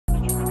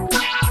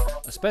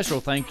A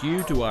special thank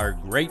you to our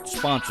great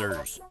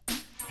sponsors: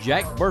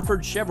 Jack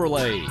Burford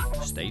Chevrolet,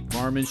 State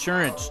Farm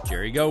Insurance,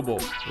 Jerry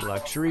Goebel,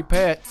 Luxury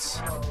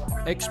Pets,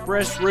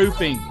 Express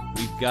Roofing,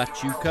 we've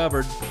got you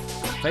covered,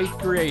 Faith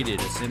Created,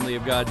 Assembly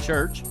of God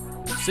Church,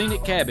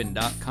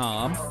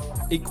 ScenicCabin.com,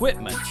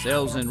 Equipment,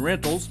 Sales and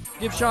Rentals,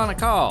 give Sean a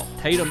call,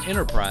 Tatum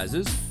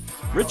Enterprises,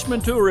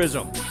 Richmond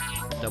Tourism,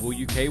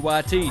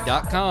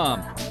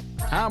 WKYT.com,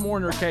 Time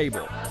Warner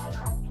Cable,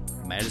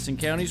 Madison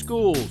County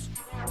Schools,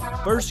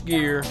 First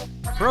Gear,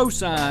 Pro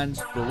Signs,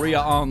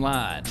 Berea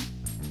Online,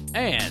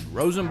 and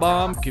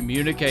Rosenbaum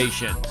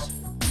Communications.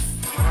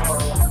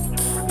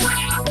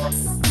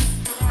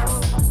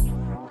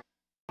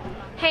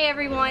 Hey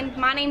everyone,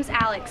 my name's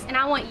Alex, and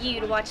I want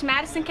you to watch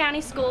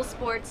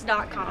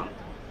MadisonCountySchoolSports.com.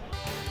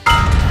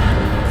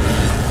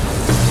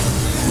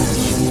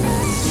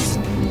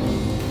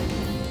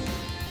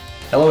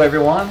 Hello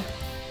everyone,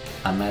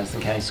 I'm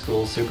Madison County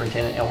Schools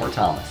Superintendent Elmer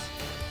Thomas,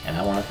 and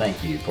I want to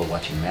thank you for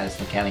watching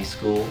Madison County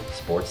School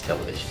Sports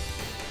Television.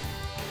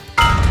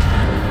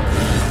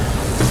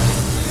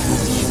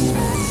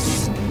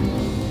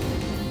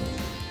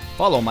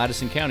 Follow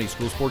Madison County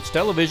School Sports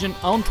Television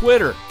on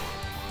Twitter,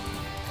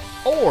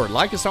 or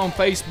like us on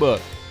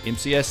Facebook,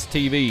 MCS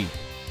TV,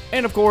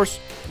 and of course,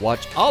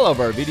 watch all of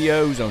our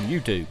videos on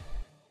YouTube.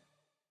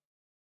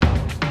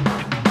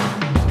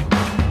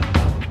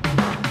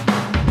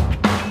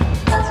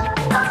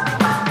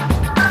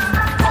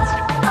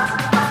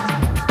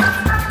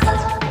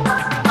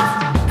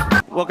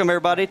 Welcome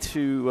everybody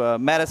to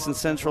Madison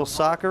Central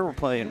Soccer. We're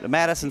playing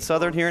Madison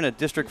Southern here in a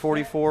District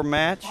 44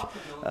 match.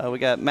 We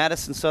got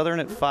Madison Southern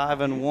at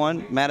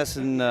 5-1,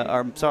 Madison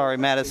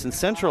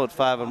Central at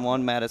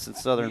 5-1, Madison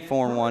Southern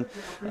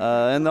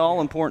 4-1. In the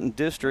all-important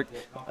district,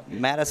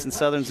 Madison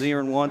Southern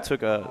 0-1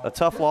 took a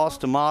tough loss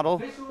to Model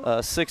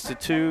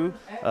 6-2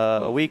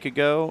 a week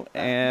ago,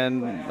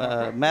 and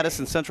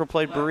Madison Central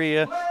played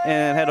Berea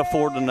and had a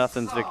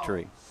 4-0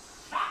 victory.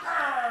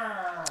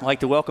 I'd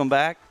like to welcome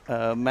back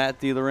Matt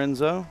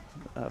DiLorenzo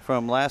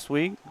from last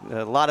week.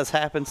 A lot has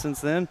happened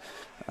since then.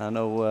 I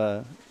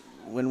know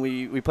when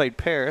we played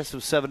Paris, it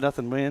was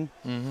 7-0 win,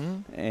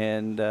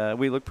 and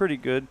we looked pretty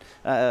good.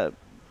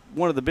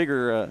 One of the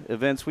bigger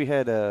events, we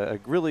had a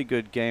really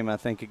good game, I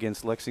think,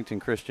 against Lexington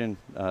Christian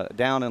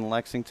down in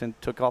Lexington.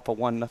 Took off a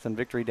 1-0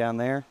 victory down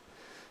there,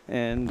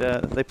 and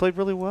they played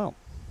really well.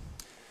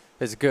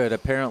 It's good.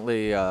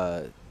 Apparently,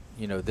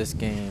 this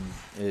game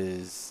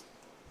is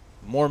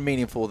more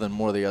meaningful than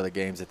more of the other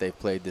games that they've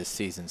played this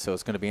season. So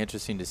it's going to be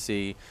interesting to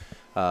see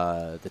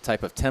the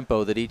type of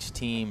tempo that each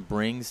team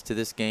brings to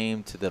this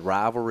game, to the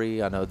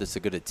rivalry. I know this is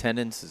a good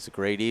attendance. It's a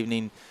great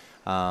evening.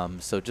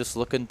 So just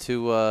looking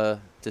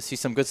to see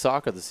some good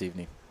soccer this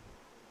evening.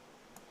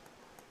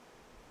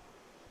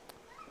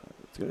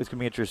 It's going to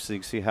be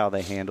interesting to see how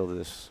they handle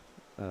this.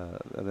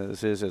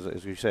 This is,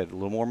 as we said, a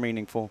little more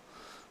meaningful.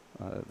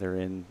 They're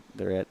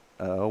at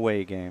a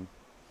away game.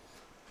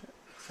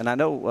 And I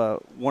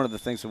know one of the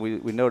things that we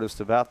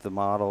noticed about the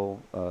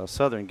Model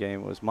Southern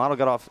game was Model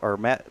got off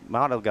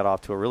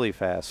to a really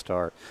fast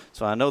start.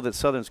 So I know that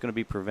Southern's going to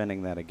be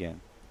preventing that again.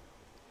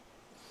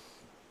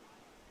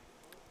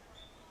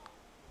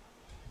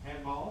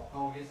 Handball,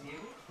 goal against the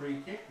Eagles, free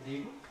kick, the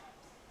Eagles.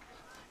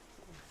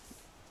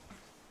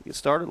 To get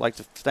started, I'd like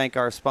to thank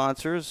our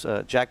sponsors,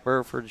 Jack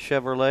Burford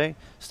Chevrolet,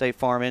 State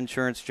Farm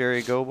Insurance,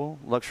 Jerry Goebel,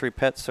 Luxury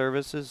Pet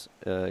Services,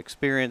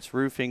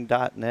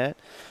 ExperienceRoofing.net,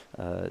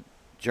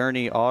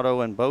 Journey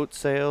Auto and Boat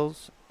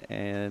Sales,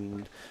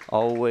 and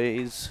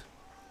always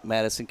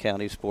Madison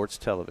County Sports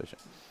Television.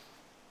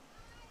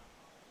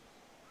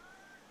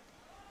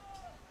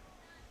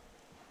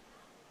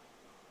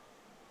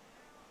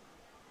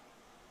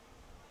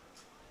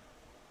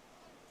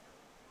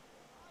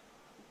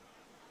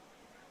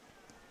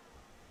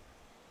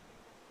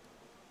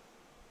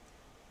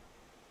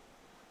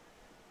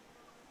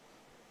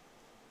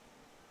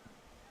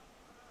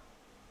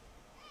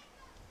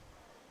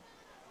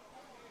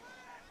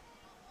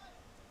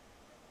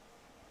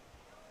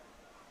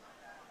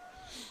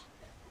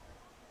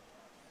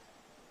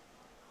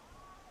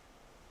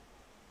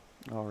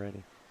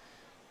 Already.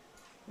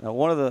 Now,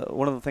 one of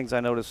the things I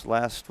noticed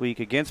last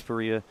week against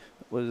Berea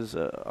was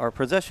our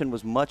possession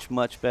was much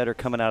better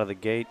coming out of the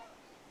gate.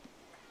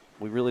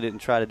 We really didn't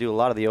try to do a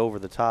lot of the over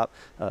the top.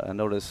 I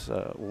noticed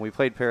when we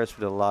played Paris,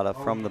 we did a lot of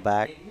from the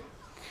back,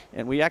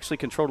 and we actually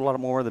controlled a lot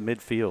more of the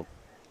midfield.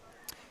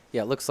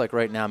 Yeah, it looks like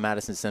right now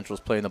Madison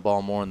Central's playing the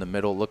ball more in the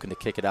middle, looking to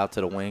kick it out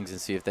to the wings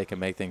and see if they can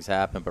make things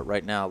happen. But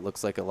right now it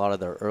looks like a lot of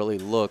their early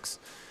looks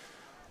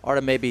or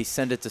to maybe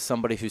send it to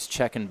somebody who's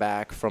checking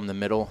back from the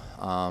middle.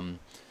 There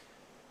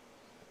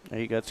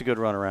you go. It's a good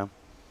run around.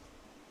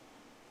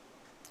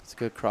 It's a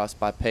good cross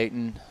by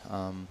Peyton.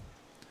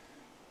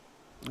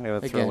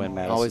 Again,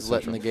 always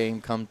letting the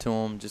game come to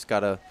him. Just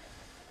got to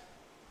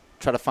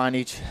try to find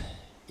each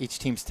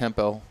team's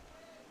tempo.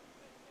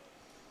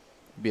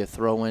 Be a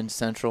throw-in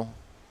Central.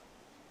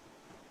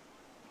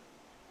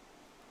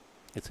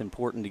 It's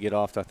important to get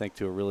off, I think,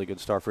 to a really good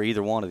start for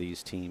either one of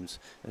these teams.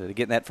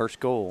 Getting that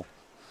first goal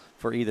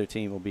for either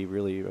team will be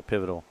really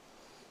pivotal.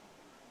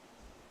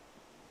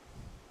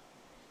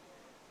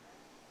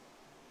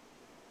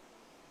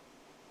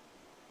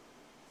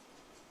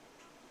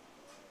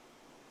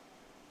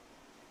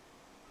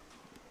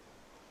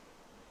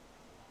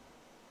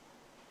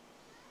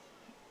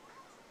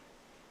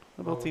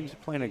 Both teams are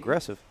playing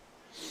aggressive.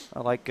 I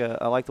like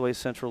the way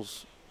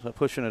Central's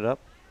pushing it up.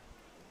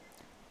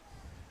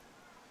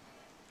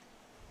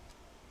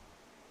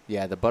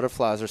 Yeah, the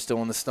Butterflies are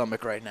still in the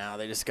stomach right now.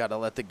 They just got to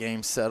let the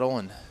game settle.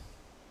 And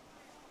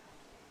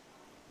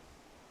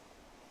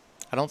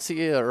I don't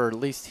see, or at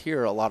least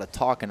hear, a lot of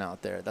talking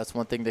out there. That's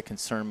one thing that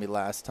concerned me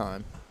last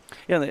time.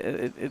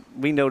 Yeah,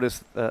 we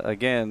noticed,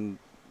 again,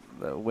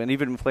 when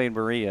even playing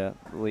Berea,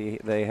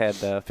 they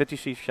had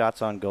 56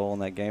 shots on goal in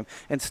that game.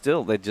 And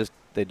still,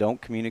 they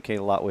don't communicate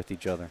a lot with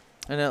each other.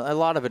 And a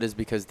lot of it is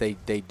because they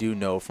do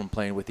know from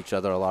playing with each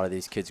other. A lot of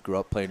these kids grew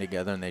up playing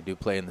together, and they do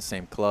play in the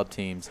same club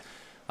teams.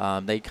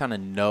 They kind of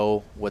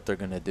know what they're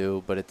going to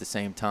do, but at the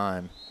same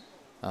time,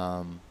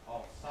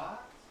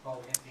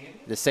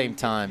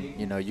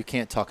 you know, you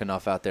can't talk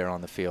enough out there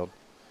on the field.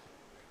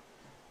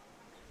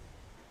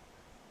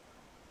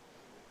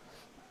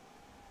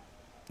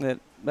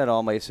 That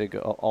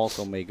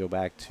also may go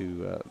back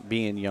to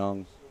being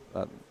young.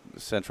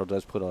 Central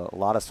does put a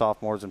lot of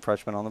sophomores and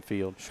freshmen on the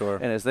field. Sure.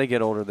 And as they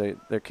get older,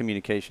 their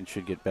communication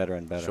should get better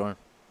and better. Sure.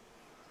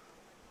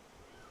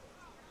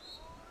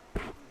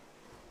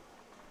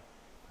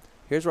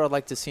 Here's where I'd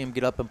like to see him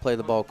get up and play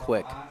the ball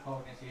quick.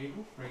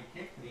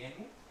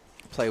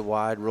 Play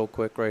wide real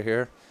quick right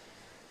here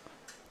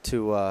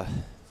to, I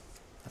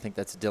think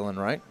that's Dylan,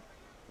 right?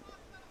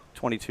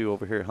 22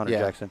 over here, Hunter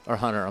Jackson. Or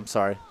Hunter, I'm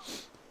sorry.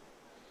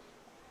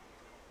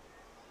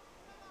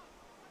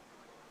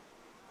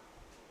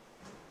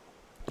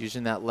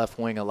 Using that left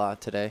wing a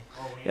lot today.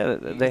 Yeah,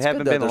 they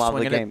haven't been a lot of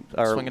the games,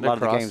 or a lot of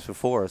the games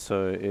before,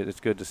 so it's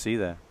good to see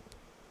that.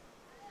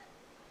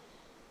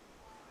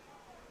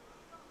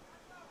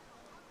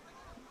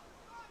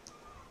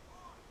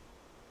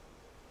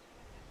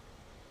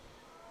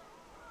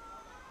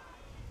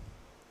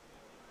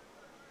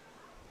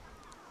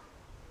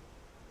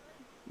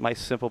 Nice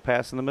simple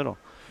pass in the middle.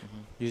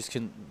 You just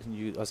I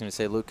was going to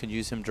say, Luke can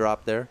use him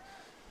drop there.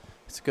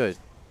 It's good.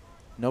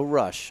 No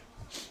rush.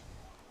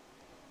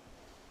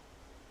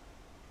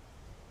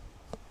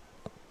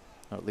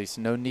 Or at least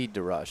no need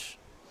to rush.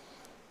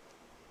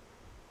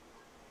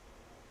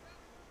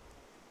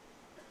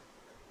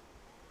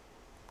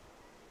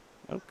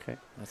 Okay.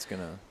 That's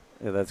going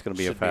to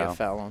be a foul. Be a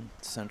foul on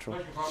Central.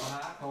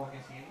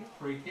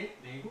 Free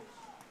kick, the Eagles.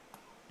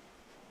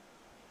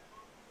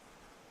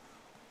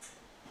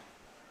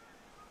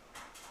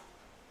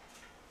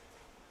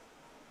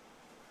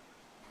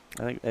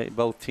 I think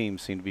both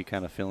teams seem to be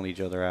kind of filling each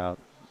other out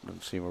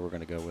and see where we're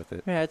going to go with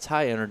it. Yeah, it's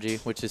high energy,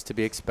 which is to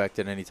be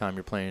expected anytime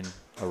you're playing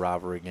a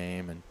rivalry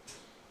game. And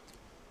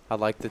I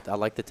like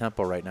the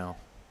tempo right now,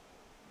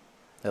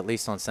 at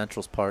least on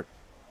Central's part.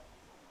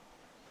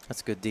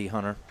 That's good D,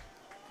 Hunter.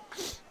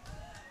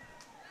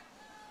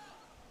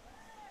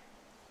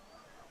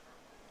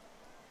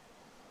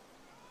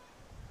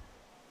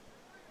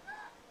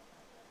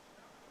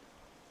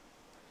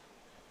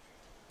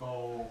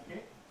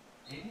 Okay.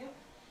 India.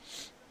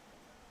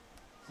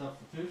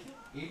 Substitution,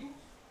 Eagles.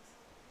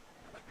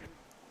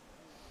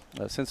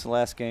 Since the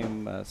last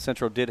game,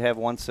 Central did have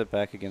one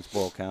setback against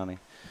Boyle County.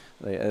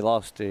 They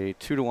lost a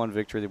 2-1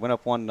 victory. They went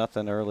up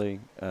 1-0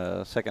 early.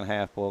 Second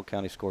half, Boyle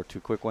County scored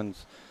 2 quick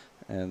ones,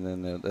 and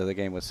then the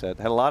game was set.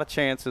 Had a lot of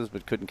chances,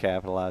 but couldn't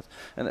capitalize.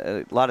 And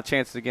a lot of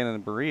chances again in the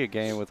Berea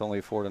game with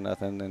only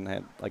 4-0, and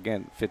had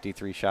again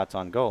 53 shots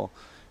on goal,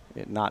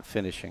 not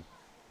finishing.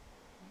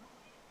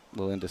 A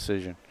little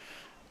indecision.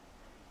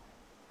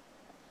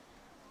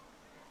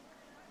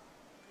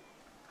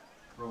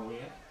 Roll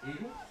in,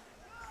 Eagles.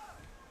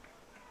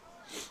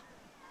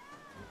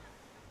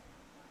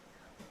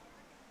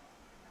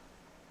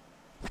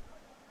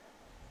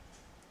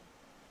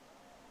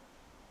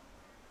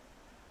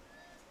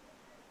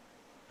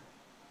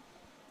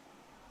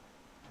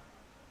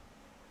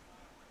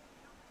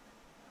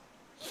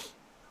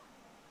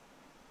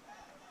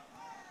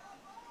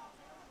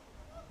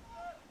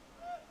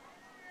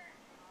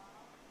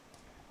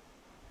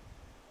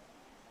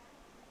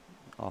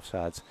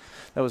 Offsides.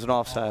 That was an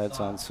offsides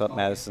on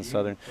Madison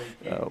Southern.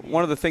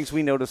 One of the things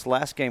we noticed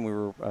last game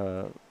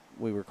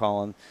we were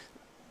calling,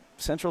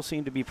 Central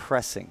seemed to be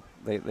pressing.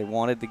 They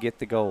wanted to get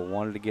the goal,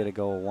 wanted to get a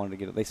goal, wanted to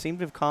get it. They seem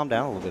to have calmed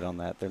down a little bit on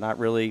that. They're not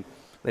really,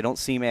 they don't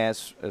seem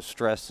as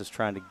stressed as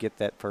trying to get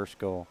that first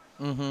goal.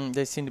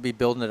 They seem to be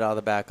building it out of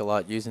the back a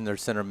lot, using their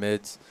center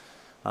mids,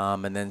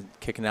 and then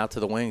kicking out to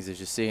the wings, as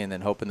you see, and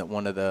then hoping that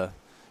one of the,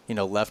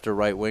 left or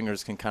right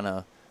wingers can kind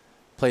of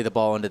play the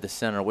ball into the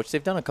center, which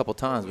they've done a couple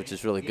times, which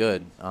is really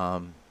good.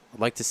 I'd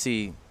like to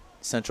see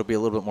Central be a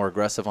little bit more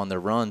aggressive on their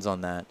runs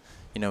on that.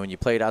 When you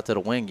play it out to the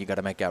wing, you got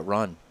to make that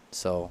run.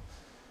 So,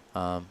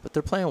 but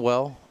they're playing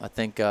well. I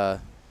think,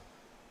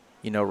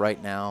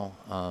 right now,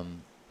 a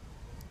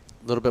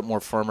little bit more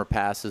firmer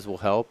passes will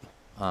help.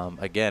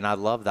 Again, I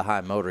love the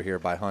high motor here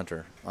by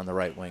Hunter on the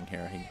right wing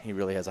here. He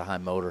really has a high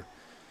motor.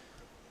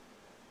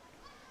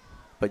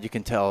 But you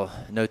can tell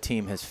no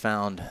team has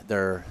found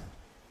their,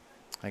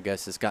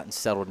 has gotten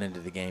settled into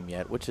the game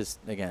yet, which is,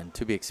 again,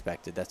 to be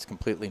expected. That's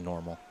completely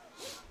normal.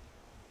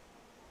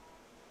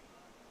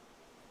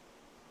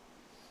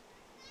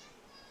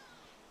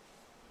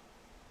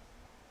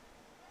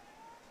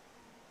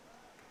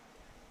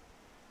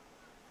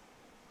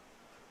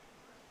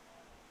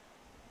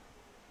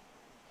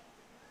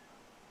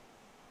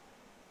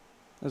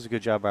 That was a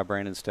good job by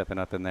Brandon stepping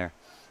up in there.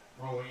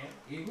 Roll in,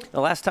 Eagle. The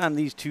last time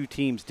these two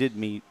teams did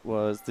meet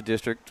was the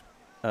district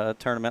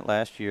tournament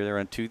last year. They were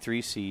in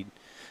 2-3 seed.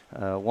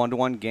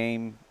 1-1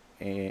 game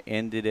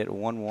ended at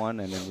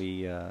 1-1, and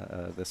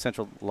then the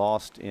Central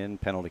lost in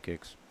penalty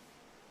kicks.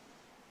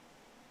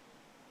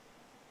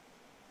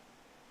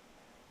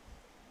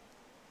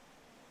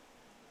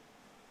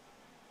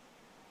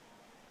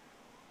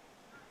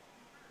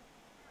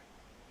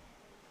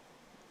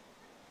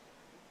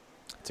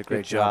 It's a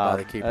great job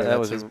by the keeper. That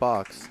was his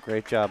box.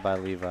 Great job by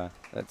Levi.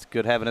 That's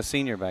good having a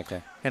senior back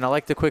there. And I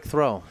like the quick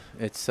throw.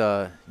 It's,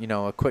 you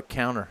know, a quick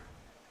counter.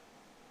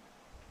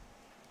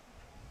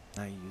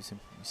 Now you use him.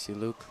 You see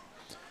Luke?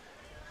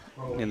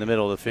 In the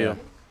middle of the field.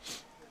 Yeah.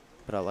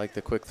 But I like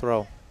the quick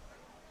throw.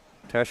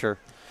 Tesher.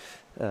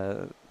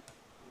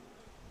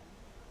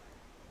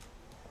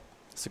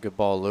 It's a good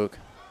ball, Luke.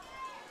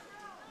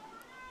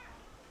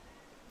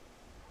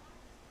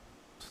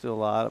 Still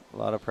a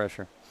lot of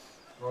pressure.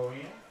 Roll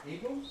in,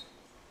 Eagles.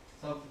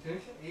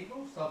 Substitution,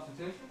 Eagles.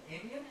 Substitution,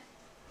 Indians.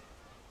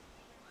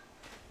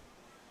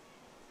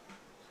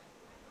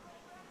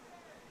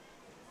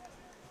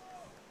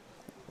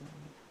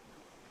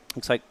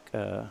 Looks like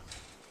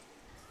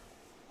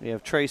we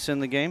have Trace in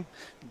the game.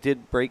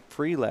 Did break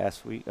free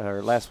last week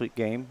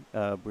game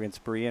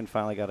against Berea and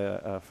finally got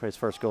his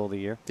first goal of the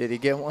year. Did he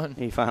get one?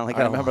 He finally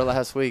got I remember one.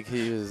 last week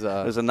he was.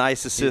 It was a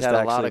nice assist had a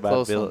actually lot of by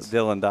close ones.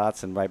 Dylan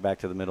Dotson right back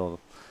to the middle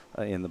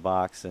in the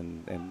box,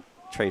 and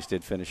Trace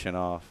did finishing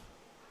off.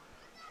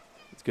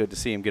 It's good to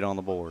see him get on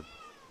the board.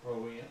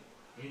 Roll in,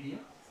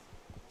 Indians.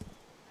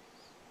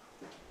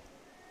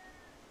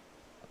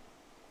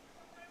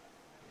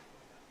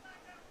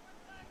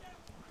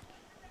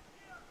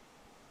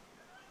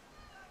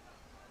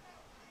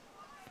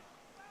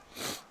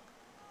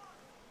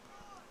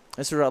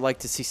 This is where I'd like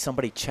to see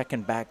somebody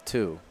checking back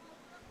too.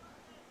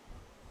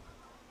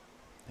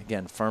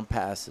 Again, firm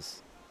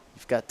passes.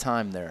 You've got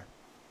time there.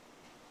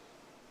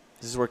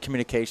 This is where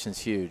communication's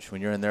huge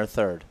when you're in their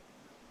third.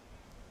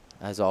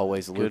 As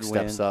always, Luke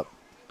steps up.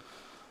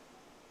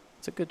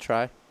 It's a good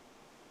try. You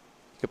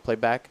could play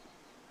back.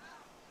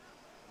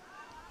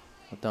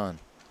 Well done.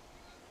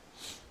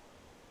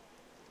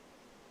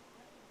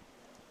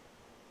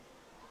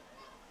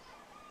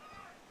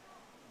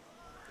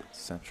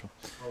 Central.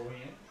 Roll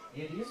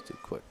in, Indians. It's too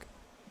quick.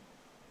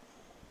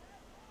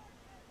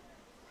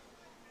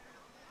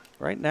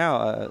 Right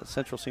now,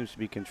 Central seems to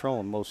be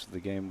controlling most of the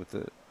game with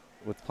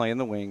playing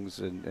the wings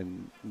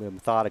and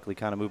methodically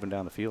kind of moving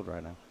down the field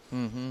right now.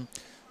 Mm-hmm.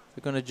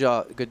 They're going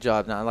to good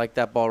job. Now I like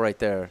that ball right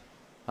there.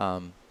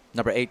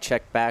 Number 8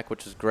 checked back,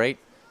 which is great.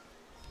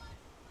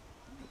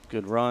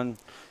 Good run.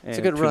 It's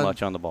a good too run.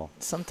 much on the ball.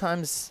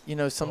 Sometimes, you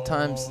know,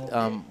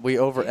 we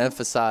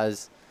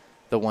overemphasize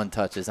the one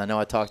touches. I know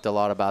I talked a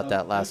lot about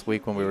that last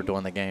week when we were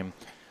doing the game.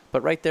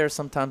 But right there,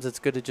 sometimes it's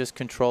good to just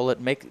control it,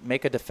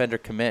 make a defender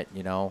commit,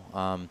 you know.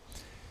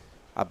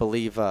 I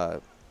believe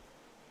that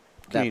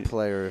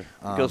player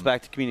goes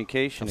back to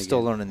communication. I'm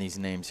still learning these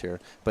names here,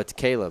 but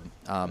Caleb,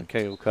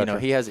 Caleb you know,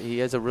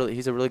 he's a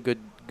really good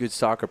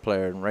soccer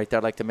player, and right there,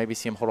 I'd like to maybe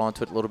see him hold on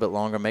to it a little bit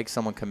longer, make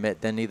someone commit,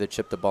 then either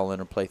chip the ball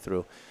in or play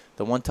through.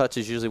 The one touch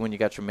is usually when you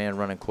got your man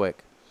running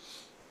quick.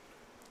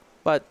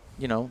 But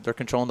you know, they're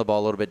controlling the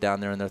ball a little bit down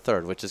there in their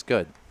third, which is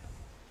good.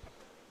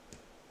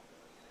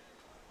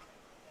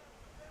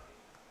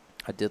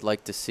 I did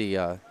like to see,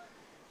 I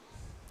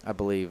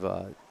believe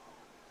it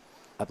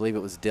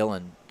was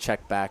Dylan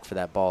check back for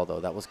that ball, though.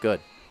 That was good.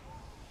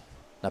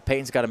 Now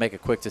Peyton's got to make a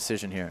quick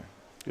decision here.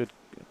 Good.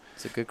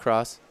 It's a good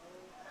cross.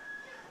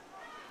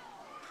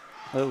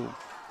 Oh.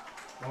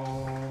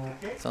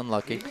 Okay. It's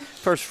unlucky.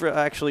 First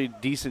actually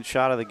decent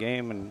shot of the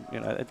game, and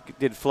you know it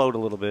did float a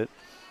little bit,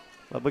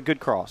 but good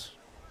cross.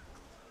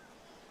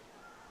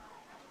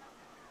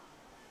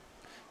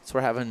 So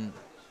we're having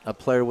a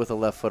player with a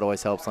left foot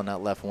always helps on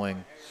that left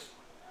wing.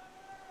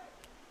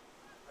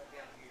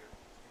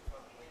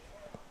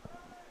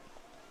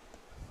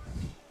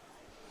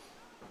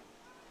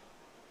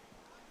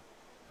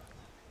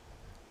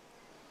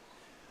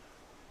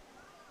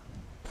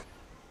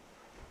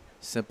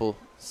 Simple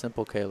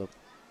Caleb.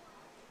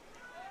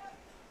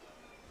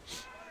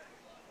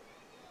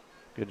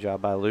 Good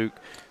job by Luke.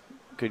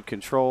 Good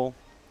control.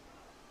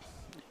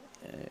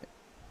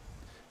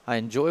 I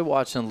enjoy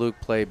watching Luke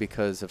play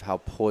because of how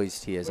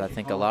poised he is. I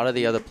think a lot of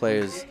the other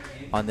players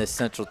on this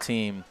Central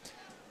team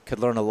could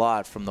learn a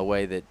lot from the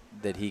way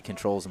that he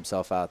controls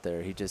himself out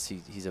there.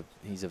 He's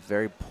a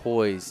very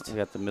poised. We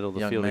got the middle of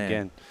the young field man.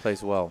 again.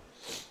 Plays well.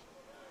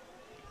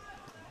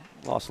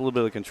 Lost a little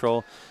bit of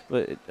control,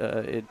 but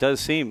it does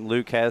seem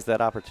Luke has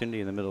that opportunity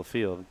in the middle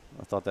field.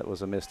 I thought that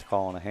was a missed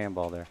call on a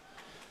handball there.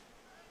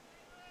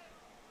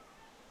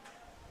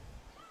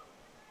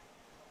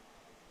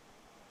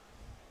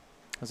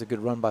 That's a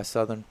good run by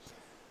Southern.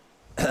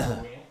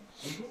 Eagles.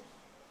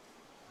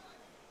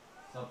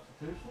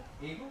 Substitution,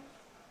 Eagles.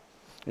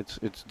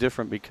 It's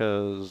different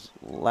because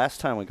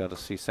last time we got to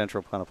see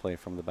Central kind of play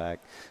from the back.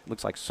 It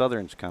looks like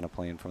Southern's kind of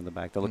playing from the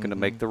back. They're looking to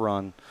make the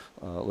run,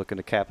 looking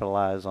to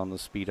capitalize on the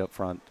speed up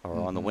front or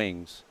on the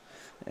wings.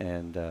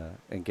 and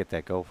get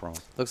that goal from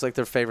them. Looks like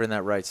they're favoring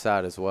that right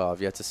side as well.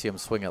 I've yet to see them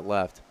swing it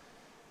left.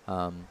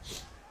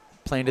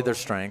 Playing to their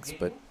strengths,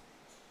 but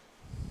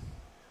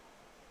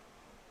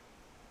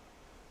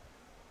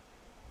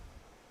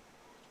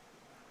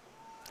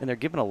and they're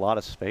giving a lot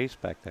of space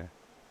back there.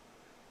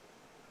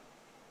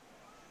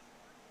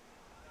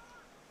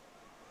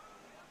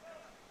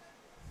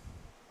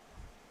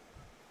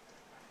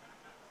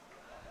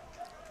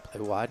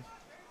 play wide.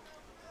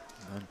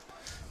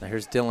 Now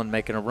here's Dylan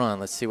making a run.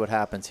 Let's see what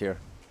happens here.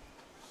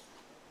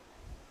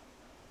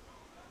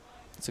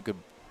 It's a good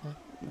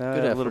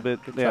effort. A little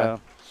bit, Good yeah. try.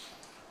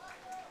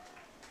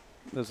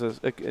 There's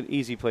an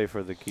easy play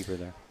for the keeper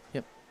there.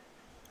 Yep.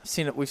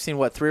 We've seen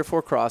what, 3 or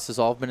 4 crosses,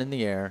 all have been in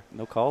the air.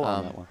 No call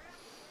on that one.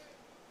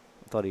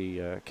 I thought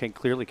he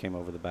clearly came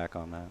over the back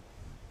on that.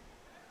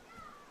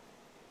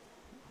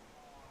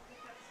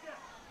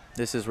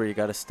 This is where you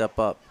got to step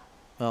up.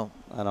 Well,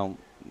 I don't.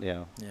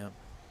 Yeah. yeah.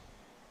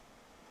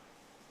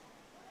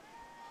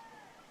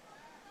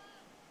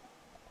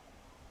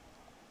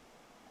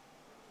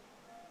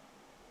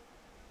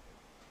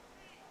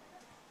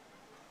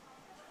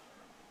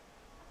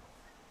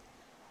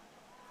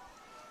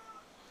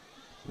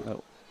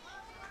 No.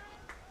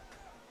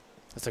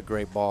 That's a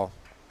great ball.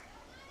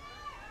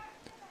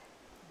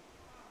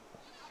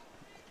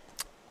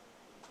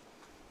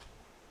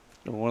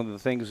 One of the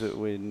things that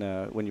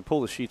when you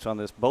pull the sheets on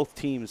this, both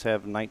teams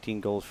have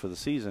 19 goals for the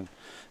season.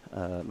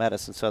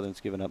 Madison Southern's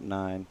given up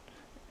 9,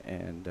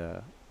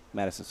 and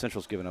Madison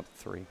Central's given up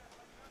 3.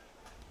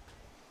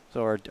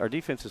 So our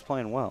defense is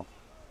playing well.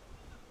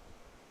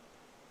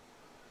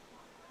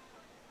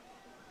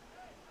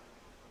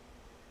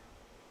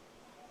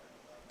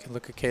 Can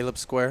look at Caleb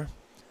Square.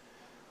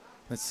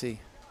 Let's see.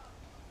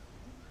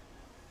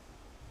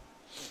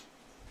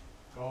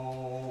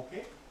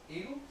 Okay.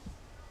 Eagles.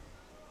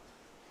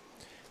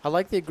 I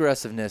like the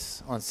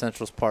aggressiveness on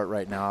Central's part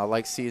right now. I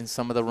like seeing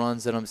some of the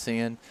runs that I'm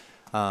seeing.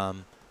 I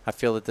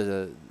feel that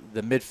the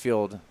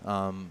midfield,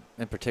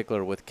 in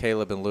particular with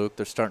Caleb and Luke,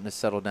 they're starting to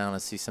settle down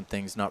and see some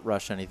things, not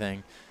rush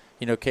anything.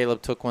 You know,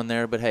 Caleb took one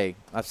there, but hey,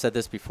 I've said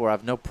this before. I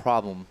have no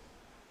problem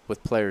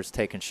with players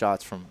taking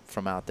shots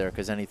from out there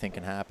because anything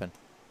can happen.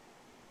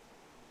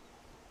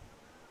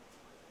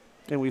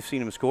 And we've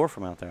seen him score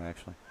from out there,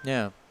 actually.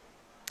 Yeah.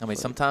 I mean,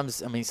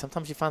 sometimes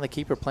you find the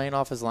keeper playing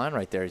off his line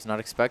right there. He's not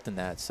expecting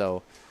that.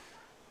 So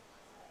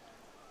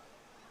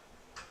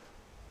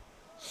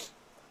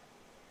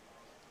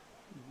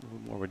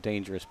more of a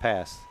dangerous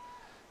pass.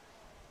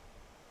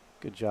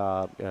 Good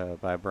job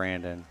by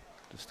Brandon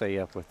to stay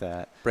up with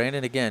that.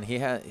 Brandon, again, he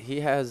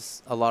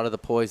has a lot of the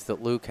poise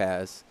that Luke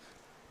has.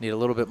 Need a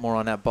little bit more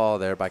on that ball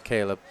there by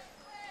Caleb.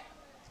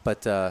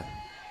 But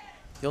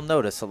you'll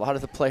notice a lot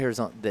of the players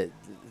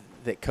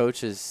that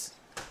coaches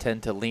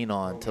tend to lean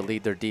on to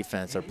lead their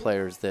defense are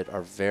players that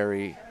are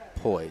very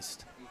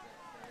poised.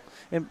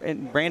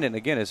 And Brandon,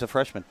 again, as a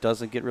freshman,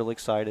 doesn't get real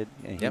excited.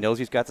 And he knows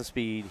he's got the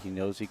speed. He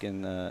knows he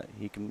can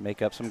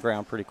make up some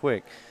ground pretty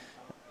quick.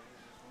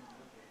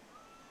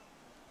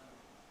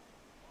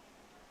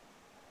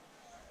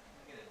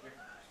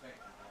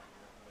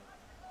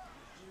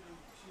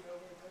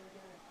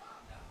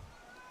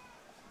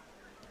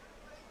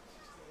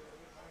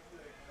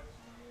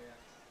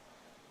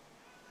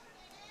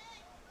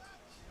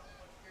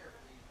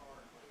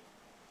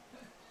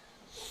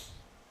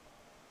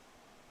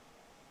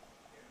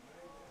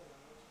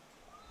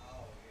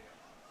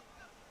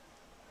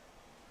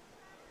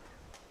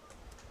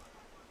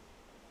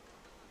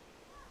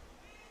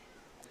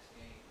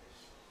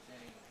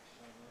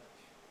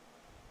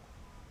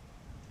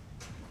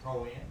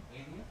 Throw in.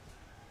 Indian.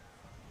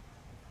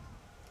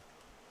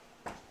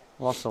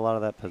 Lost a lot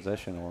of that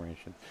possession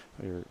orientation.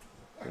 We were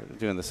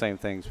doing the same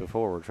things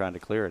before. We're trying to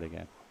clear it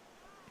again.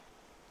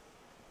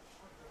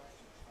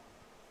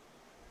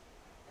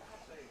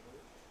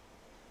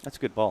 That's a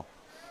good ball.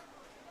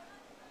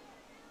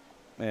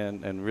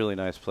 And really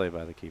nice play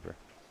by the keeper.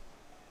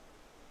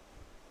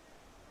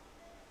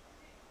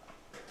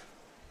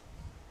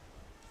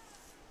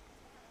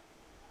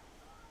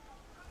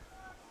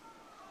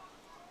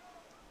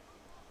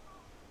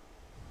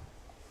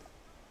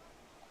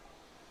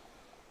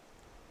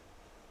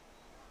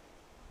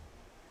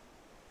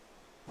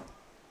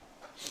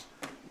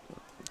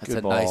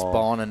 That's a nice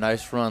ball and a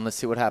nice run. Let's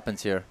see what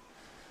happens here.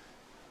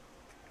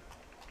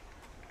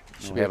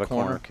 Should We be have a a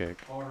corner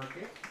kick. Corner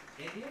kick.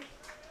 Indian.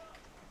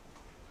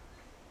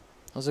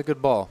 That was a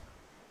good ball.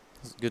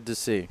 It was good to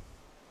see.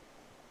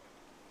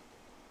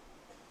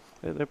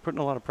 They're putting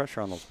a lot of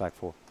pressure on those back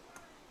four.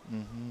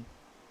 Mm-hmm.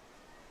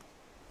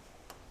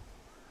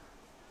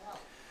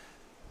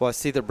 Well, I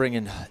see they're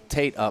bringing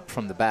Tate up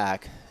from the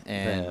back,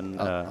 and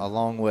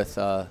along with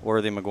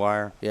Worthy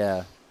McGuire.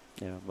 Yeah.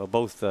 Yeah, but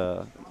both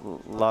a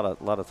lot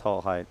of tall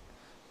height.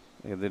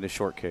 And then a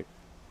short kick.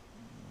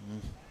 Mm-hmm.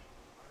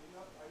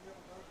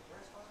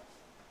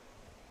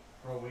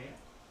 Throw in.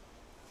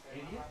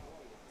 Indian.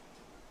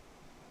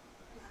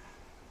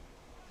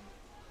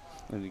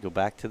 And you go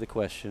back to the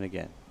question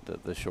again.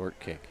 the short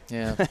kick.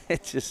 Yeah.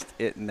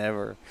 it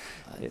never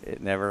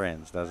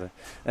ends, does it?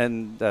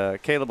 And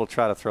Caleb will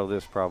try to throw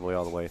this probably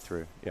all the way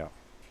through. Yeah.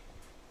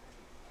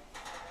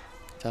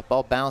 That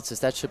ball bounces.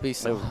 That should be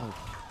some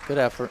good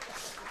effort.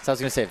 So I was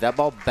going to say, if that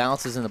ball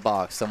bounces in the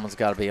box, someone's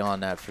got to be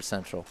on that for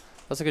Central.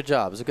 That's a good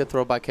job. It was a good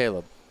throw by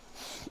Caleb.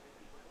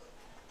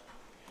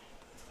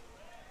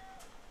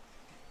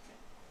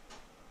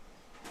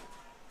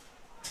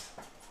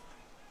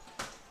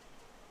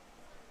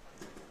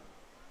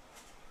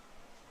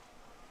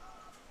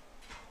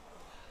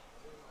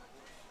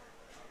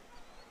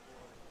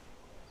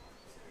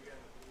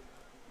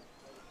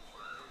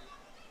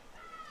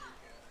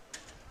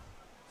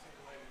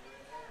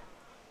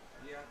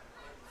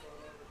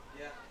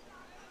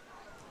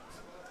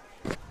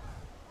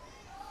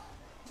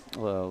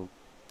 Well,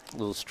 a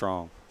little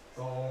strong.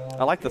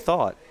 I like the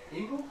thought.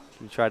 He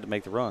tried to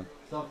make the run,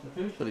 but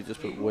he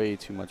just put way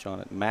too much on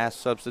it. Mass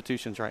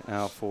substitutions right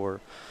now for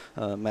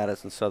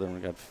Madison Southern. We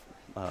got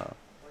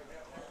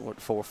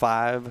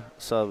 5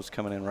 subs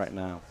coming in right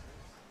now.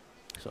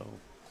 So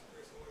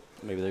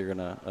maybe they're going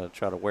to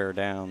try to wear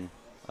down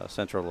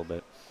Central a little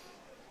bit.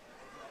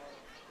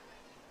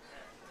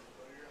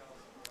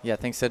 Yeah, I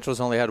think Central's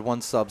only had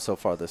 1 sub so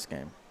far this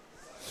game.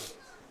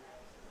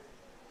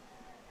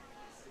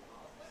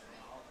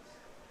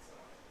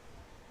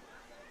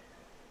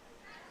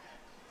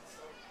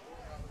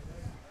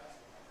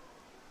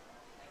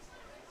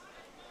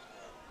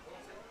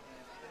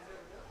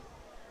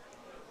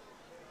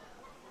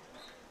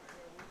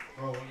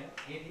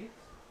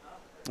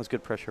 That's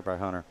good pressure by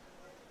Hunter.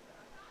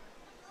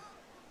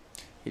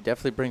 He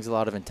definitely brings a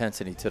lot of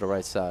intensity to the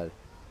right side.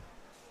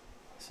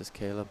 This is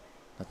Caleb.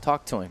 Now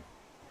talk to him.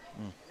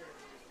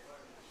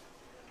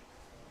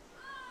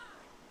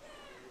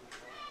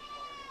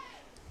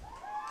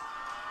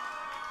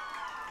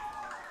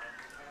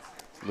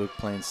 Luke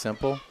playing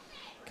simple.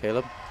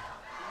 Caleb.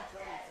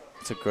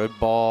 It's a good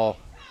ball.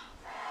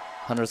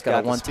 Hunter's got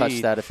to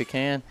one-touch that if he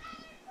can.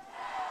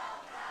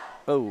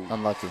 Oh,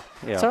 unlucky.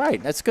 Yeah. It's all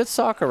right. That's good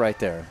soccer right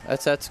there.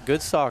 That's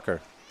good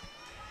soccer.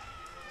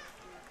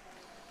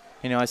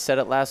 You know, I said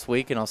it last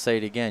week, and I'll say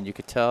it again. You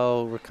could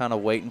tell we're kind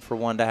of waiting for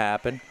one to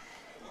happen.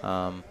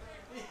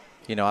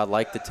 You know, I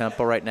like the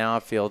tempo right now. I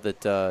feel that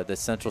the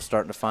Central's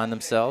starting to find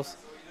themselves,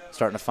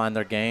 starting to find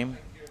their game.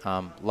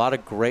 A lot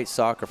of great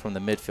soccer from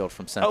the midfield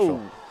from Central.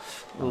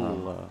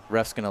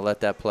 Ref's going to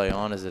let that play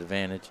on as an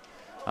advantage.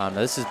 Now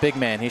this is big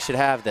man. He should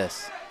have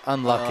this.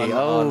 Unlucky.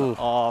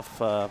 Off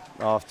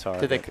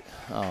target. Did they?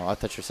 Oh, I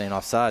thought you were saying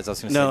offsides. I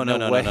was going to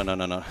No, say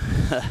no.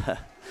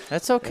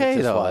 That's okay,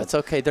 though. It's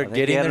okay. They're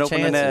getting their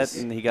chances. The net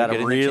and he got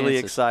really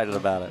excited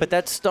about it. But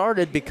that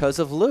started because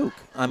of Luke.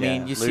 I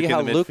mean, you see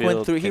how Luke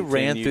went through. He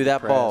ran through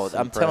that ball.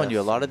 I'm telling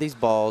you, a lot of these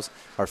balls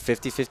are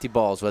 50-50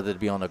 balls, whether it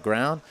be on the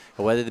ground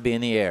or whether it be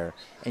in the air.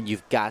 And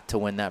you've got to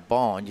win that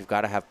ball, and you've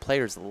got to have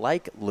players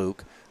like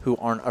Luke who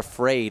aren't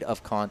afraid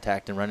of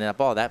contact and running that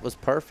ball. That was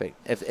perfect.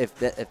 If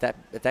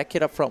that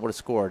kid up front would have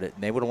scored it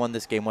and they would have won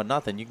this game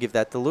 1-0, you give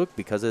that to Luke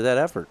because of that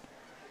effort.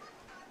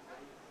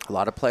 A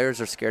lot of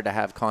players are scared to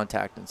have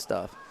contact and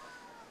stuff.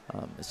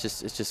 It's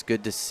just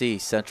good to see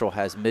Central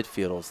has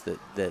midfielders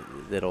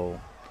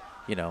that'll,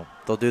 you know,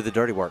 they'll do the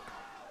dirty work.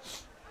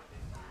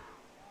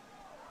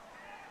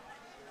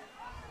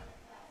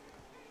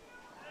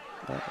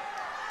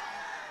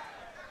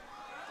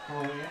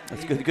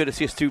 It's good to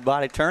see his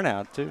two-body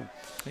turnout too.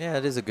 Yeah,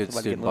 it is a good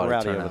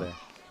student-body turnout. Over there.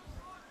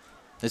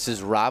 This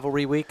is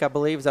rivalry week, I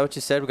believe. Is that what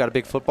you said? We got a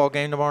big football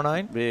game tomorrow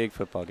night? Big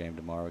football game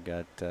tomorrow. We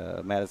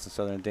got Madison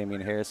Southern and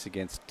Damian Harris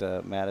against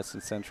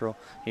Madison Central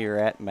here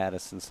at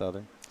Madison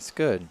Southern. It's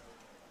good.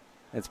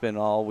 It's been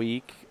all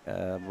week.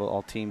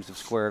 All teams have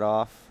squared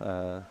off.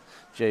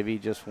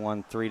 JV just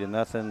won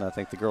 3-0. I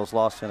think the girls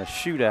lost in a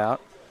shootout.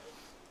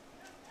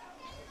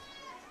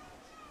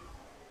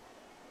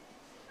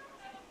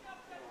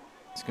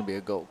 It's going to be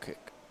a goal kick.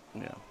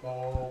 Yeah.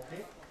 Goal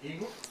kick.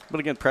 Eagle.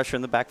 But again, pressure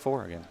in the back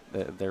 4 again.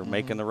 They're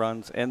making the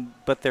runs,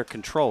 but they're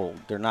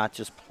controlled. They're not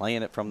just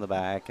playing it from the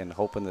back and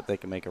hoping that they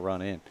can make a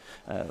run in.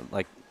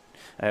 Like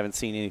I haven't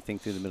seen anything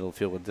through the middle of the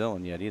field with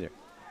Dylan yet either.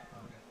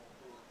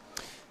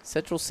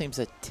 Central seems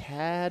a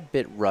tad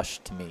bit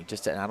rushed to me.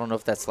 And I don't know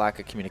if that's lack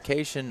of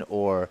communication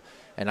or,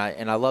 and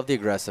I love the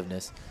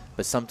aggressiveness,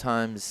 but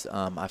sometimes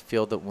I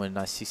feel that when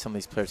I see some of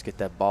these players get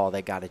that ball,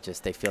 they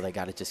feel they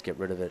got to just get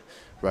rid of it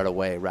right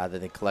away rather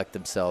than collect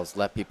themselves,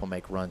 let people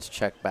make runs,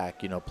 check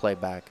back, play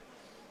back.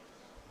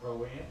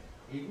 Throw in.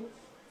 Eagles.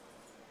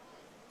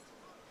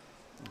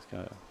 Let's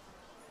go.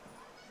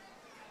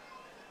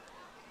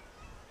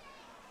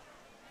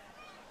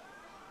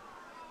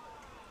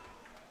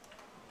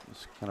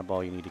 This kind of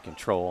ball you need to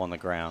control on the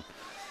ground.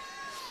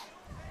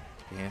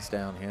 Hands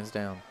down, hands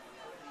down.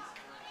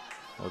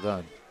 Well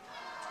done.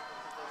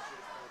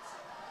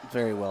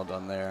 Very well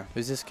done there.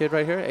 Who's this kid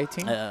right here,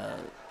 18?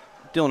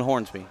 Dylan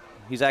Hornsby.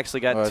 He's actually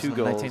got 2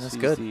 goals. 19, that's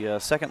He's good. the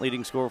second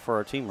leading scorer for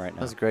our team right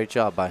now. That's a great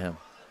job by him.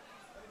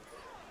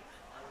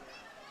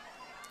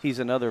 He's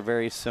another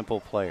very simple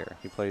player.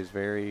 He plays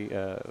very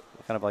kind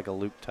of like a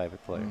Luke type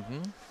of player.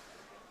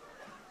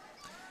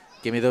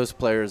 Give me those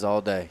players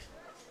all day.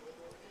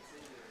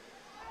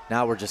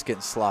 Now we're just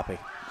getting sloppy.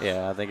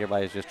 Yeah, I think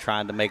everybody's just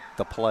trying to make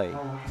the play.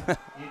 The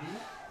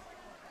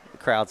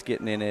crowd's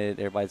getting in it.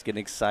 Everybody's getting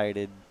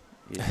excited.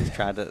 You're just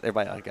trying to.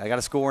 Everybody, I got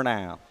to score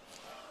now.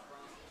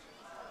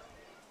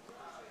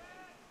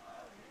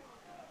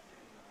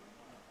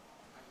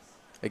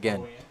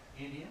 Again,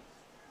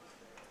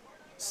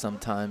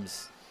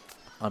 sometimes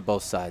on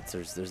both sides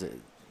there's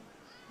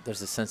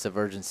a sense of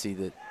urgency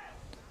that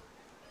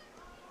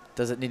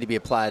doesn't need to be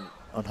applied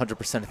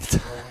 100% of the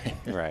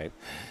time. Right.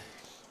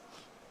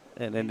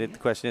 And then the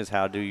question is,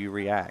 how do you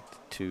react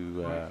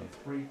to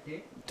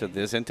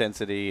this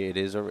intensity?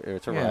 It's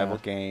a rival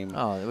game.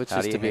 Oh, which how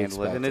is do to you be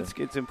handle it? expected.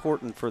 And it's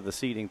important for the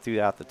seeding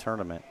throughout the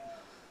tournament.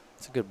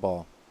 It's a good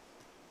ball.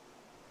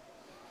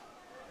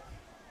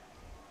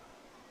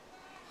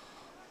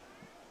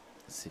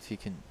 Let's see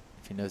if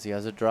he knows he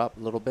has a drop a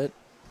little bit.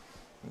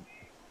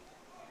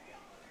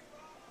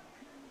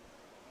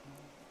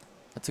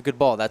 That's a good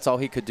ball. That's all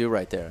he could do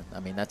right there. I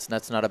mean, that's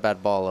not a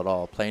bad ball at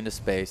all. Play into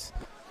space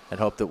and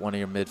hope that one of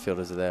your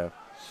midfielders are there.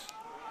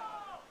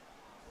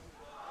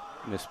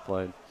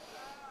 Misplayed.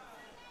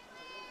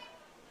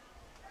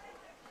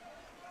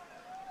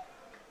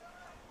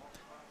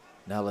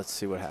 Now let's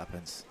see what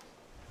happens.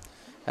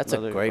 That's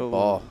Another- a great oh.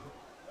 ball.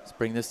 Let's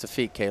bring this to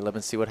feet, Caleb,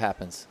 and see what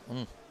happens.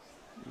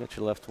 Got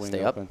your left wing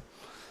Stay up. open.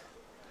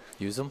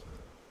 Use them.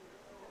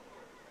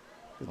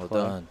 Good Well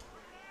play. done.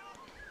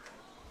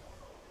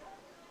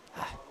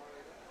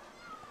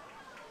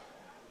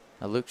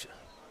 Now, Luke.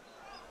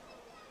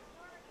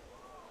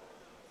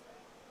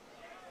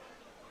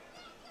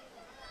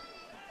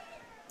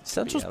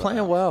 Central's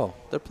playing well.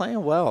 They're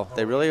playing well.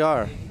 They really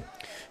are.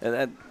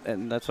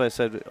 And that's why I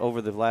said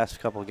over the last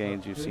couple of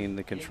games, you've seen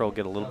the control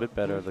get a little bit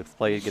better, the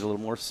play get a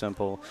little more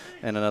simple,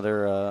 and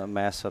another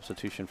mass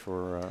substitution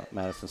for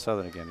Madison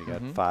Southern again. You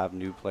got 5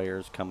 new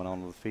players coming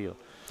onto the field.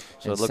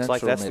 So And it looks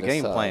like Central that's the made a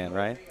game sub. plan,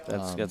 right?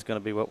 That's going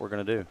to be what we're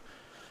going to do.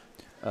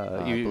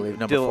 I believe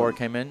number 4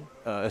 came in.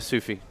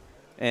 Sufi.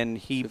 And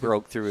he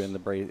broke through in the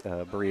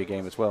Berea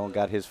game as well and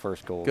got his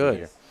first goal. Good. Of the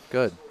year.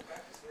 Good.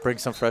 Bring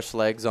some fresh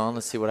legs on.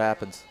 Let's see what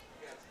happens.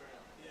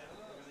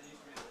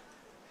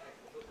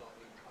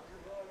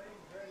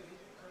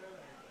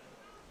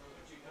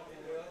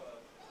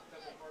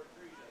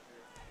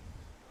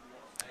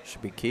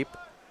 Should be keep.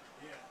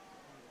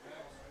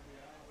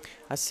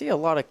 I see a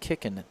lot of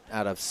kicking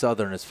out of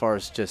Southern as far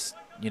as just,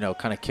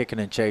 kind of kicking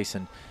and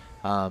chasing.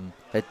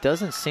 It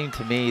doesn't seem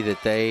to me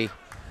that they,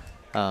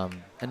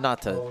 and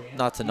not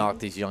to knock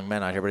these young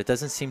men out here, but it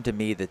doesn't seem to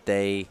me that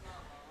they,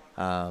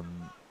 that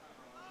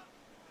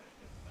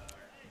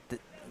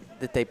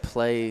they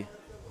play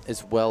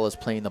as well as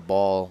playing the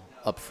ball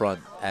up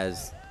front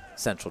as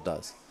Central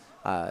does.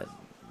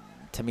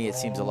 To me, it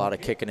seems a lot of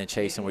kicking and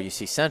chasing where you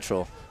see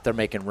Central, they're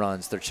making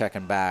runs, they're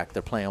checking back,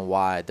 they're playing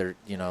wide, they're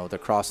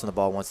crossing the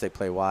ball once they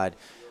play wide.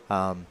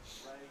 More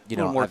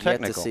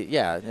technical. Yet to see,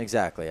 yeah,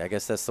 exactly. I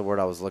guess that's the word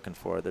I was looking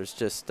for. There's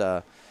just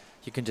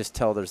you can just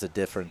tell there's a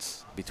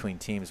difference between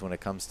teams when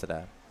it comes to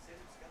that.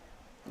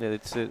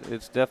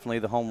 It's definitely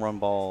the home run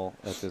ball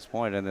at this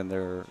point, and then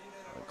they're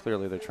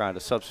trying to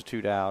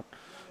substitute out,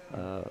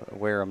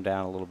 wear them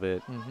down a little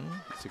bit.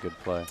 It's a good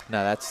play.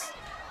 No,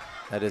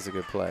 that is a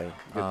good play.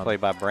 Good play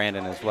by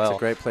Brandon as well. It's a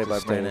great play by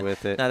Brandon.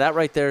 With it. Now that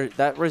right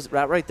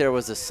there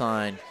was a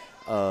sign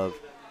of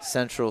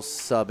Central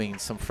subbing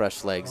some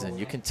fresh legs, and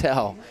you can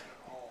tell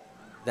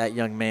that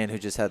young man who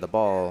just had the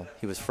ball,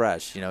 he was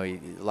fresh. A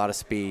lot of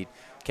speed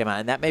came out,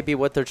 and that may be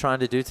what they're trying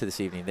to do to this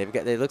evening.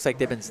 It looks like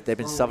they've been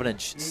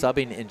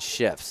subbing in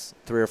shifts,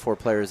 3 or 4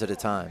 players at a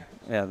time.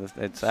 Yeah,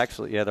 it's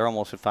actually they're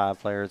almost at 5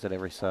 players at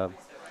every sub.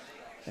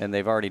 And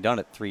they've already done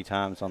it 3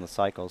 times on the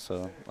cycle.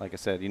 So, like I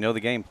said, the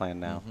game plan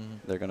now.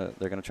 They're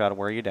gonna try to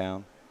wear you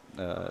down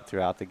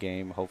throughout the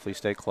game. Hopefully,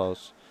 stay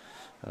close.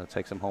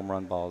 Take some home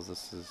run balls.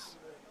 This is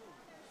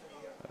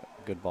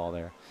a good ball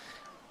there.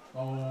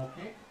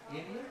 Okay,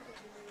 Indian.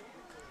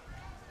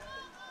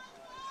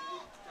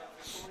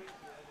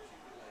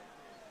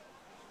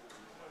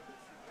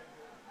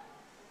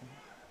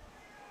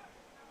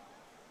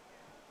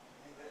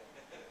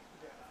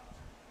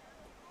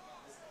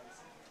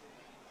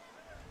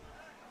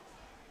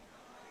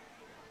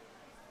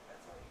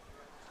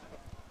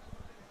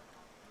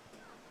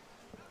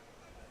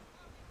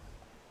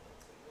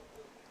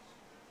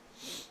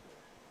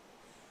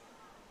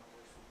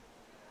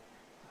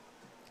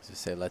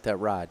 Just say, let that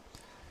ride.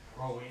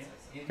 Throw in.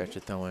 Indian. Got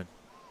your throw in.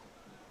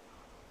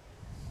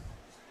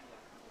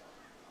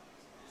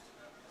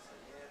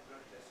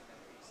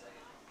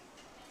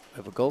 We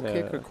have a goal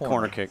kick or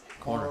corner kick?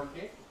 Corner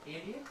kick.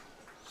 Indian.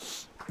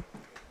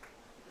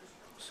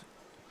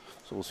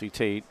 So we'll see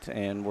Tate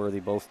and Worthy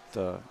both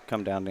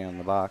come down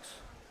the box.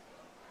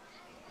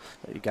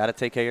 You got to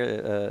take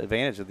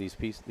advantage of these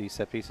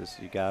set pieces.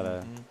 You got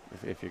to,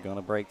 if you're going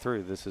to break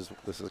through, this is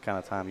the kind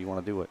of time you want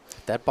to do it.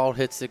 If that ball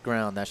hits the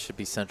ground, that should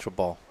be Central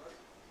ball.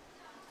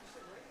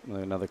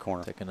 Another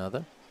corner. Take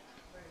another.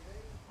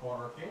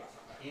 Corner kick.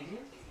 Indian.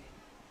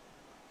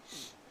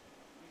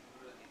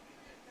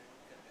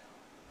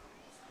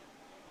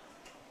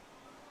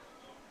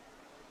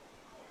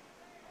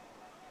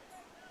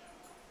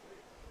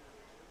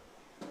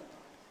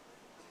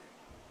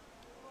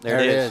 There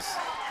it is.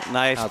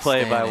 Nice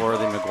play by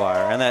Worthy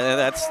McGuire, and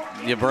that's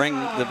you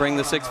bring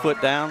the 6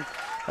 foot down,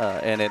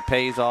 and it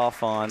pays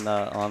off on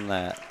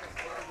that.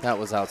 That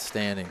was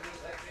outstanding.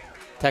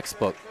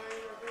 Textbook.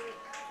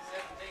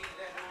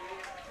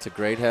 It's a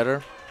great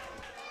header,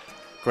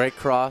 great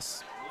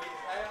cross.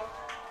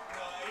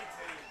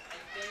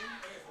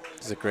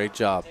 It's a great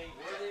job.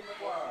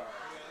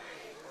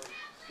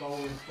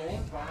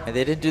 And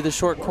they didn't do the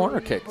short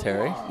corner kick,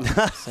 Terry.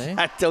 See?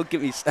 Don't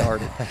get me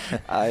started.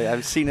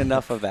 I've seen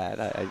enough of that.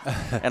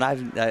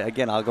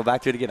 Again, I'll go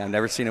back to it again. I've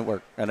never seen it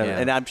work. And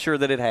I'm sure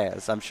that it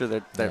has. I'm sure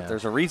that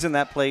there's a reason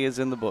that play is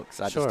in the books.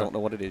 I just don't know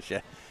what it is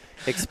yet.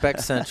 Expect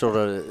Central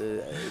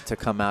to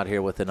come out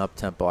here with an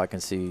up-tempo. I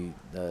can see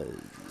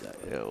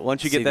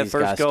once you get that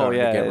first goal,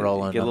 get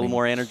rolling. Get a little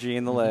more energy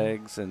in the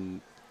legs,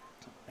 and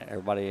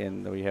everybody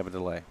in. We have a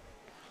delay.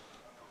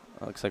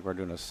 It looks like we're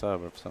doing a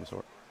sub of some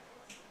sort.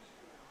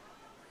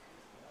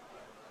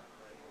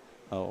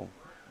 Oh,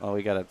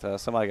 we got it.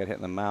 Somebody got hit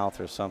in the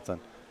mouth or something.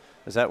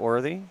 Is that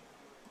Worthy?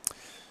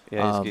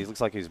 Yeah, he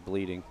looks like he's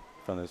bleeding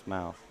from his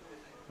mouth.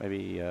 Maybe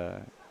he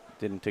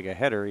didn't take a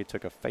header. He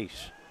took a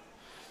face.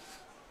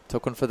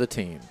 Took one for the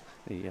team.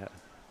 He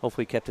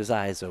hopefully kept his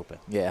eyes open.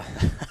 Yeah.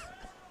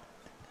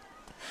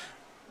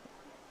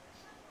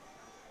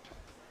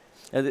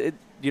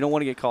 You don't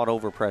want to get caught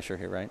over pressure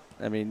here, right?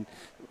 I mean,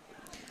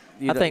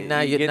 I think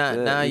now you get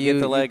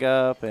the leg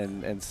up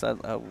and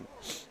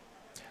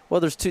well,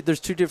 there's two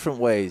different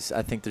ways.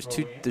 I think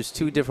there's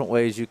two different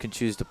ways you can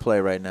choose to play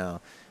right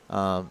now.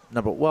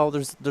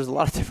 There's a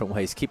lot of different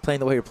ways. Keep playing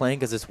the way you're playing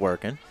because it's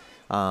working,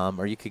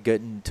 or you could get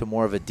into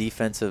more of a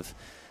defensive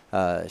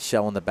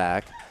shell in the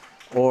back,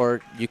 or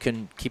you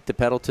can keep the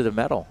pedal to the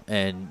metal.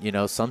 And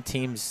some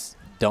teams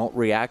don't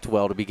react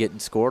well to be getting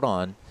scored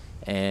on,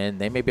 and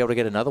they may be able to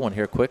get another one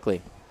here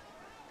quickly.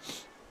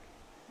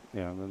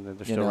 Yeah,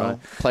 they're still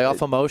running. Play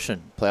off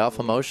emotion. Play off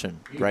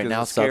emotion. Right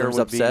now, Southern's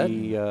upset.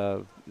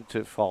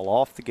 To fall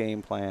off the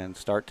game plan,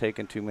 start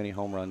taking too many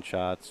home run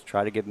shots,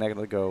 try to get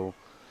negative to go.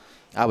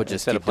 I would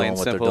just keep doing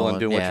what they're doing.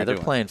 They're doing.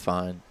 Playing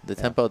fine. The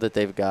tempo that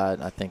they've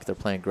got, I think they're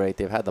playing great.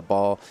 They've had the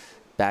ball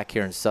back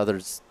here in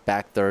Southern's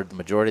back third the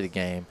majority of the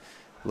game.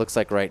 Looks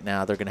like right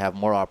now they're going to have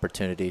more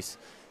opportunities.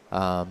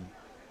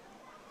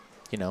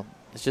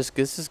 This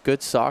is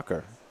good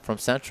soccer from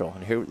Central.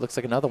 And here it looks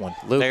like another one.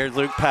 There's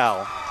Luke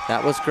Powell.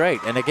 That was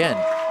great. And again,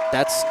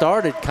 that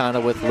started kind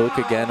of with Luke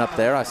again up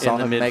there. I saw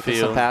him making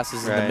some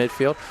passes in the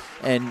midfield.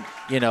 And,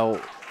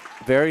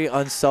 very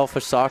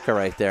unselfish soccer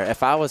right there.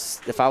 If I was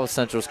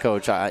Central's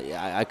coach,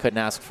 I couldn't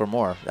ask for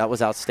more. That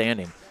was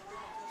outstanding.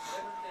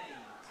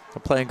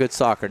 They're playing good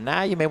soccer.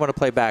 Now you may want to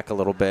play back a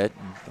little bit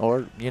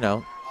or.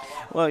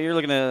 Well, you're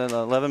looking at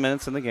 11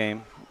 minutes in the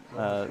game.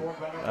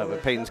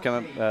 But Peyton's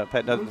coming.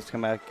 Pat Douglas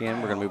come back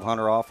in. We're going to move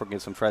Hunter off. We're going to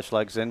get some fresh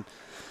legs in.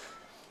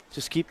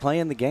 Just keep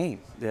playing the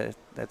game.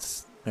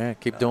 That's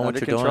keep doing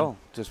what you're doing.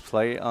 Just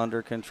play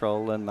under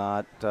control and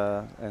not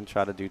and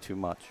try to do too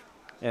much.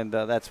 And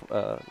that's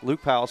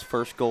Luke Powell's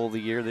first goal of the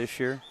year this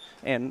year,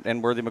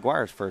 and Worthy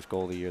McGuire's first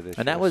goal of the year this year.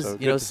 And that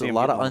was a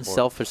lot of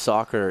unselfish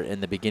soccer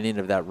in the beginning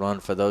of that run.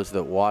 For those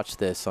that watch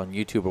this on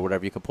YouTube or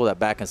whatever, you can pull that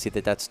back and see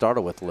that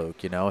started with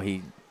Luke.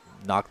 He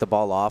knocked the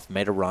ball off,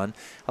 made a run.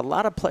 A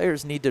lot of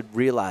players need to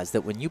realize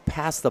that when you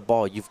pass the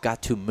ball, you've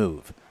got to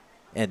move.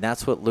 And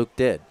that's what Luke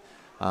did.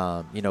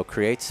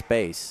 Create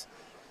space.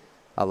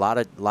 A lot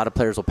of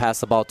players will pass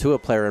the ball to a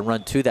player and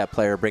run to that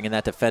player, bringing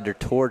that defender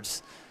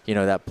towards,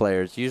 that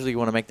player. Usually you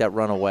want to make that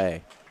run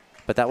away.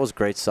 But that was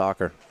great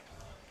soccer.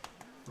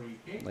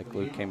 Like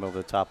Luke came over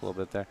the top a little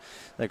bit there.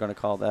 They're going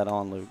to call that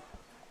on Luke.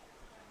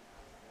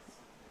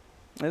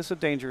 This is a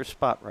dangerous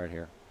spot right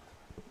here.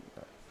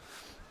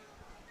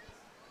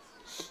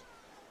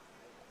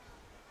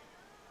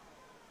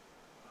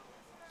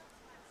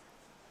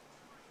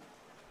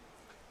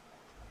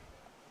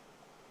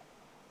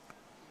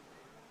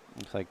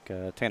 Looks like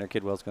Tanner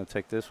Kidwell's going to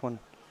take this one.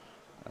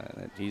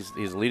 He's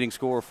the leading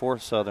scorer for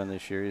Southern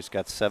this year. He's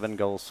got 7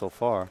 goals so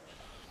far.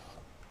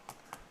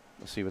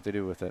 Let's see what they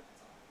do with it.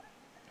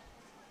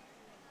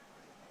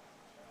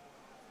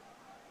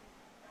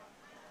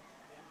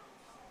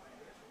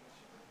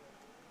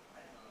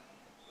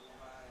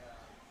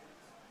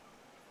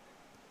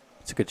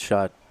 It's a good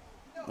shot.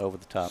 Over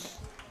the top.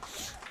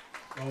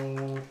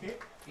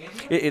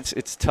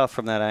 It's tough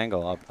from that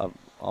angle. I've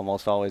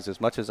almost always,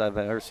 as much as I've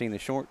ever seen the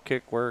short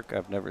kick work,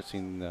 I've never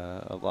seen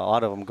a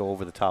lot of them go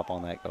over the top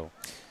on that goal.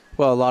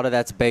 Well, a lot of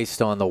that's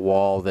based on the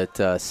wall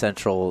that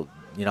Central,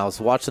 I was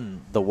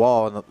watching the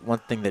wall, and the one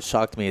thing that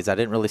shocked me is I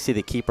didn't really see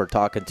the keeper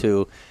talking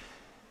to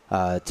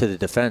the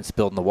defense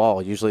building the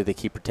wall. Usually the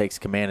keeper takes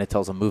command and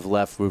tells them move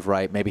left, move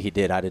right. Maybe he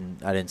did. I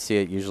didn't see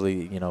it.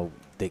 Usually,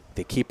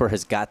 the keeper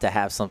has got to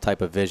have some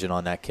type of vision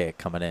on that kick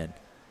coming in.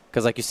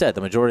 Because like you said,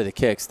 the majority of the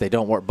kicks, they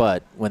don't work,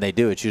 but when they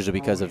do, it's usually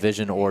because of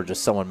vision or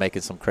just someone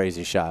making some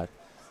crazy shot.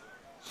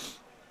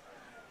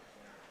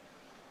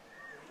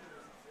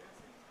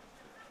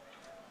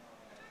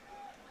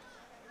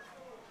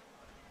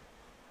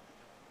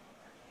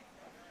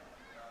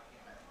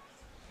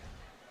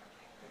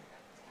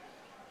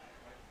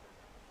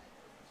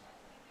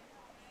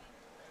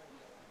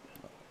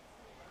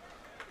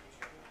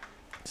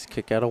 Just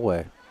kick out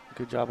away.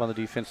 Good job on the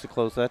defense to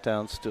close that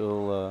down.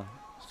 Still a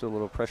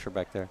little pressure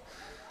back there.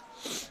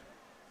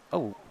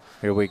 Oh,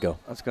 here we go.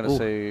 I was going to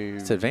say.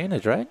 It's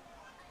advantage, right?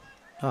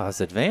 Oh,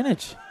 it's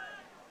advantage.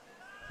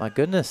 My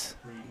goodness.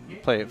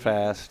 Play it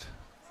fast.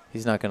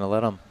 He's not going to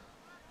let him.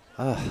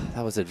 Oh,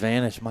 that was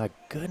advantage. My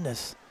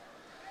goodness.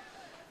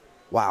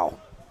 Wow.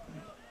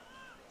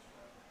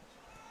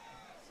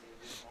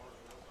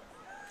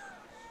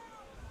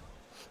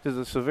 Does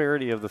the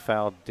severity of the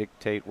foul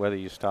dictate whether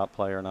you stop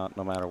play or not,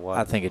 no matter what?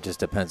 I think it just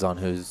depends on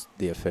who's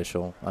the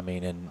official. I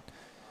mean, and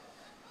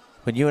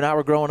when you and I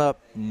were growing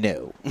up,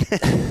 no.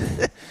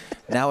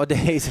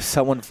 Nowadays, if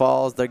someone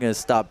falls, they're going to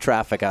stop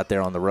traffic out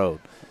there on the road.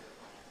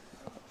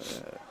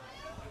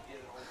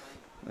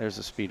 There's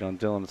the speed on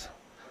Dylan's.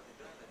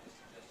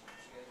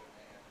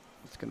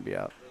 It's going to be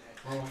out.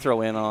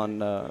 Throw in on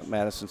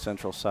Madison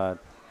Central side.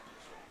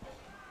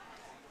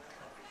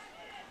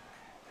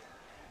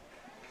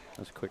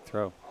 That's a quick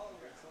throw.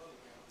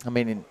 I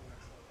mean,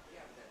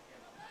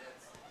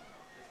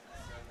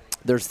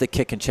 there's the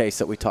kick and chase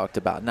that we talked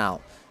about. Now,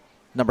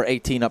 number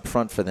 18 up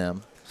front for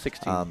them.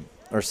 16.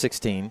 Or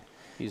 16.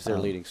 He's their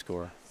leading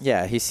scorer.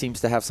 Yeah, he seems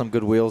to have some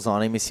good wheels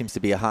on him. He seems to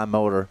be a high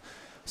motor.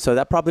 So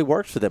that probably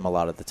works for them a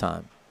lot of the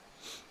time.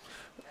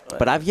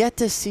 But I've yet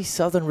to see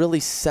Southern really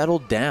settle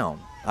down.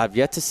 I've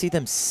yet to see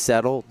them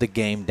settle the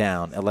game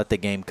down and let the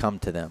game come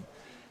to them.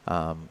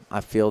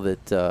 I feel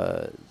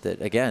that,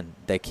 again,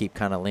 they keep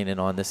kind of leaning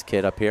on this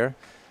kid up here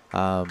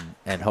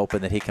and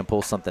hoping that he can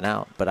pull something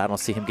out. But I don't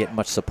see him getting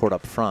much support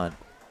up front.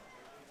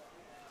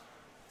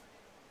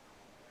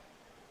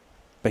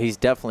 But he's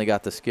definitely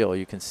got the skill.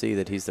 You can see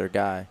that he's their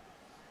guy.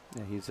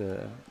 Yeah, he's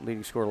a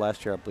leading scorer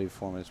last year, I believe,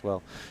 for him as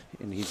well.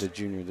 And he's a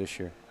junior this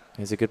year.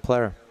 He's a good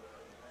player.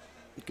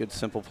 Good,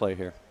 simple play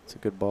here. It's a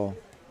good ball.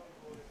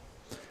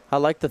 I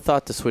like the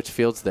thought to switch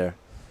fields there.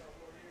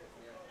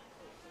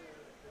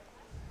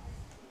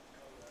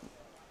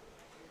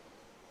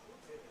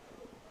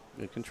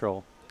 Good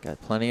control. Got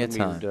plenty of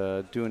time.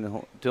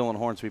 Doing Dylan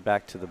Hornsby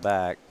back to the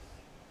back.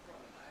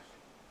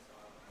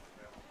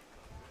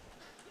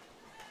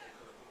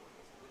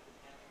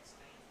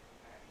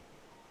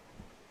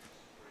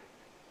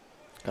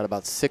 Got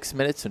about 6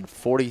 minutes and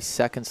 40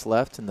 seconds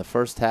left in the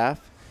first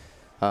half.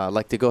 I'd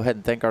like to go ahead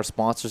and thank our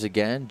sponsors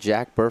again: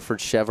 Jack Burford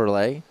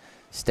Chevrolet,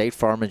 State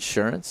Farm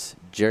Insurance,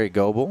 Jerry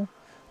Goebel,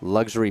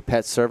 Luxury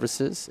Pet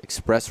Services,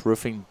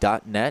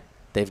 ExpressRoofing.net.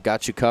 They've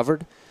got you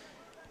covered.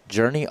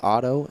 Journey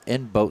Auto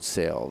and Boat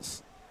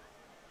Sales.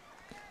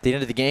 At the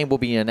end of the game, we'll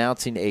be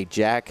announcing a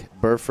Jack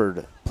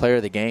Burford Player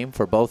of the Game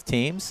for both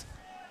teams.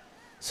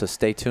 So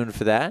stay tuned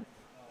for that.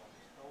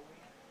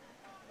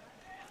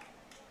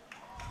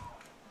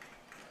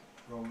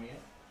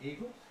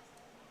 Eagles.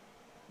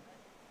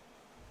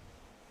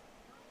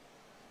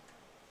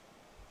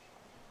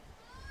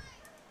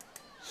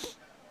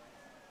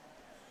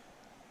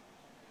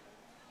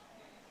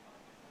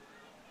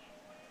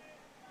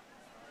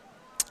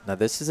 Now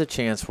this is a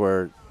chance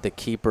where the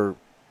keeper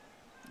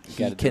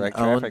he can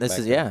own this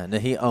is and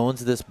he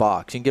owns this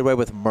box. You can get away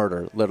with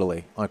murder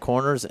literally on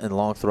corners and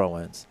long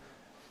throw-ins.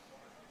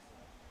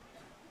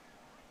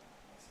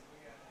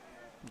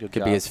 Good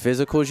Could job. be as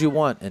physical as you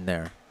want in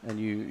there. And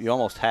you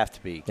almost have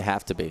to be. You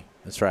have to be.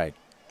 That's right.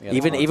 Yeah,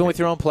 Even with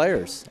your own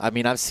players. I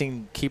mean, I've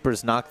seen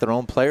keepers knock their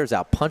own players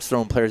out, punch their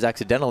own players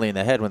accidentally in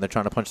the head when they're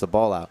trying to punch the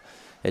ball out.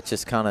 It's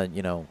just kind of,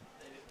 you know,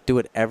 do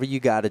whatever you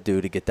got to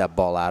do to get that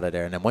ball out of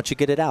there. And then once you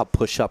get it out,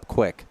 push up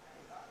quick.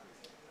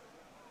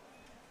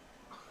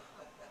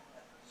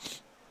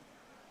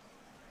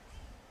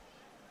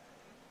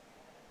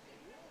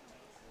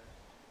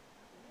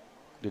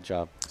 Good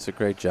job. It's a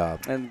great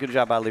job. And good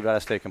job by Levi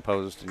to stay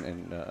composed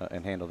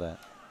and handle that.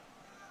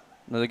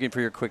 Another game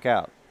for your quick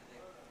out.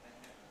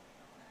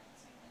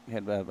 He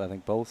had, I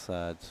think, both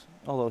sides.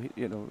 Although,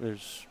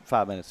 there's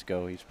 5 minutes to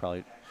go. He's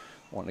probably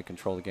wanting to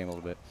control the game a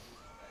little bit.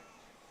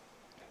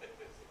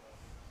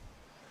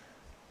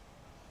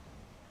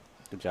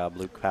 Good job,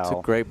 Luke Powell. It's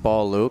a great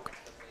ball, Luke.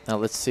 Now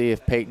let's see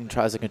if Peyton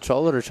tries to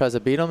control it or tries to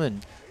beat him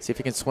and see if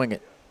he can swing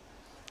it.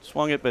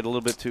 Swung it, but a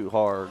little bit too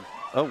hard.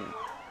 Oh.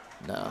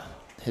 No.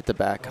 Hit the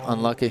back.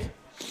 Unlucky.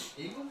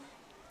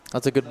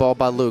 That's a good ball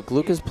by Luke.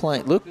 Luke is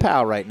playing. Luke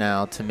Powell right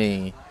now, to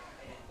me,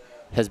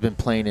 has been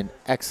playing an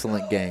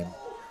excellent game.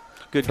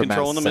 Good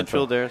control in the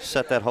Central. midfield there.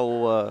 Set that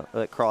whole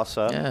that cross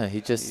up. Yeah,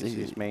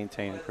 he's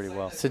maintaining pretty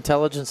well. It's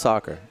intelligent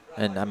soccer.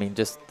 And, I mean,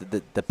 just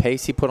the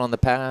pace he put on the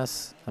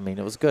pass, I mean,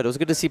 it was good. It was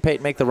good to see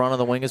Peyton make the run on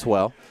the wing as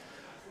well.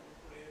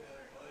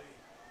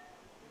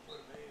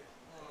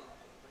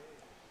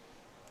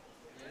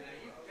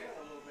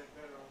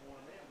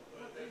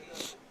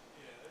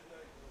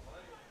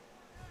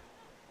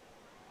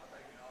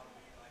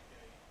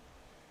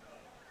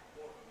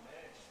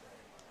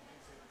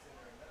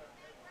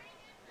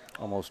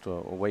 Almost a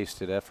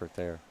wasted effort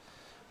there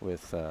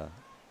with the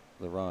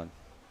run.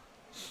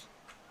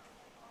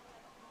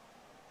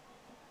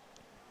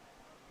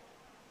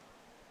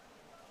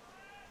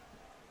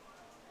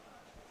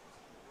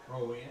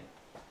 Throw in.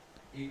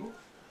 Eagles.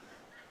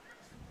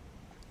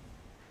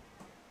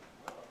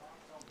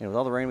 with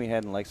all the rain we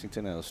had in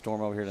Lexington and the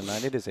storm over here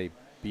tonight, it is a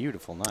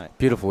beautiful night.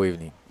 Beautiful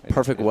evening.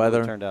 Perfect weather.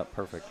 Really turned out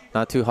perfect.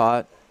 Not too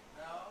hot.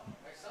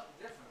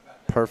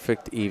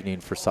 Perfect evening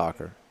for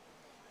soccer.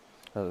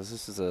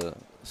 This is a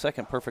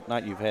second perfect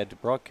night you've had to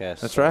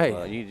broadcast. That's so,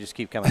 right. You just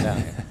keep coming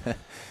down here.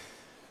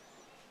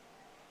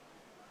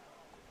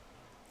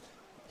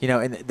 You know,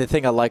 and the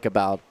thing I like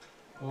about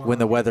when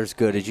the weather's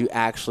good is you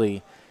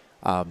actually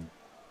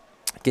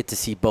get to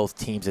see both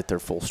teams at their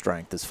full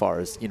strength. As far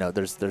as, you know,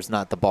 there's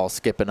not the ball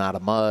skipping out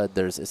of mud.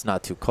 It's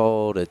not too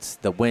cold. It's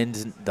the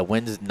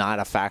wind's not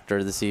a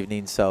factor this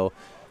evening. So,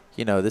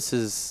 you know, this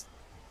is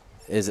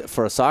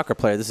for a soccer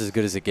player, this is as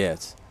good as it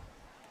gets.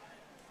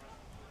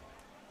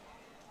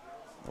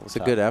 It's a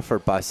good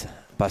effort by Southern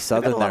They've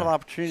got a lot there. of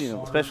opportunity,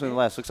 especially in the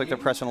last. Looks like they're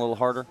pressing a little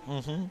harder,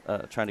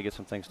 trying to get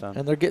some things done.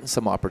 And they're getting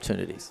some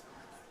opportunities.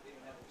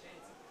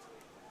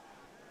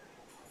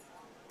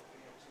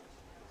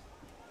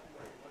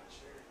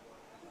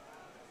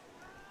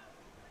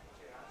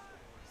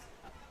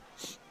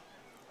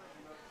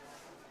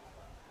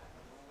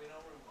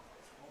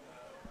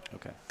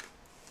 Okay.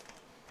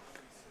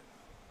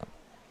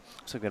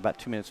 So we've got about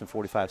 2 minutes and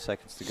 45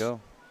 seconds to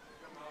go.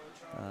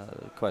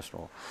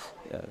 Questionable.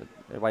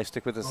 Everybody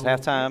stick with us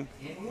at halftime.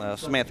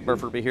 Samantha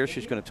Burford will be here.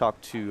 She's going to talk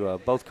to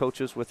both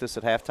coaches with us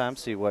at halftime,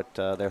 see what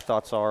their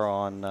thoughts are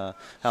on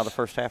how the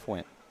first half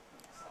went.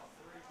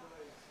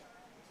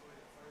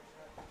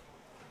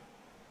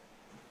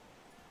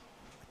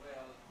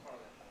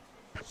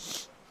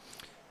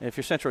 If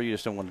you're Central, you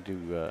just don't want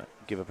to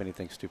give up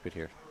anything stupid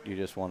here. You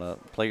just want to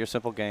play your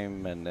simple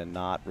game and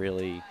not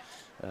really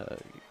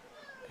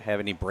have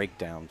any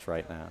breakdowns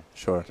right now.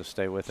 Sure. Just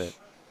stay with it.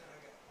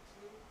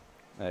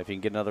 If you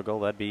can get another goal,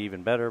 that'd be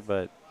even better,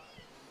 but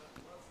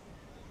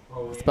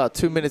it's about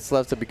 2 minutes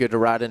left. It'd be good to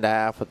ride into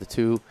half with the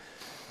 2-0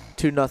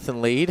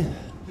 lead. 2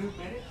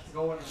 minutes to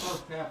go in the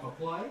first half of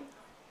play.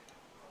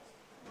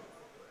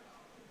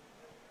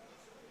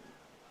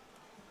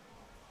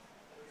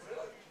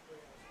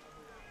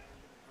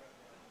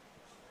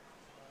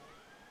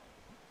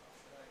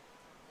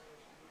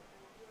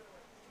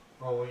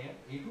 Throw in,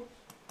 Eagles.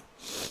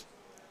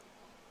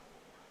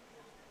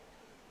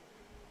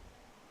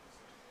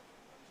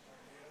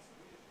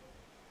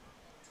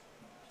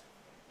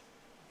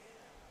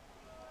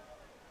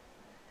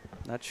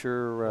 not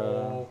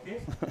sure.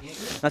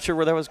 Not sure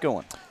where that was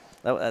going.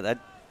 I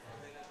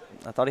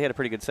thought he had a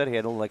pretty good set. He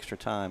had a little extra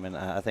time, and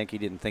I think he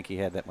didn't think he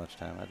had that much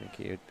time. I think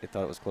he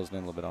thought it was closing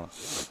in a little bit on him.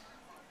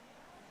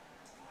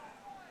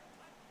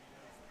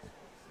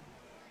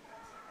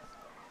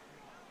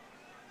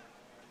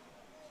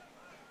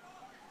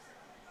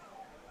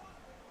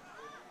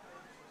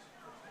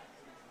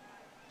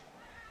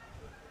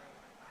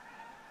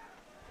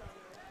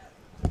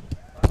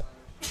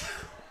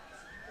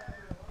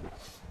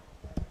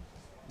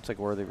 Looks like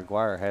Worthy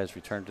McGuire has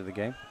returned to the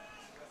game.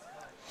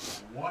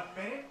 1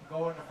 minute,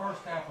 go in the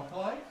first half of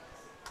play.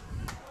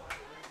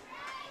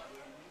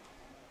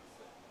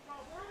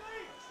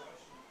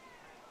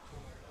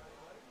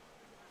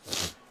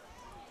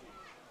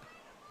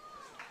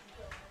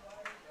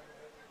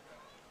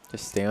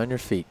 Just stay on your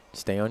feet.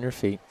 Stay on your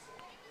feet.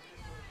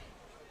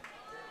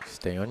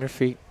 Stay on your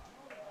feet.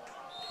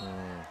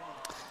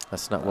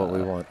 That's not what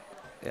we want.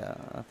 Yeah,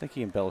 I think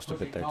he embellished a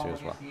bit there too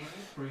as well.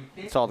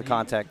 Saw the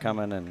contact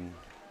coming, and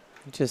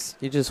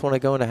you just want to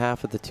go into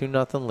half with the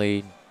 2-0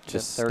 lead.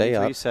 Just stay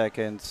up. 33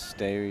 seconds.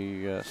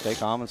 Stay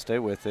calm and stay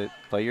with it.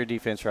 Play your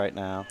defense right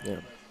now. Yeah.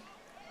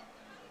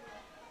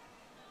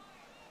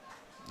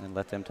 And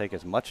let them take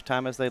as much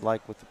time as they'd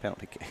like with the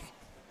penalty kick.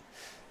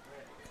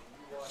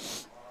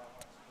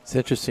 It's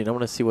interesting. I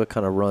want to see what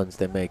kind of runs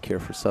they make here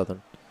for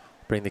Southern.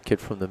 Bring the kid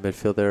from the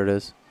midfield. There it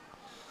is.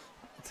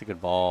 It's a good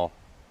ball.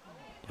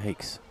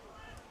 Yikes.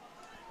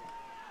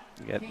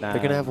 They're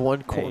going to have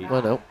one corner.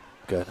 Well, no.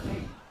 Good.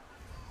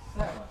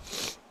 I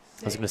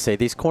was going to say,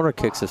 these corner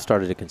kicks have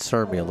started to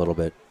concern me a little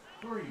bit.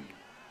 3,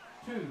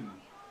 2,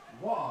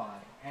 1,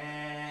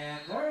 and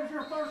there's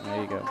your first.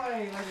 There you go.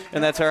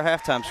 And that's our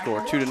halftime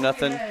score,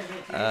 2-0.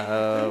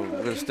 We're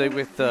going to stay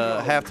with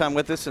halftime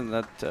with us, and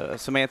that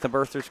Samantha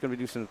Berther's going to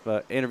do some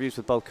interviews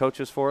with both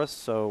coaches for us,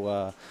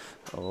 so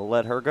we'll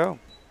let her go.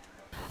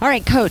 All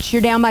right, Coach,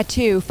 you're down by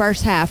 2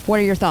 first half. What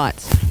are your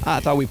thoughts? I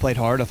thought we played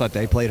hard. I thought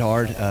they played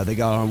hard. They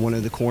got on one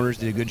of the corners,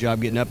 did a good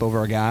job getting up over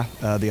our guy.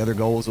 The other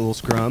goal was a little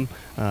scrum.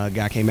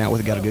 Guy came out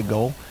with it, got a good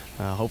goal.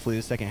 Hopefully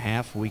the second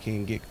half we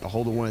can get a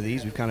hold of one of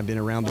these. We've kind of been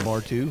around the bar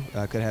too.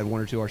 Could have had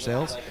 1 or 2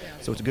 ourselves.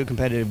 So it's a good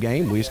competitive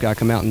game. We just got to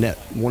come out and net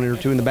 1 or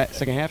 2 in the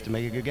second half to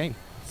make it a good game.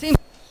 Seems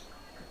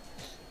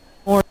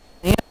more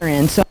than the other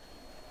end. So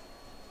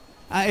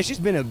it's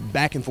just been a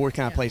back-and-forth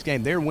kind of place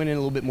game. They're winning a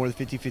little bit more of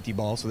the 50-50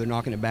 ball, so they're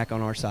knocking it back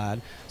on our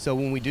side. So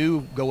when we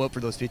do go up for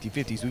those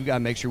 50-50s, we've got to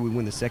make sure we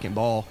win the second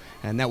ball,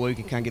 and that way we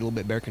can kind of get a little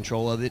bit better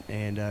control of it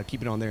and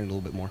keep it on there a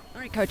little bit more.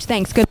 all right, Coach,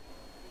 thanks. Good.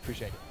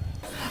 Appreciate it.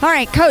 All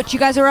right, Coach, you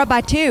guys are up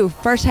by 2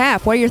 first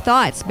half. What are your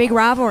thoughts? Big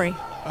rivalry.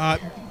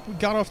 we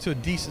got off to a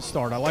decent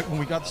start. I like when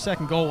we got the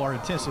second goal, our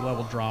intensity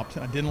level dropped.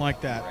 I didn't like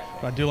that,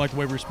 but I do like the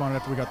way we responded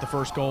after we got the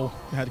first goal.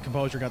 We had the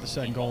composure, got the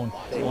second goal, and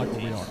I like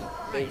where we are.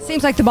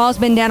 Seems like the ball's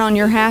been down on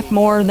your half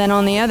more than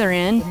on the other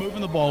end. We're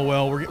moving the ball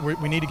well.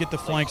 We need to get the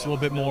flanks a little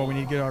bit more. We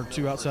need to get our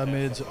two outside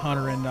mids,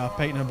 Hunter and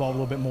Peyton, involved a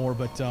little bit more,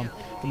 but for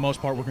the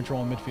most part, we're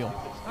controlling midfield.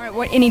 All right,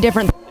 what any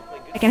different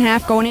second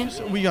half going in?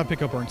 So we got to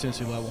pick up our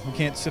intensity level. We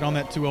can't sit on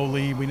that 2-0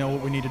 lead. We know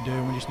what we need to do,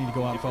 and we just need to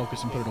go out and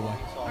focus and put it away.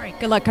 All right,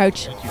 good luck,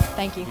 Coach.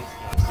 Thank you.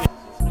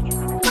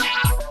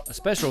 A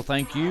special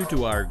thank you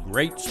to our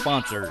great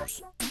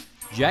sponsors: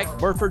 Jack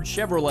Burford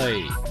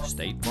Chevrolet,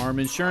 State Farm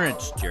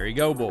Insurance, Jerry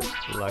Goebel,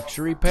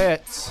 Luxury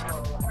Pets,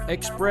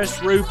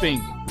 Express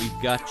Roofing,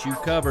 we've got you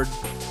covered,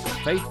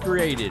 Faith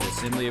Created,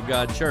 Assembly of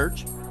God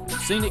Church,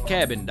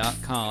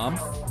 ScenicCabin.com,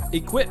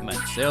 Equipment,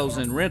 Sales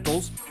and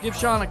Rentals, give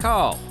Sean a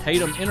call,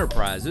 Tatum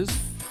Enterprises,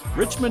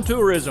 Richmond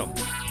Tourism,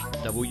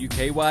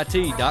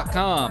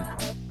 WKYT.com,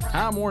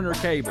 Time Warner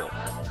Cable,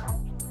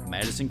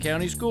 Madison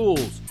County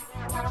Schools,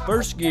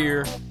 First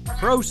Gear,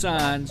 Pro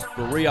Signs,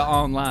 Berea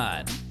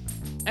Online,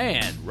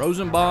 and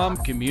Rosenbaum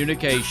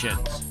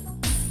Communications.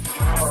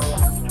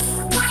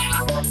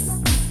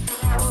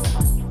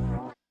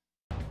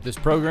 This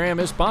program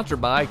is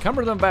sponsored by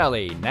Cumberland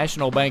Valley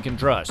National Bank and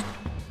Trust.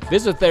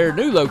 Visit their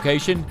new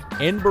location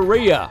in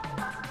Berea.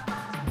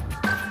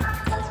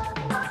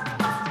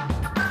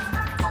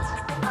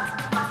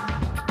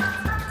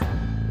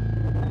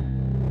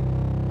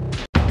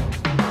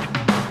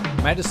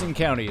 Madison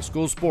County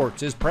School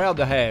Sports is proud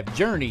to have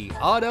Journey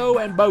Auto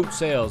and Boat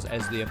Sales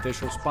as the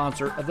official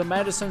sponsor of the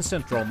Madison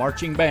Central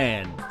Marching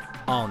Band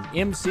on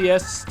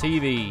MCHS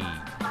TV.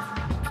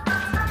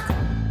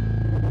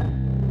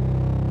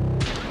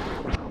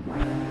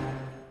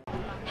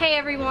 Hey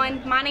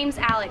everyone, my name's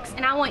Alex,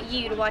 and I want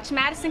you to watch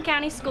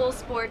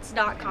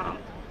MadisonCountySchoolSports.com.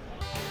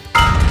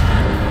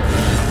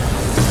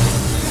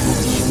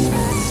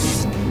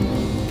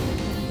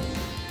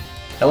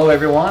 Hello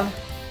everyone,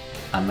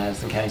 I'm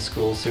Madison County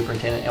Schools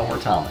Superintendent Elmer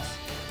Thomas,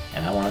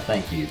 and I want to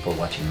thank you for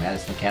watching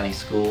Madison County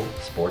School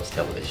Sports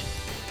Television.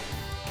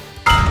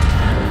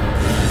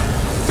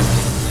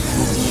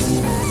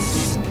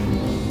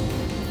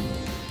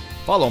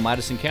 Follow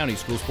Madison County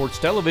School Sports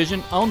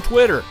Television on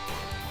Twitter,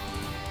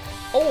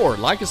 or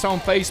like us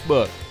on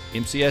Facebook,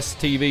 MCS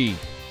TV.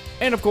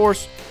 And of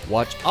course,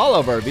 watch all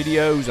of our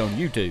videos on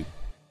YouTube.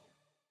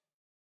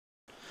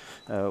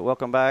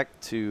 Welcome back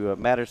to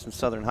Madison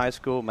Southern High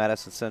School,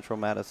 Madison Central,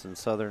 Madison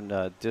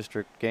Southern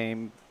District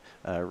game,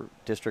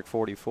 District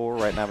 44.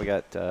 Right now we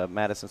got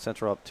Madison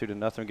Central up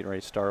 2-0, getting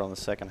ready to start on the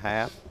second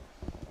half.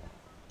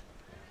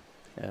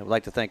 We'd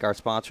like to thank our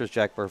sponsors: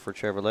 Jack Burford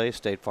Chevrolet,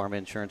 State Farm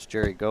Insurance,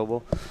 Jerry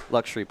Goebel,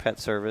 Luxury Pet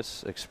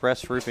Service,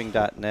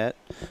 ExpressRoofing.net,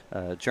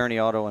 Journey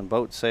Auto and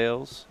Boat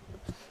Sales,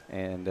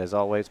 and as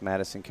always,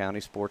 Madison County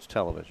Sports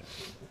Television.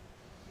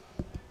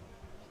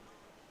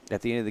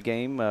 At the end of the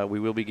game, we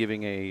will be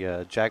giving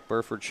a Jack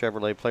Burford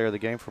Chevrolet Player of the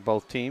Game for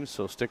both teams,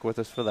 so stick with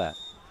us for that.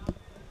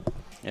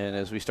 And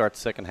as we start the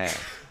second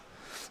half,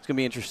 it's going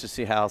to be interesting to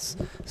see how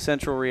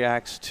Central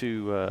reacts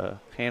to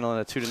handling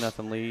a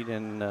 2-0 lead,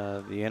 and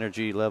the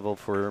energy level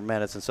for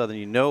Madison Southern,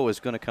 you know, is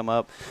going to come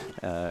up.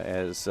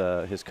 As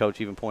his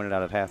coach even pointed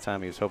out at halftime,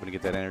 he was hoping to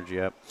get that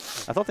energy up.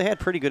 I thought they had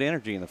pretty good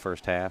energy in the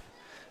first half.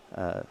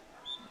 And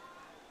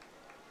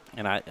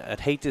I'd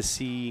hate to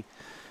see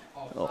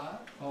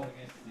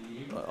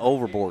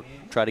overboard,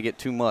 try to get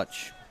too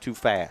much, too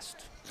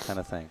fast kind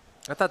of thing.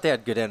 I thought they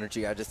had good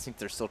energy. I just think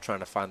they're still trying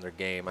to find their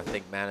game. I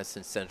think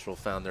Madison Central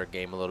found their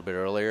game a little bit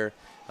earlier.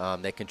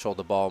 They controlled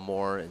the ball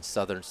more in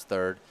Southern's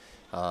third.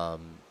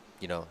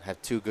 You know,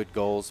 had two good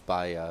goals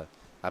by,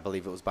 I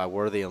believe it was by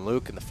Worthy and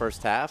Luke in the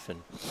first half,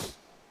 and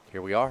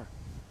here we are.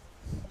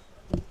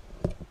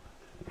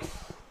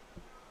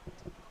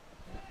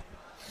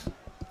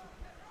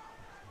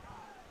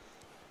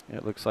 Yeah,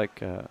 it looks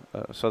like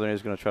Southern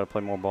is going to try to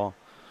play more ball.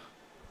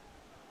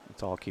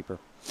 It's all keeper.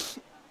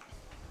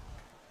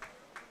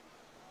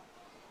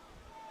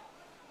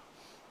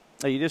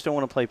 You just don't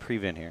want to play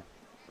prevent here.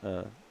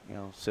 You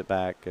know, sit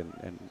back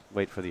and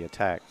wait for the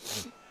attack.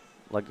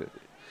 Like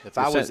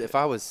if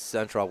I was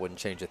Central, I wouldn't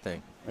change a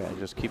thing. Yeah,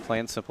 just keep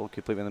playing simple,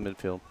 keep leaving in the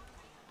midfield.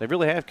 They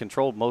really have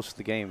controlled most of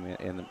the game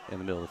in the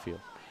middle of the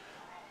field.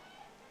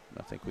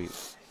 I think we.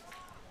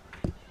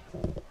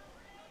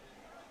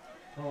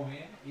 Throw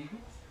in,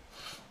 Eagles.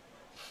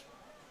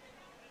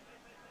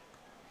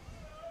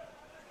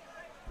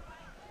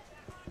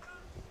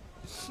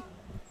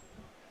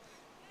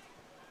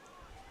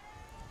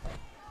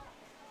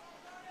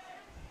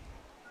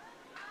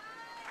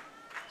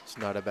 It's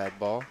not a bad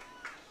ball.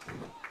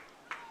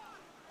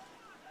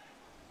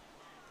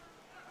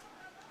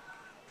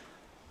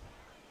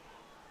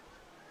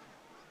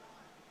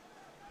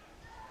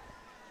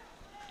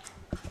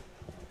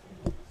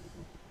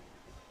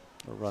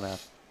 Or run out.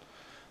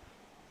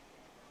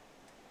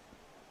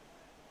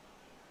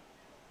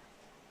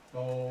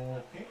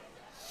 Okay.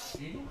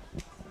 Eagles.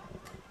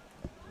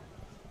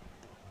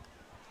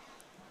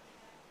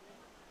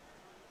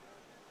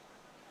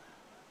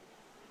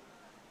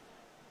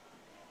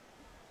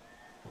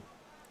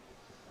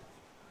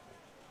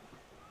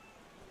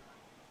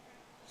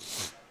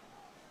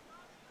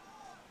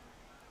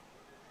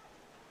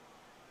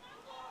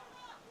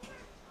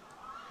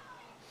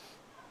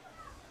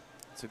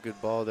 It's a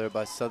good ball there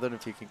by Southern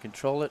if you can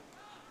control it.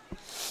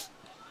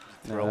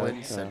 Throw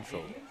in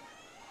Central.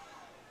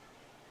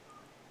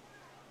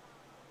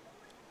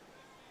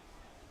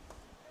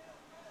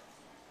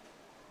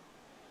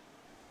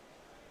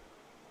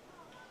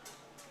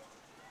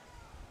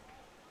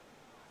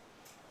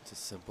 It's a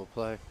simple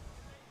play.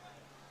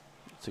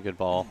 It's a good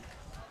ball.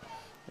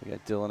 We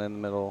got Dylan in the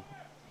middle.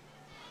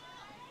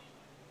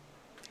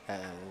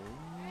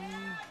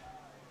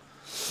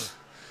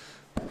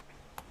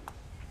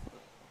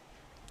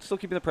 Still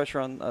keeping the pressure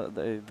on.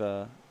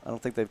 I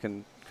don't think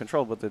they've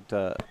controlled, but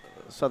that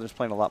Southern's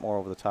playing a lot more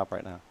over the top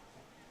right now.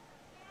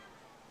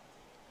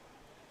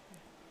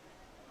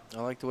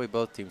 I like the way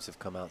both teams have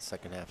come out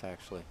second half,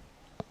 actually.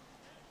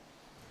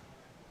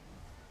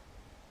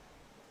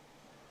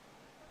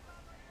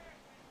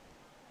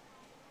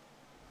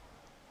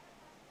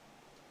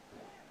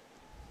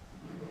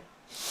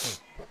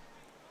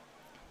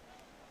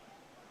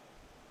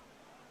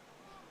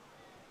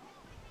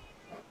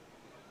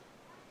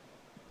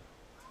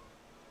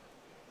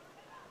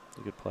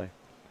 A good play.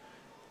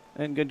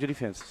 And good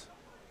defense.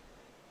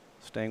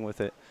 Staying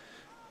with it.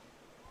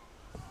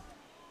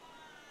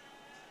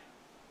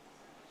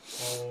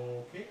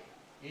 Okay,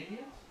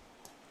 Indians.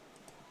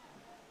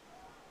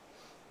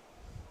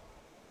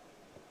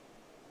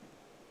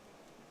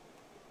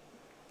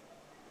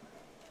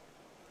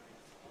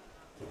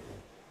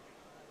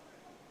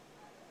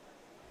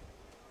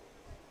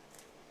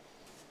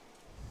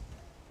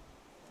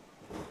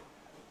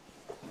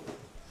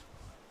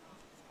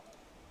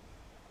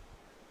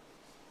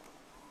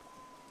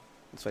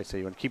 That's why I say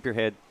you want to keep your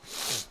head.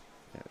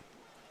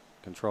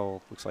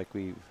 Control. Looks like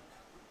we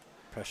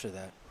Pressure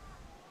that.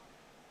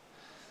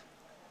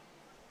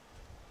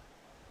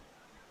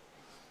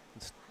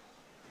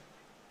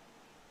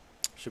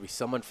 Should be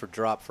someone for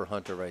drop for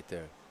Hunter right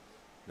there.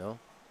 No?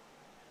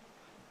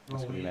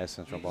 That's going to be a nice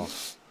central ball.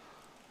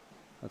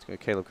 That's good.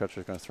 Caleb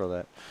Crutcher's going to throw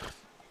that.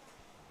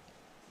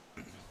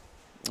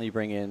 You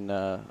bring in,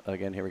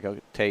 again, here we go,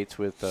 Tates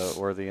with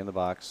Worthy in the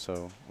box.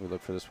 So we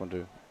look for this one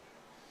to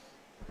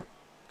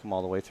come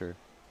all the way through.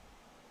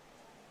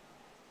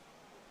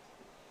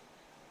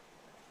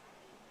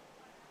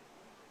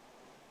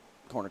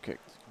 Corner kick.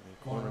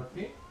 Corner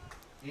kick,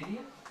 Indians.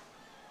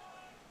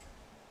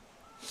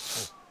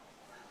 So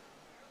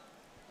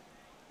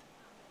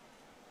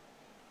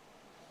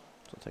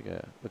take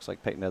a, looks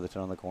like Peyton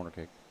Netherton on the corner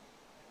kick.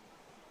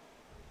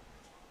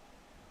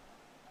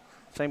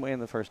 Same way in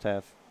the first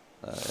half.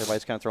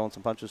 Everybody's kind of throwing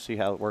some punches, see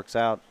how it works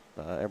out.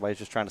 Everybody's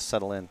just trying to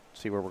settle in,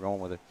 see where we're going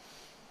with it.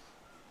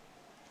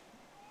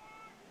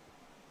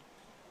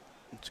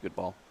 It's a good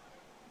ball.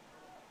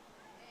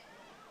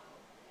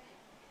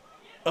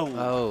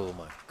 Oh,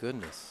 my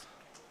goodness.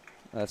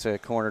 That's a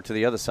corner to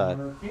the other side.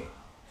 Corner kick,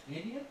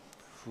 Indians.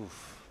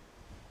 Oof.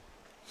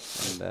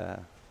 And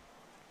a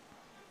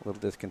little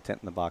discontent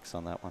in the box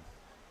on that one.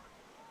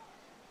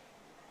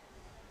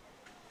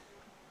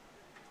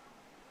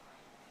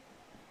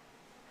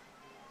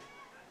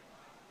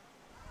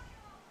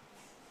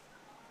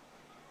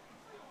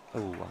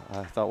 Oh,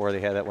 I thought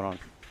Worthy had that one on.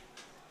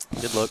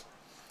 Good look.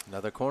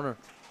 Another corner.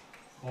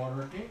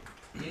 Corner kick,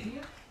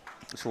 Indians.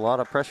 There's a lot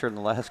of pressure in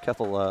the last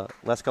couple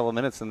of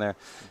minutes in there.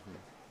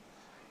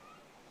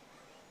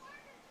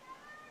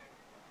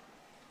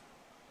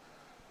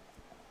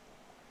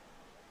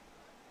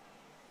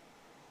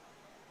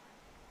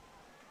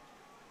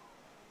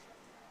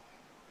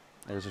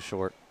 There's a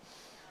short.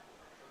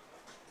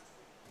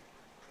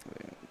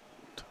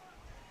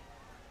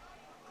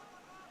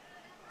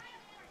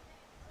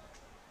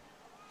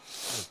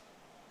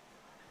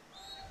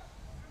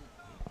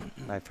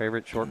 My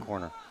favorite short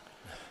corner.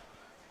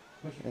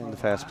 And the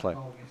fast play.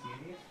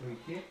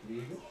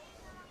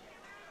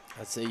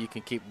 I'd say you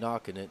can keep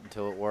knocking it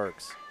until it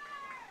works.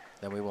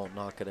 Then we won't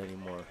knock it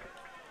anymore.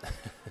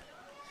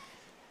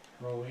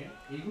 Throw in,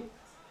 Eagle.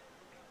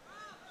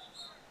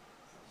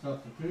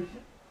 Substitution,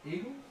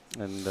 Eagle.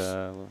 And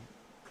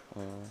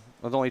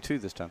with only two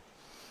this time.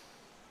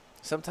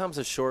 Sometimes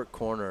a short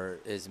corner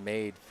is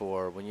made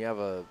for when you have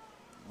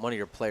one of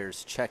your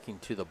players checking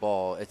to the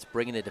ball, it's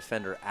bringing a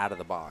defender out of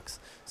the box.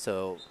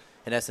 So,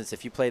 in essence,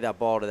 if you play that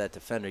ball to that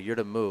defender, you're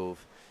to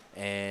move,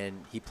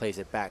 and he plays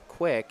it back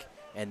quick,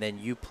 and then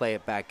you play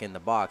it back in the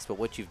box. But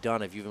what you've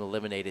done is you've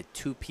eliminated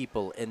two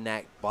people in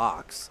that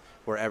box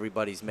where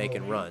everybody's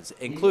making runs,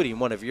 including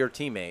one of your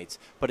teammates,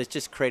 but it's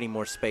just creating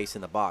more space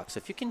in the box. So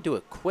if you can do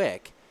it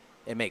quick,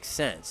 it makes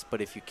sense.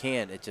 But if you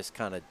can't, it just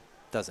kind of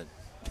doesn't.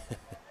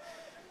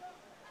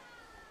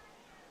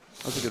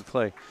 That's a good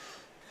play.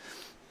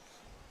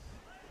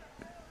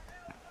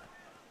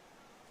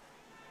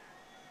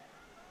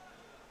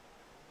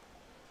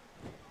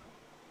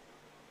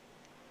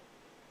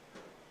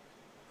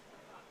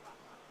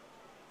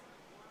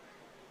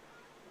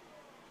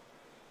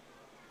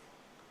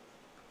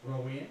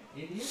 Throw in,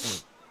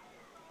 Indians.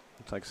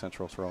 It's like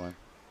central throw in.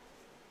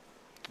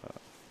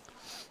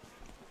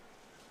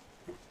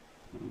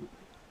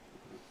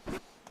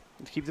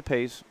 To keep the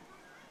pace,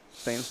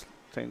 staying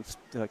kind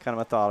of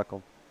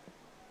methodical.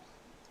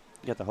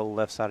 You got the whole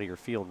left side of your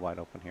field wide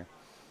open here.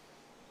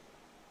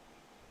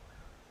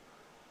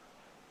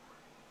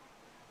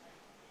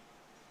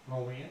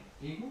 Roll in,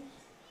 Eagles.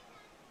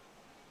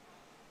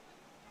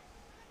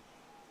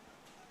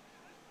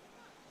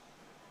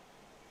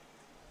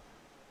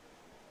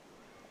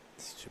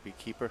 This should be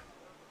keeper.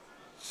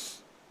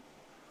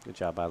 Good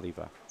job by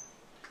Levi.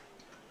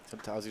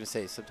 Sometimes I was going to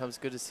say, sometimes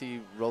good to see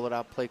you roll it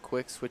out, play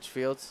quick, switch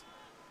fields.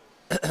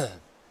 Good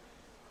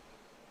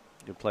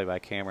play by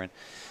Cameron.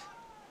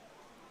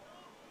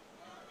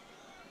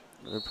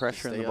 They're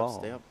pressuring the ball.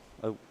 Stay up.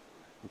 Oh,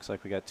 looks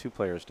like we got 2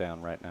 players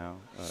down right now.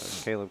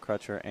 Caleb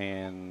Crutcher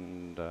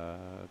and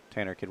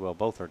Tanner Kidwell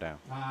both are down.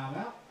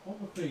 Out on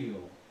the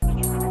field.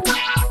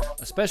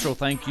 A special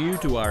thank you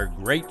to our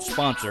great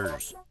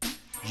sponsors: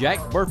 Jack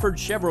Burford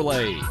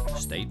Chevrolet,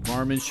 State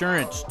Farm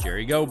Insurance,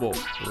 Jerry Goble,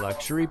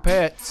 Luxury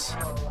Pets.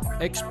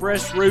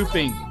 Express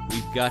Roofing,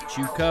 we've got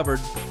you covered,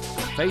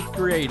 Faith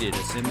Created,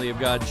 Assembly of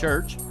God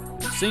Church,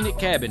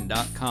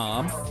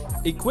 ScenicCabin.com,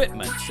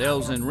 Equipment,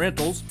 Sales and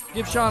Rentals,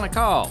 give Sean a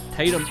call,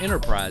 Tatum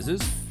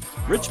Enterprises,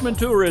 Richmond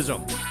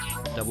Tourism,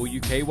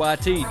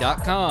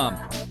 WKYT.com,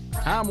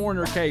 Time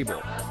Warner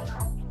Cable,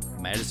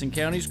 Madison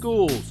County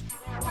Schools,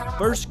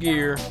 First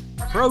Gear,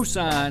 Pro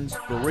Signs,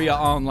 Berea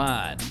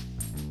Online,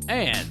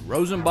 and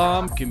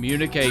Rosenbaum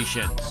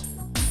Communications.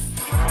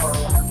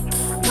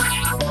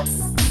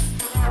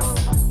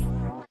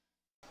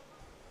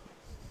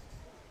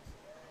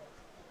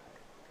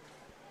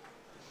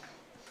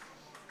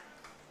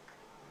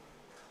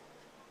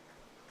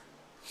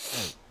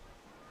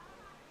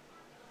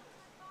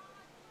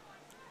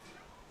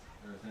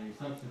 There's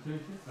a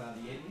substitution by the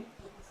Indians.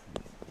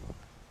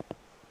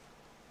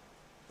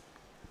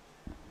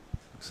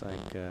 Looks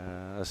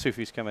like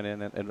Sufi's coming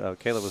in, and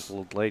Caleb was a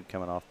little delayed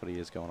coming off, but he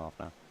is going off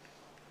now.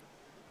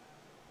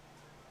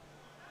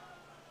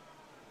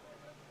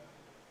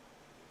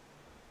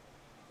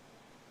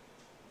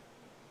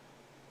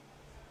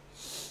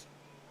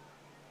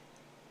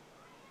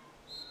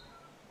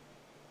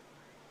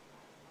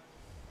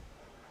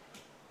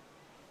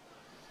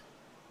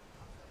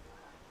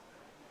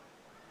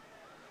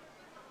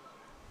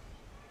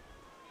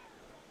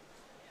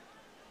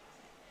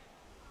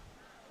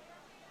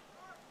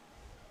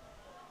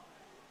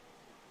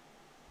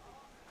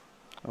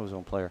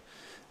 Ozone player.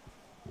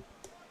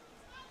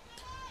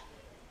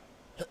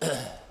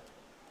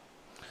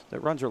 The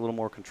runs are a little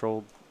more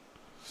controlled.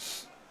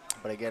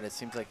 But again, it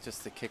seems like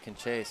just the kick and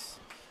chase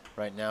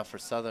right now for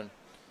Southern.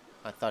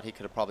 I thought he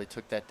could have probably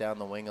took that down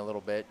the wing a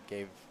little bit.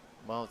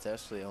 Well, it's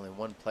actually only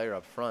one player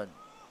up front.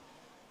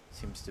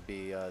 Seems to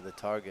be the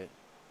target.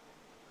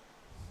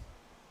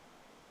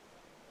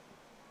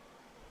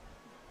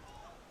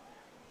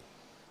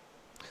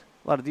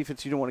 A lot of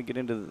defense, you don't want to get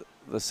into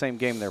the same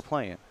game they're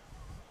playing.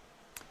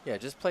 Yeah,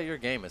 just play your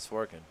game. It's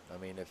working. I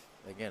mean,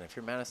 if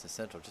you're Madison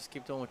Central, just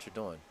keep doing what you're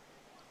doing.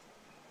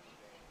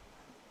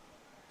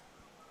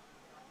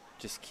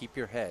 Just keep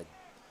your head,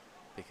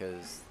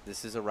 because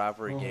this is a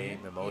rivalry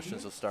game.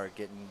 Emotions will start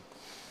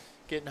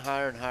getting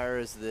higher and higher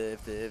as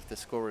if the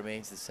score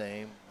remains the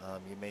same.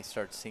 You may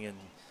start seeing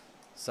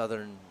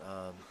Southern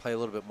play a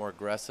little bit more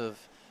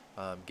aggressive,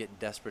 getting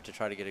desperate to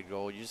try to get a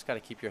goal. You just got to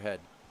keep your head.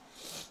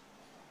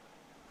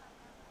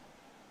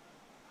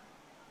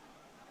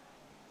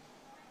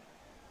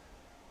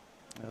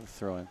 Another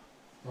throw in.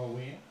 Throw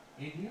in,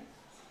 Indians.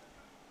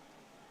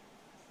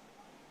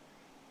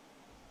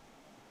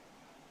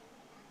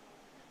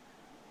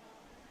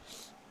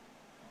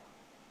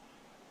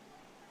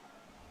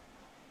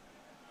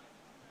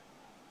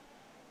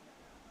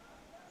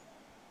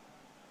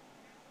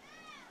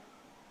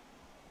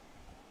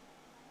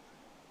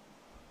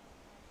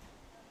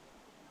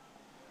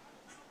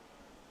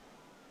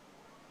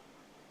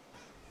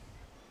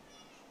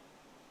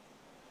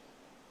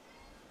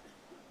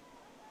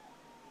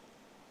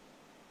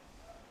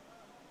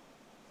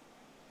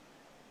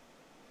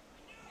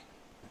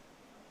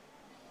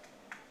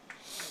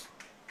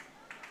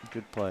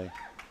 Good play.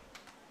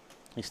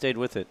 He stayed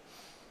with it.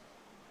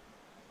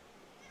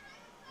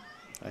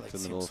 Back to the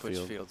middle of the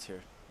field. Fields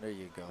here. There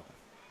you go.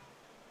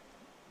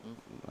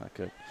 Not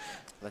good.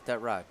 Let that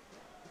ride.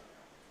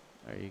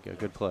 There you go.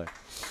 Good play.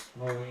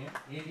 Throw in,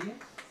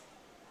 Indians.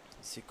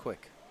 See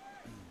quick.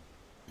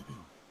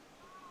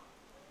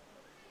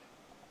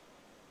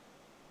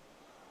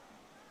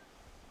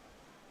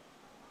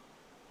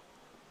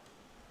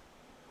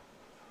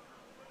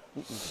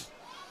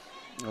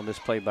 Well, this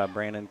play by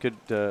Brandon. Good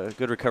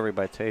recovery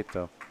by Tate,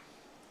 though.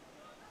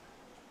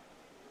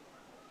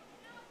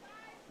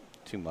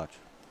 Too much.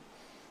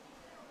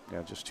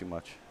 Yeah, just too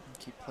much.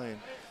 Keep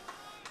playing.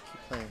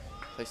 Keep playing.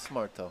 Play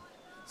smart, though.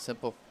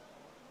 Simple.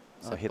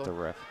 I hit the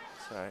ref.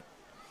 It's all right.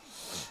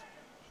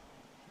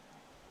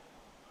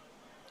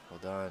 Well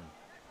done.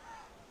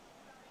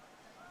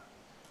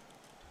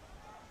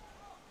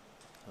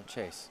 Don't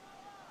chase.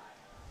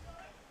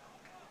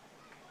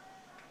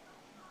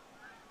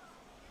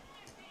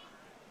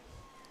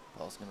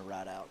 Ball's going to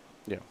ride out.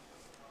 Yeah.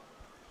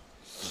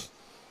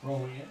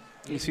 Roll in.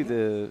 You see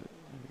the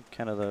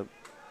kind of the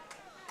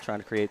Trying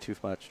to create too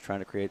much. Trying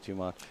to create too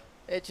much.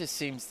 It just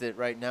seems that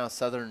right now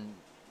Southern,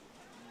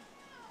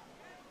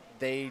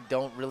 they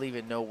don't really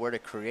even know where to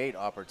create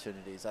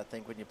opportunities. I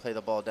think when you play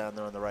the ball down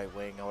there on the right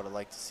wing, I would have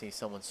liked to see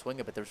someone swing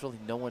it, but there's really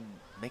no one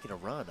making a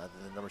run other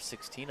than number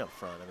 16 up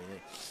front. I mean,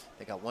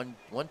 they got one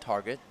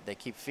target. They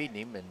keep feeding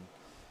him, and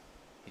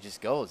he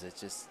just goes. It's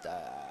just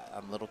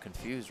I'm a little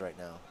confused right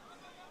now.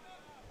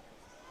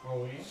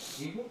 Throw in,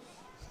 Eagles.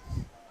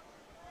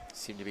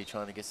 Seem to be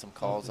trying to get some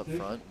calls up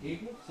front.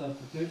 Eagles,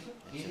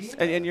 substitution.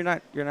 And you're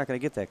not going to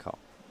get that call.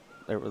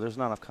 There's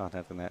not enough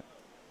content in that.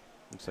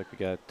 Looks like we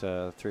got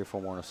 3 or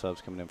 4 more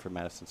subs coming in for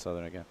Madison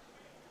Southern again.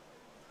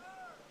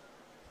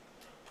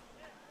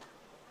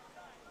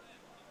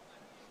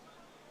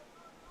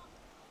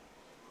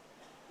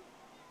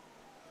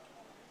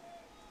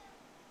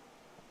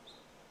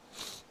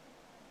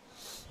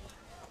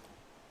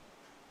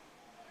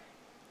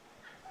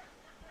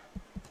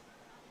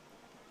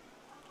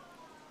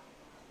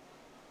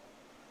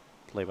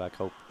 Lay back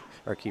hope,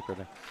 or keeper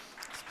there.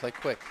 Let's play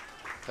quick.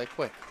 Play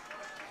quick.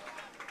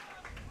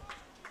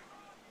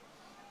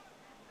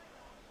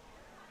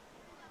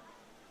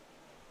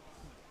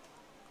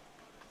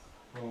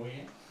 Throw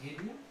in,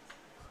 Indian.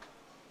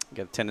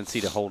 Got a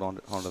tendency to hold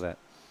onto that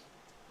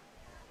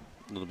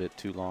a little bit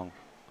too long.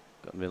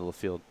 Got middle of the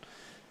field.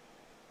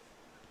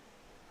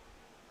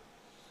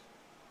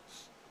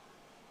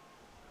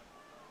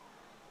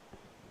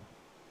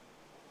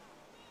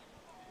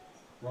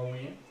 Throw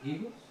in,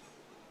 Eagles.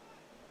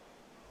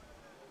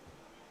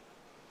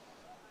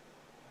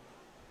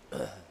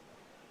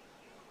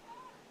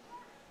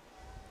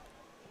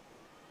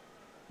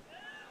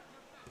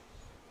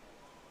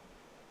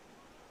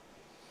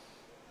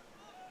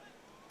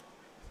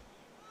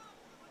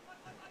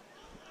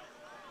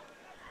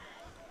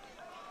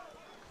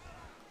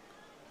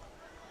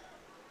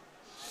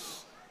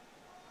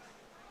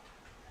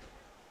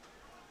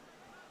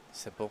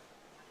 Simple.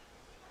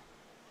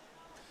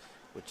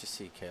 What you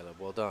see, Caleb?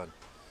 Well done.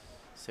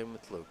 Same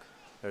with Luke.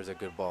 There's a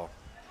good ball.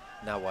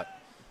 Now what?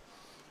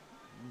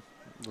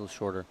 A little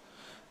shorter.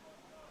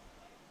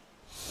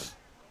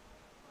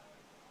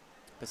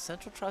 But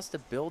Central tries to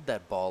build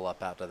that ball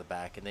up out to the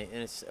back, and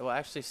it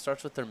actually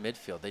starts with their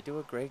midfield. They do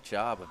a great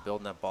job of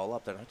building that ball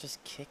up. They're not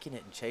just kicking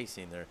it and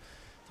chasing.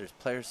 There's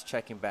players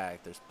checking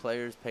back. There's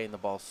players paying the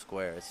ball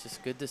square. It's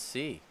just good to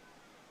see.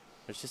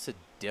 There's just a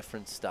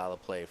different style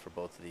of play for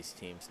both of these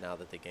teams now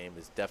that the game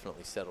is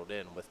definitely settled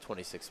in with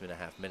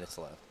 26.5 minutes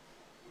left.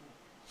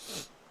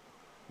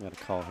 Got a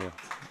call here.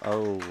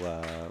 Oh,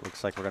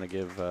 looks like we're going to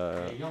give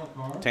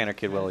Tanner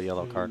Kidwell a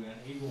yellow card.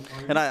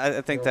 And I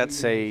think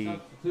that's a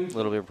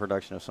little bit of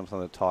production of some of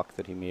the talk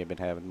that he may have been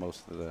having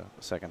most of the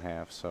second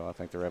half. So I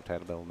think the ref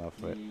had a little enough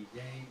of it.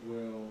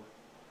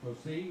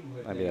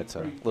 Maybe that's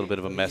a little bit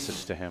of a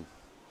message to him.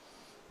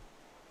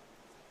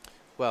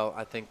 Well,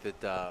 I think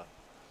that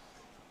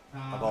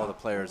of all the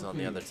players on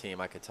the other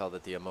team, I could tell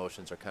that the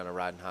emotions are kind of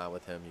riding high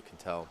with him. You can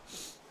tell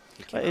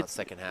he came out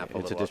second half a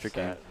little It's a district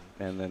game,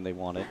 and then they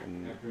won it,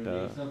 and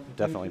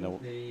definitely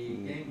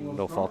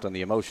no fault on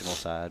the emotional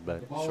side,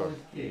 but sure,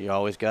 you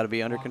always got to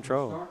be under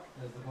control.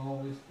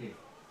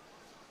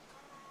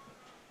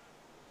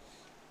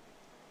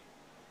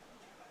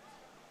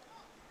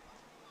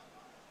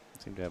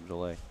 Seem to have a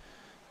delay.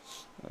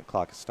 The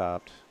clock has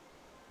stopped.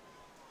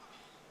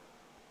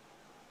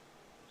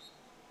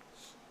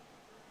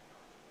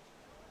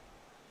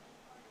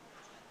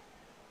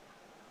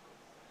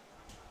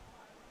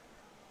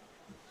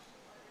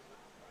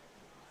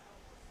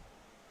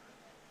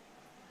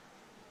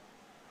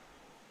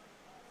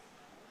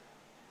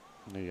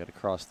 You got to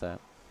cross that.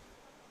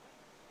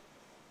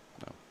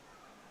 No.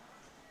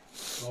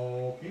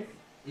 Okay,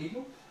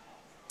 Eagles.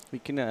 We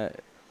can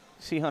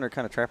see Hunter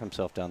kind of trap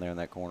himself down there in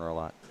that corner a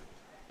lot.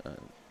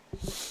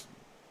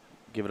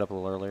 Give it up a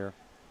little earlier.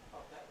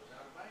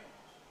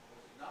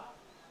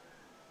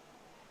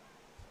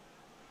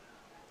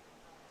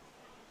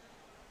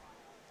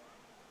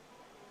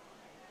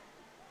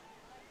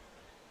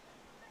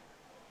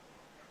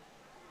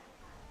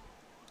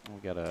 We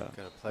got a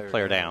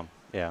player down.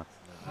 Yeah.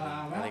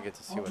 I didn't get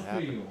to see what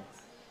happened.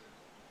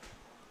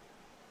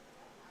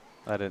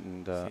 I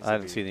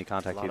didn't see any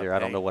contact either. I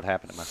don't know what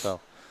happened to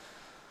myself.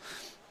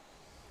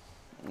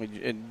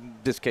 In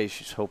this case,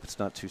 you just hope it's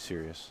not too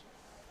serious.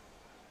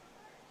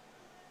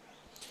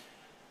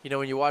 You know,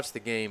 when you watch the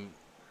game,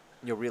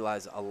 you'll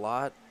realize a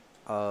lot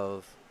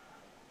of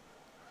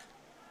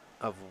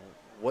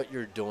what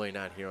you're doing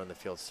out here on the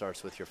field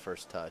starts with your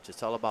first touch.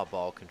 It's all about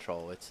ball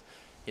control. It's,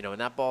 you know, when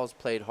that ball's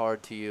played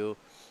hard to you,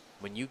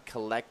 when you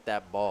collect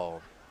that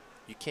ball,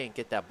 you can't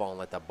get that ball and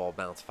let that ball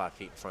bounce 5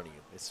 feet in front of you.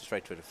 It's just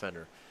right to a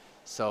defender.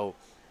 So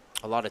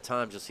a lot of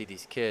times you'll see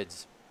these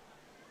kids,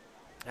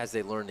 as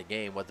they learn the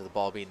game, whether the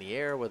ball be in the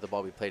air, whether the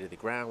ball be played to the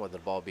ground, whether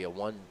the ball be a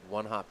one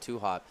hop, 2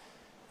 hop,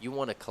 you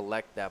want to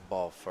collect that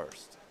ball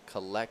first.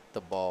 Collect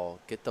the ball,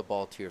 get the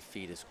ball to your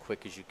feet as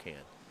quick as you can.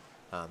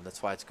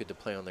 That's why it's good to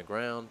play on the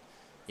ground.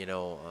 You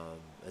know,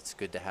 it's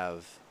good to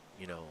have,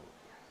 you know,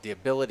 the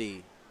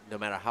ability no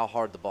matter how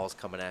hard the ball's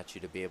coming at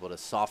you, to be able to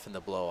soften the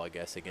blow, I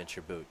guess, against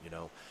your boot. You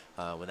know,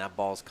 when that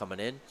ball's coming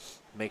in,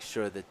 make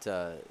sure that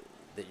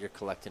that you're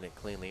collecting it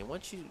cleanly. And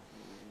once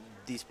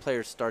these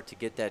players start to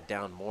get that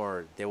down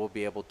more, they will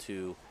be able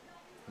to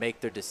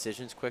make their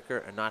decisions quicker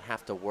and not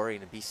have to worry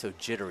and be so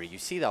jittery. You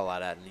see that a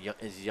lot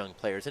as young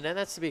players, and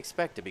that's to be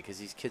expected because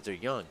these kids are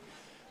young.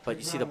 But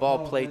you see the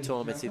ball played to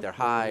them, it's either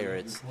high or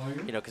it's,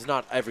 you know, because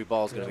not every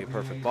ball is going to be a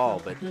perfect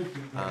ball. But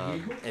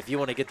if you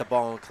want to get the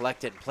ball and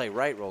collect it and play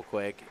right real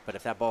quick, but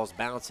if that ball's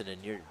bouncing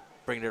and you're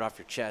bringing it off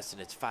your chest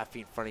and it's 5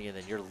 feet in front of you and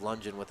then you're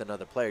lunging with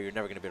another player, you're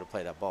never going to be able to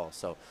play that ball.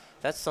 So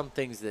that's some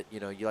things that, you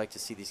know, you like to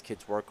see these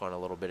kids work on a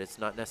little bit. It's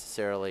not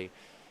necessarily,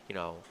 you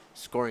know,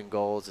 scoring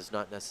goals. It's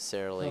not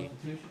necessarily,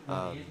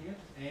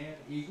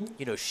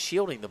 you know,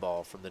 shielding the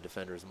ball from the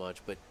defender as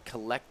much, but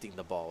collecting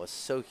the ball is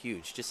so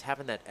huge. Just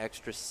having that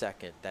extra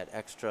second, that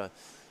extra,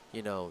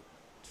 you know,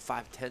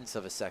 0.5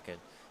 of a second,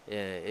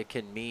 it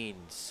can mean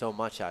so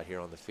much out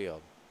here on the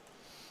field.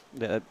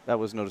 Yeah, I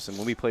was noticing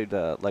when we played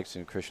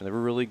Lexington Christian, they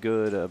were really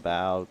good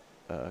about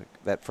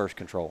that first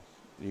control.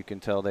 You can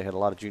tell they had a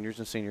lot of juniors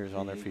and seniors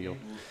on their field.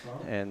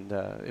 And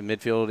in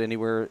midfield,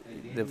 anywhere,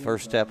 the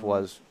first step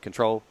was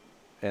control,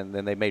 and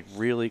then they made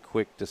really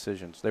quick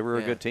decisions. They were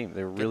a good team.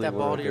 They were really Get that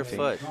ball to your team.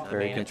 foot.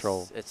 Very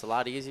controlled. It's a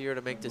lot easier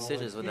to make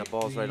decisions when that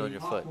ball's right on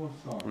your foot.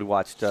 We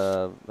watched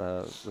the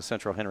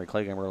Central Henry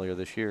Clay game earlier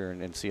this year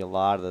and see a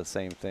lot of the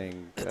same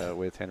thing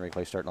with Henry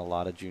Clay starting a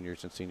lot of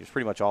juniors and seniors,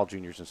 pretty much all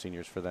juniors and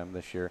seniors for them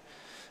this year.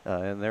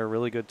 And they're a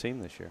really good team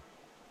this year.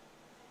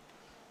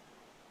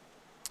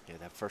 Yeah,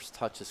 that first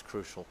touch is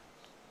crucial.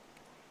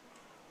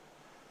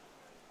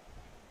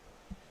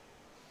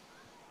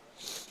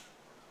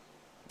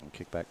 And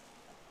kick back.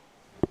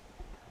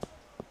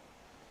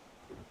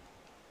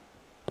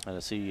 And I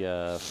see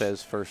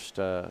Fez first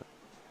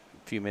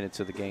few minutes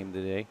of the game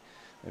today.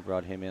 They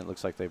brought him in. It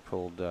looks like they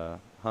pulled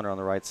Hunter on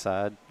the right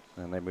side,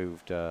 and they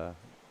moved, I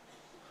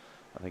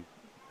think,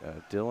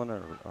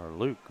 Dylan or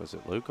Luke. Was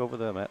it Luke over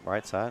the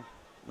right side?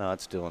 No,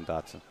 it's Dylan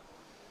Dotson.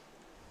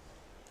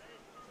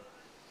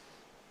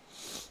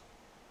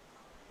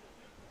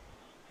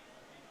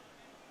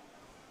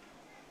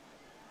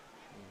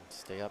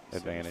 Stay up.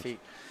 Advantage. Feet.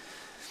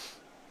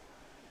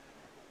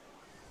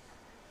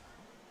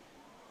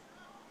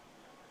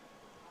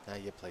 Now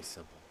you play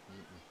simple.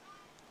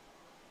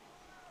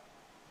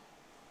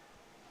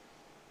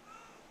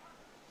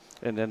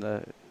 And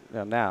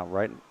then now,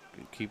 right,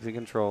 keep the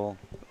control.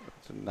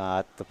 It's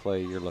not the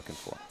play you're looking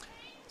for.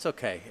 It's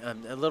okay.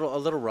 I'm a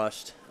little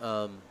rushed.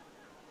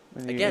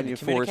 Again, you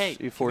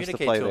communicate. force the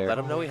Communicate play to him. there. Let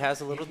him know he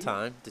has a little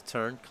time to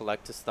turn,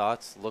 collect his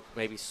thoughts, look,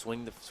 maybe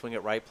swing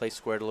it right, play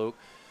square to Luke.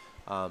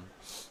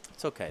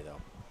 It's okay though.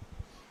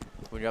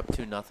 When you're up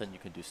 2-0, you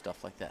can do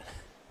stuff like that.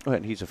 Oh,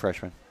 and he's a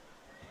freshman.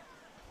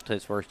 It's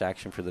his first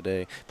action for the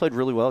day. Played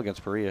really well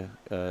against Berea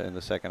in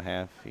the second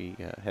half. He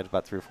had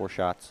about 3 or 4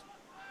 shots.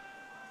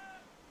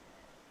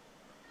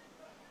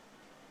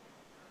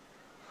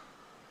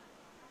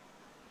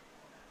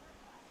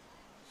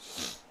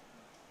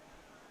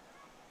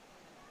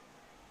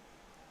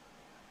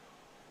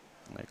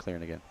 All right,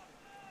 clearing again.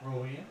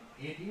 Roll in,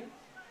 Indians.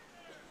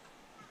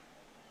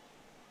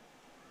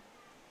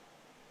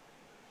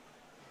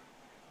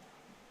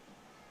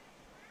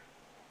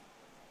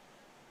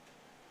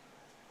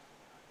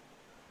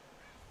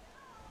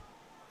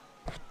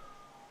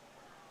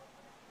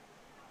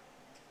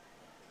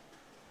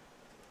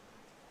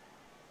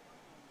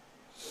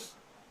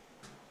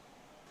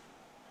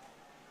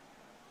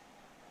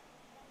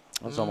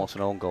 That was almost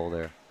an own goal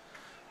there.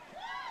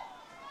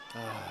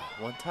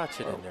 One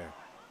touch it in there.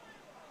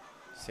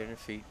 Stay on your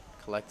feet,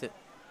 collect it.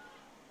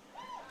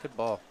 Good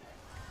ball.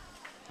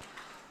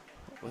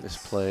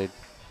 Displayed.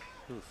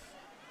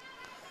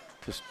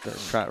 Just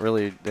try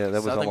really. Yeah, that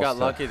was Southern almost. Got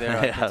lucky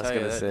there. Yeah, I was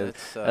going to say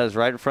that was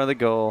right in front of the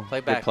goal. Play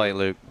back, Good play,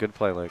 Luke. Good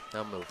play, Luke.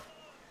 Now move.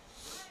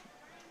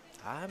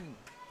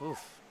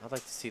 I'd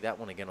like to see that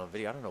one again on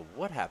video. I don't know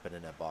what happened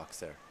in that box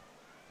there.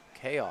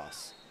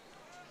 Chaos.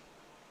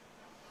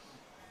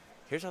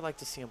 Here's I'd like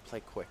to see him play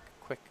quick.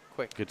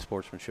 Good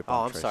sportsmanship. Oh,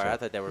 on I'm Trace sorry. there. I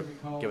thought they were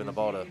giving the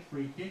ball to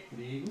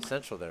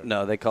Central there.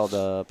 No, they called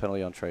a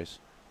penalty on Trace.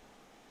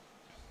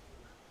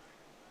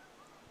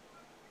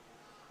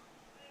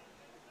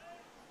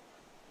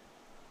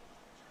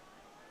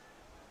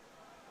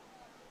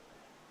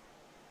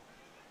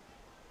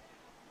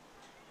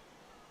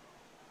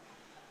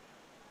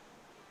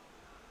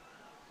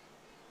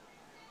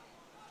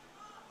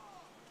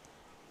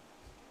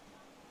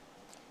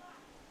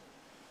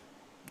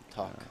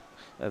 Talk.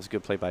 That was a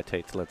good play by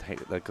Tate to let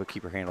the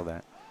goalkeeper handle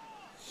that.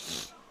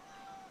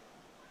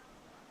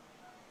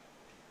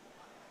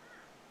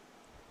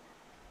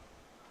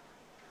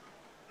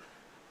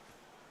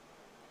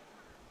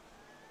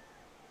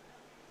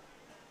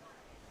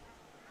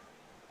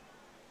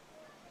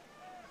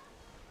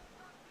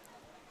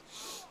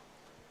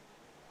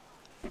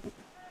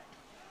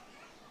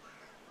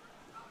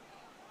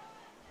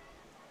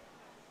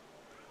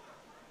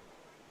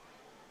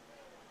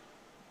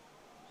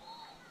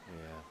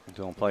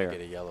 Zone player.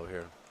 Get a yellow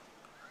here.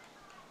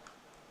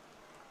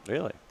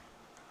 Really?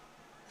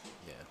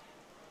 Yeah.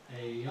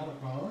 A yellow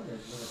card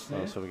is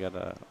Oh, so we got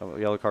a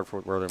yellow card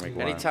for Worthy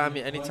McGuire.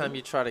 Anytime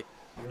you try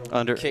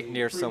to kick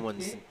near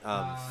someone's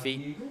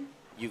feet,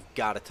 you've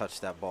got to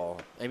touch that ball.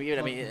 I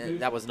mean,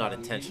 that was not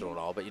intentional at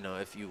all. But you know,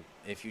 if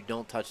you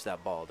don't touch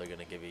that ball, they're going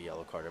to give you a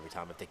yellow card every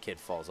time if the kid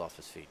falls off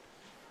his feet.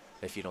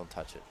 If you don't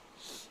touch it.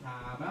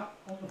 Time out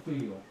on the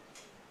field.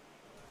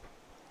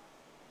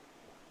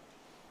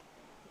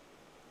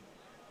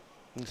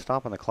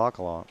 Stopping the clock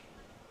a lot.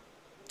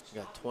 We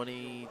got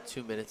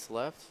 22 minutes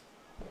left.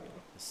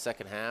 The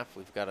second half,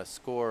 we've got a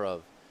score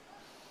of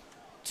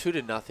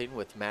 2-0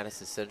 with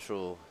Madison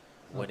Central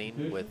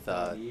winning with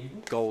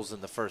goals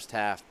in the first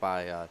half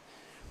by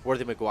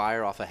Worthy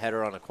McGuire off a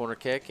header on a corner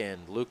kick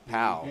and Luke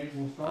Powell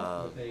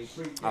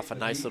off a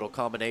nice little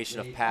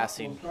combination of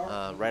passing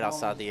right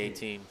outside the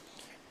 18,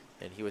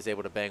 and he was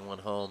able to bang one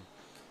home.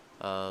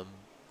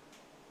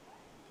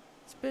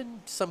 It's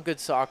been some good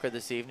soccer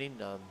this evening.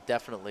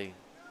 Definitely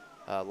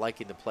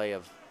liking the play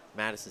of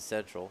Madison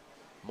Central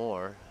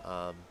more.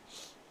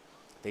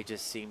 They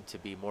just seem to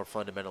be more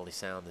fundamentally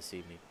sound this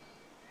evening.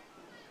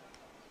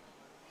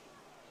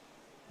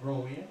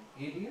 Roll in,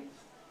 Indians.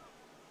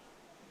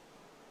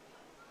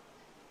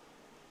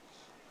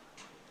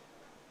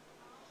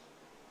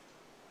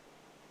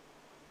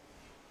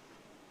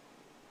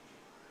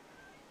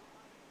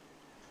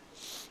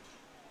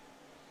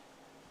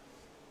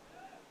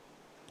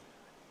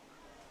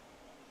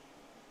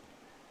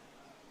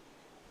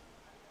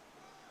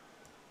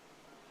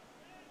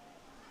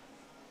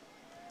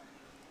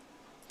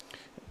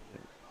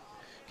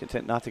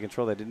 Content not to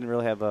control. They didn't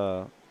really have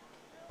a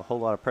whole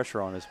lot of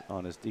pressure on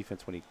his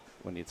defense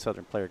when the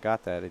Southern player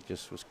got that. It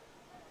just was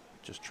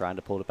trying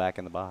to pull it back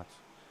in the box.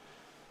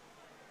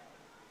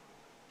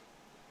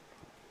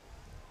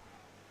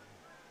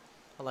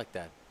 I like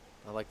that.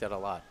 I like that a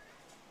lot.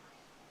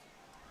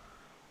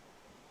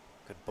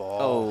 Good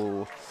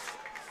ball.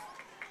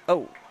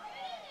 Oh.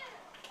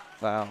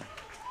 Wow.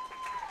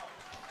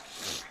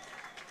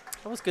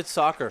 That was good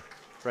soccer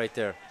right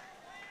there.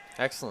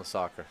 Excellent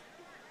soccer.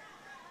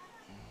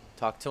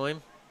 Talk to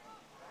him.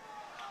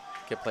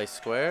 Get play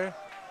square.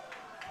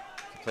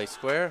 Get play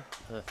square.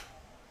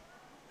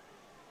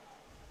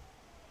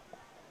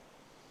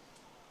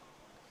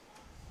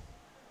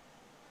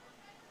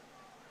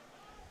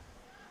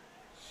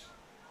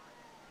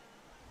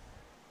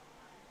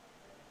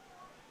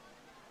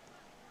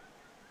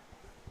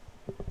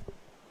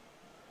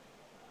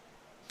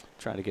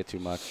 Trying to get too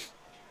much.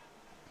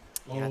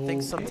 Yeah, I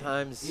think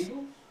sometimes,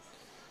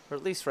 or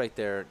at least right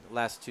there,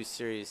 last two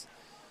series,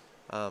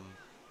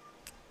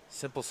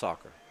 simple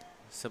soccer.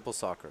 Simple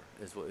soccer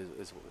is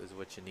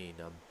what you need.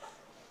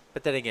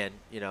 But then again,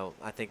 you know,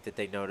 I think that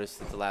they noticed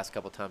that the last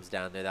couple times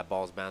down there, that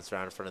ball's bounced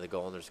around in front of the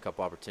goal, and there's a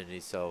couple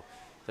opportunities, so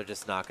they're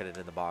just knocking it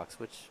in the box.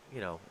 Which, you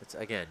know, it's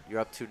again, you're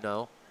up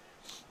 2-0.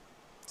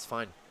 It's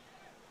fine.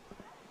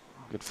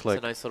 Good flick.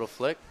 It's a nice little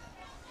flick.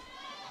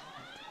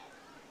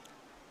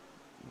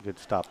 Good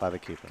stop by the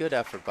keeper. Good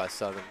effort by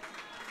Southern.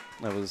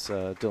 That was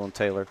Dylan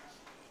Taylor.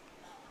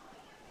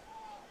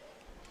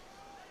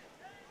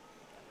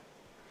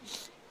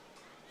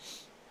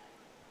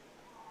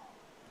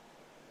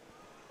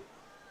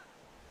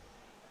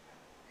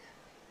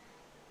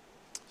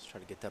 Let's try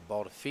to get that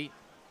ball to feet.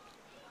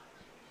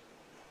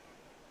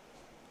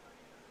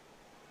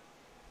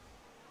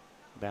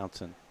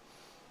 Bouncing.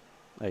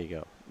 There you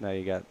go. Now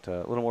you got a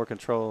little more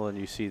control, and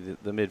you see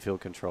the midfield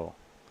control.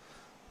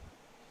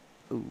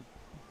 Ooh.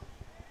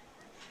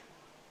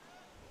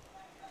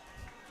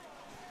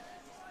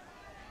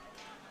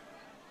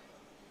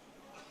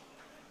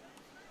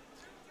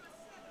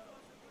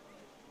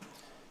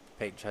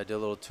 Peyton tried to do a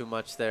little too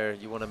much there.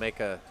 You want to make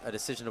a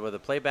decision to whether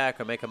play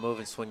back or make a move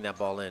and swing that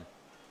ball in.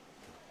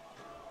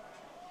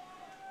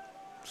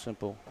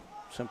 Simple.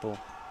 Simple.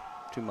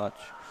 Too much.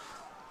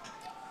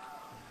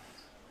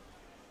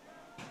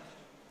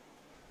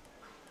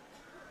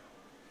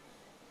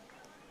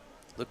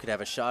 Luke could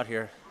have a shot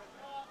here.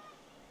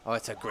 Oh,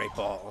 it's a great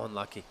ball.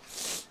 Unlucky.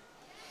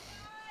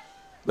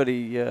 But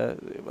he,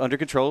 under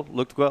control,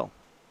 looked well.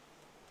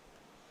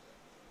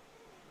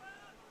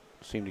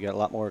 Seemed to get a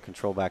lot more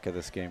control back of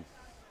this game.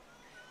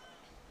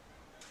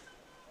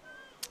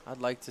 I'd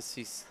like to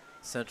see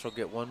Central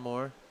get one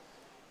more.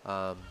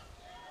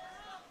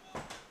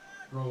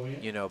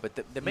 You know, but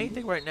the main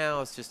thing right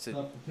now is just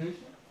to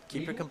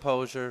keep your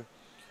composure,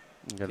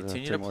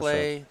 continue to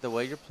play the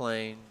way you're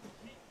playing,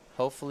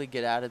 hopefully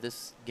get out of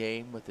this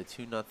game with a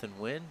 2-0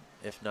 win,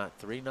 if not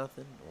 3-0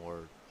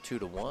 or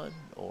 2-1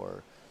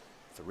 or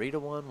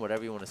 3-1,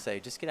 whatever you want to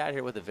say. Just get out of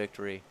here with a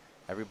victory.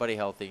 Everybody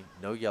healthy,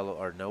 no yellow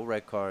or no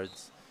red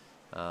cards,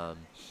 and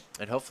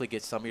hopefully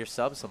get some of your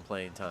subs some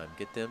playing time.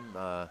 Get them,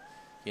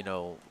 you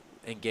know,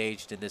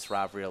 engaged in this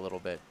rivalry a little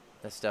bit.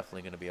 That's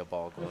definitely going to be a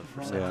ball going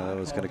for Central. Yeah, I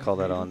was going to call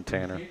that on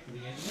Tanner.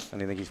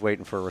 And I think he's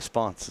waiting for a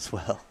response as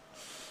well.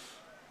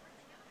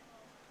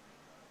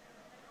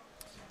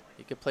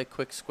 You could play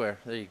quick square.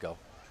 There you go.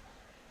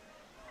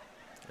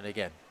 And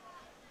again,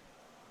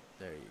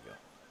 there you go.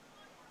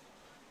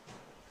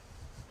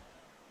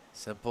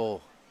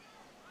 Simple.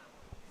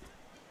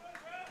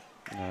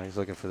 No, he's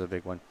looking for the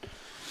big one.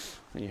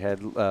 You had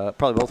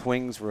probably both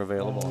wings were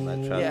available on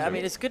that shot. Yeah, I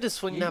mean, it's good to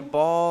swing that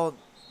ball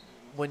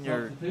when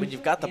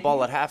you've got the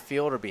ball at half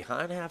field or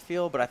behind half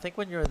field, but I think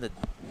when you're in the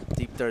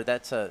deep third,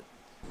 to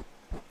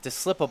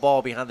slip a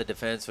ball behind the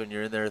defense when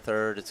you're in their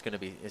third, it's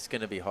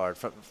gonna be hard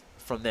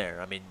from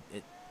there. I mean,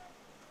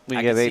 when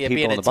I you have can 8 see it people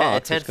being in the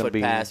box, a it's gonna 10-foot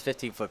be pass,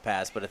 15-foot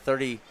pass, but a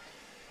 30,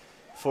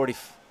 40,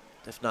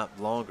 if not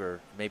longer,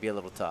 maybe a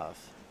little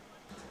tough.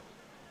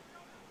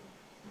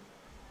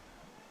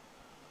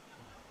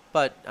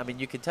 But, I mean,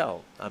 you can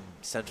tell.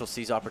 Central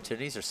sees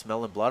opportunities. They're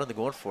smelling blood, and they're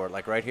going for it,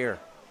 like right here.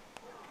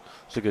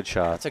 It's a good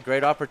shot. That's a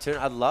great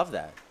opportunity. I love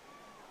that.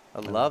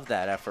 I love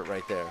that effort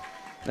right there.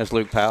 That's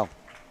Luke Powell.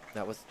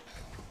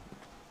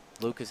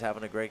 Luke is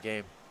having a great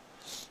game.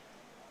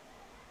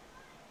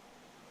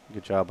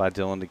 Good job by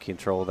Dylan to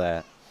control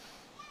that.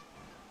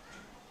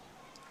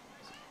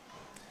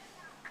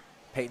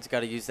 Peyton's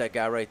got to use that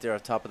guy right there on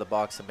top of the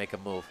box and make a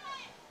move.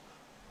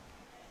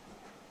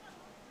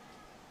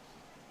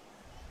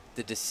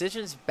 The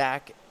decisions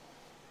back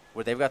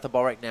where they've got the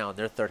ball right now in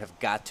their third have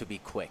got to be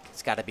quick.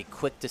 It's got to be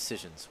quick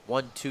decisions.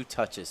 1-2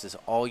 touches is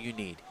all you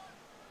need.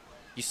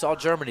 You saw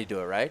Germany do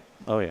it, right?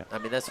 Oh, yeah. I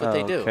mean, that's what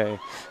they do. Okay.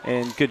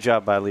 And good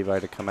job by Levi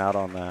to come out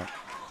on that.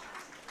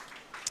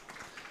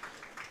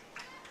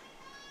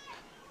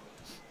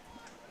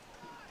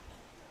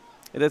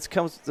 It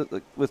comes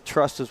with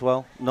trust as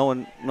well,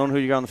 knowing who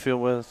you're on the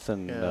field with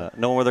and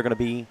knowing where they're going to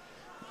be.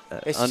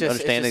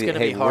 Understanding that,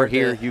 hey, we're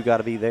here, you got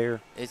to be there.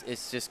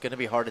 It's just going to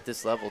be hard at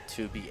this level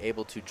to be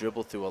able to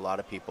dribble through a lot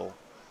of people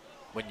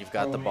when you've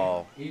got the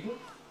ball.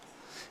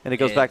 And it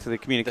goes back to the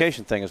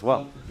communication thing as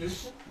well.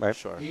 Right?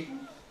 Sure.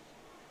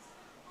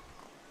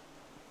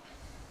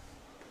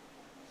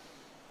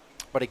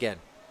 But again,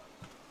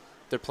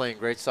 they're playing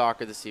great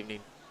soccer this evening,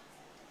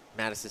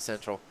 Madison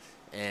Central,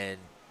 and,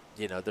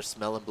 you know, they're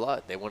smelling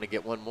blood. They want to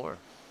get one more.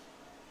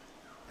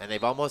 And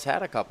they've almost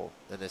had a couple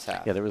in this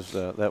half. Yeah, there was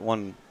that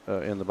one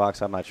in the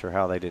box. I'm not sure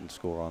how they didn't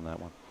score on that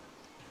one.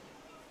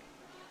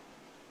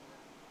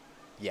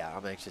 Yeah,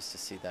 I'm anxious to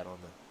see that on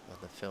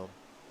the film.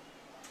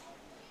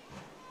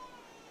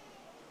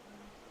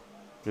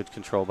 Good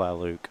control by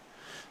Luke.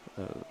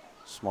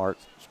 Smart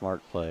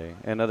play.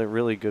 Another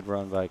really good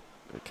run by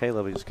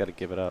Caleb. You just got to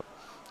give it up.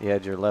 You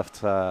had your left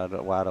side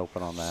wide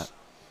open on that.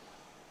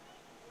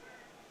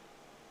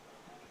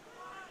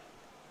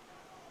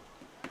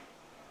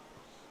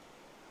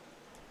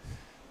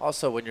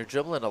 Also, when you're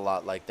dribbling a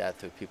lot like that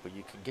through people,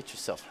 you can get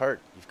yourself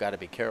hurt. You've got to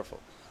be careful.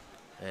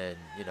 And,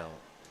 you know,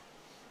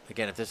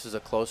 again, if this was a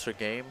closer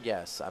game,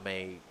 yes, I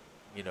may,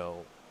 you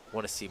know,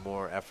 want to see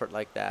more effort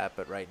like that.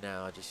 But right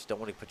now, I just don't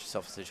want to put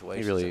yourself in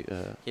situations. Really,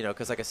 you know,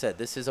 because like I said,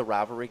 this is a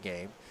rivalry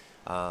game.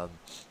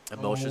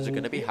 Emotions are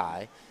going to be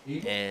high.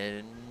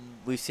 And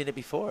we've seen it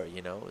before,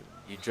 you know.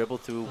 You dribble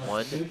through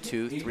 1,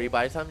 2, 3.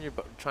 By the time you're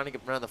trying to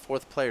get around the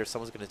fourth player,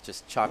 someone's going to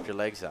just chop your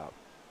legs out.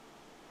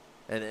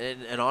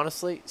 And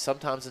honestly,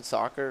 sometimes in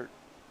soccer,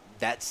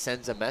 that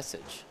sends a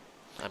message.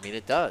 I mean,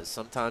 it does.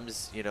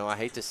 Sometimes, you know, I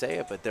hate to say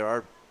it, but there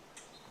are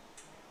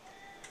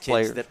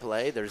kids that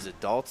play. There's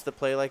adults that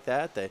play like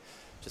that. They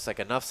just like,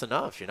 enough's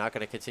enough. You're not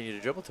going to continue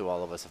to dribble through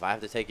all of us. If I have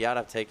to take you out,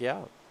 I have to take you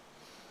out.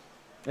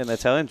 And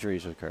that's how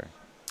injuries occur.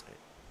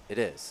 It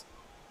is.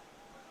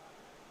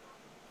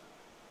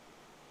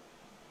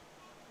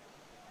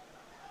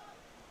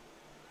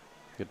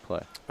 Good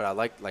play. But I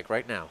like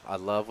right now, I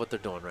love what they're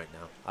doing right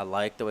now. I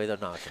like the way they're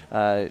knocking.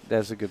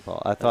 That's a good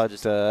ball. I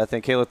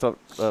think Caleb thought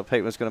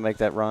Peyton was going to make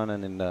that run,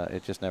 and then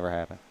it just never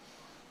happened.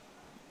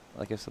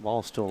 I guess the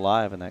ball's still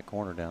alive in that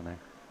corner down there.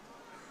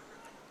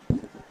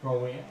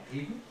 Throw in,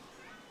 Eden.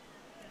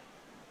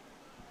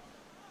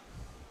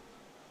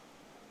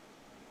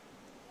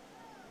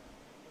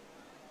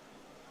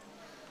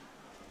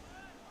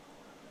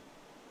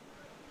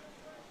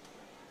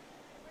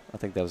 I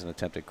think that was an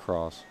attempted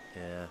cross.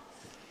 Yeah.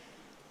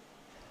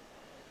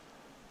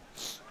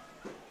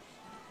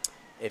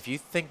 If you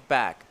think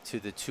back to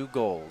the 2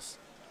 goals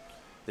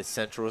that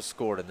Central has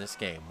scored in this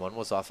game, one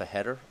was off a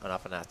header and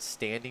off an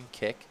outstanding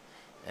kick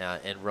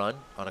and run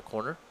on a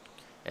corner,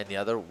 and the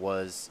other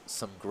was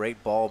some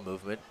great ball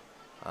movement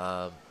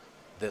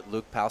that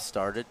Luke Powell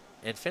started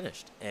and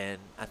finished. And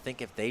I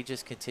think if they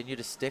just continue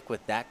to stick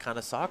with that kind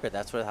of soccer,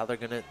 that's how they're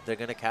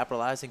gonna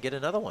capitalize and get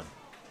another one.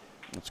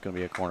 It's going to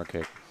be a corner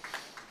kick.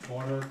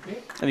 Corner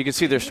kick. And you can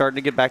see they're starting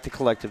to get back to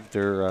collective.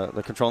 They're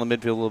controlling the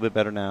midfield a little bit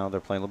better now.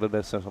 They're playing a little bit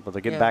better, but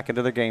they're getting back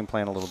into their game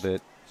plan a little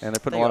bit. And they're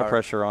putting a lot of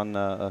pressure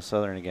on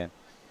Southern again.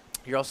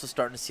 You're also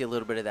starting to see a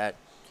little bit of that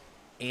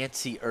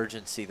antsy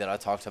urgency that I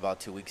talked about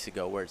 2 weeks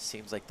ago, where it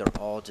seems like they're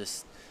all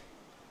just,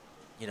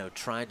 you know,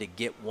 trying to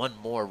get one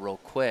more real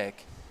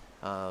quick,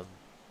 where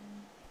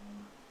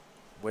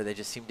they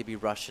just seem to be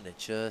rushing it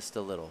just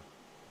a little.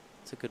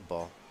 It's a good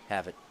ball.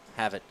 Have it.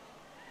 Have it.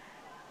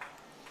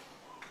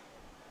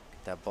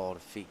 Get that ball to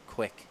feet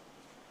quick.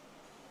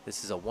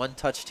 This is a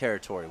one-touch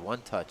territory.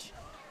 One touch.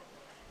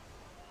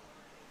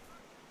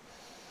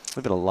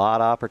 We've had a lot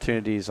of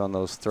opportunities on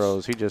those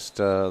throws. He just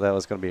that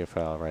was going to be a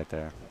foul right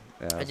there.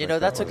 Yeah, and, you know,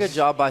 that's a good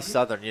job by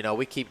Southern. You know,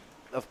 we keep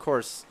of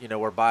course,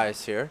 we're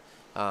biased here,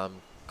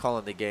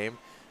 calling the game,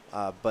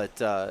 but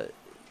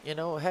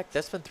heck,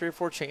 that's been 3 or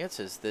 4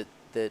 chances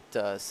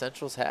that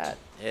Central's had,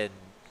 and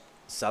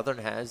Southern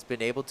has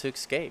been able to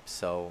escape.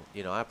 So,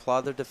 I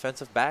applaud their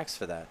defensive backs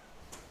for that.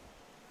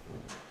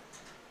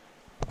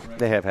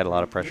 They have had a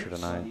lot of pressure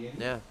tonight.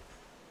 Yeah.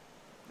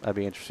 I'd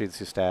be interested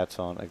to see stats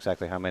on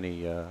exactly how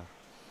many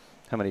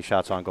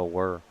shots on goal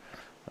were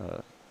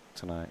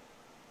tonight.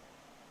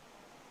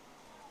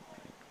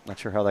 Not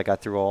sure how they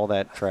got through all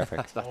that traffic.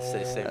 I was about to say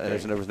the same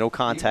thing. There was no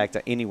contact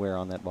anywhere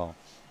on that ball.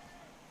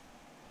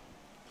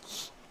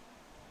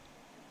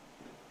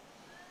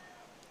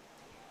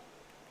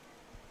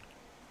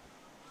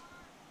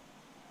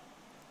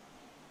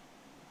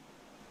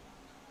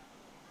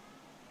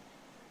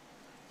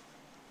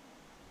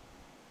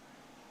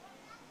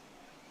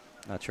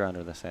 Not sure I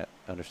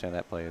understand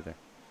that play either.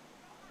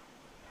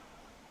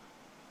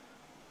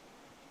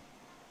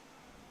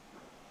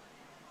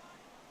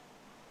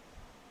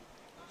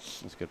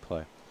 That's a good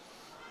play.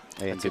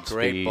 And That's a good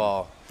great speed.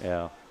 ball.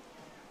 Yeah.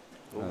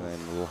 Ooh. And then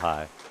a little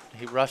high.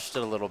 He rushed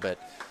it a little bit.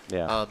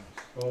 Yeah.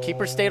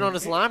 Keeper stayed on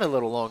his line a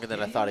little longer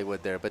than I thought he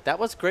would there, but that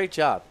was a great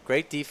job.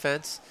 Great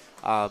defense.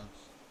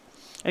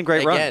 And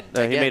great run.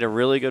 He Again. made a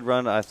really good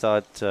run. I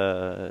thought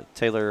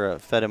Taylor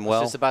fed him well.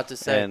 I was just about to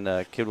say. And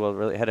Kidwell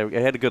really had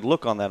a good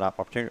look on that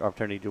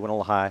opportunity to win a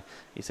little high.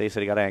 He said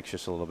he got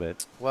anxious a little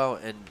bit. Well,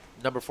 and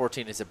number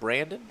 14, is it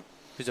Brandon,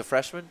 who's a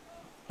freshman?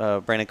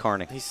 Brandon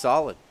Carney. He's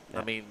solid. Yeah.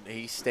 I mean,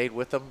 he stayed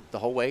with them the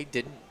whole way.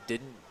 Didn't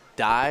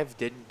dive.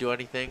 Didn't do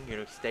anything.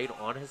 Stayed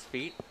on his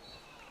feet,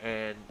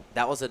 and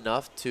that was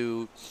enough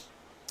to,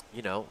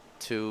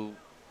 to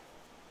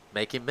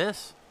make him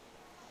miss.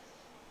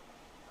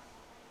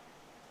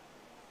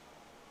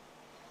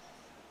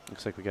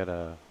 Looks like we got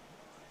a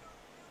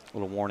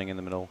little warning in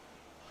the middle.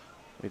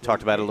 We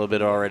talked about it a little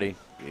bit already.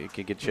 It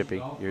could get chippy.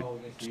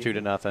 It's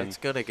 2-0. It's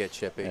gonna get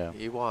chippy. Yeah.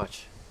 You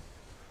watch.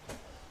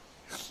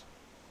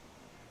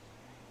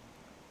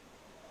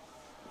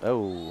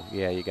 Oh,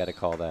 yeah, you got to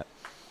call that.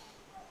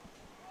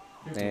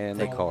 And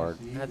they card.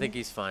 I think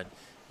he's fine.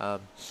 Now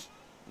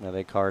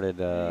they carded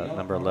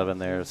number 11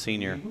 there,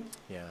 senior.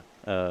 Yeah.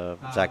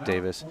 Zach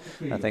Davis.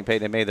 I think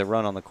they made the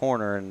run on the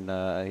corner,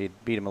 and he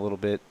beat him a little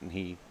bit, and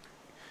he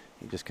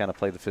just kind of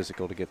played the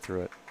physical to get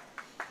through it.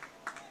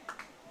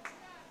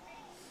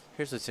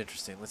 Here's what's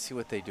interesting. Let's see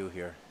what they do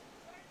here.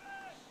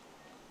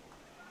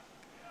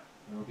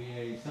 There will be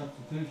a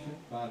substitution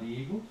by the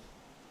Eagles.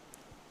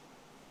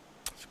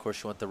 Of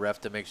course, you want the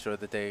ref to make sure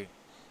that they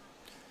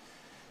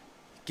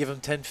give him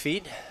 10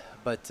 feet,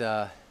 but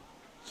or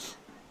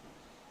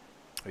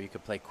you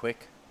could play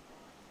quick.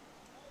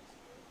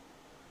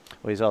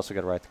 Well, he's also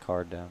got to write the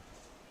card down.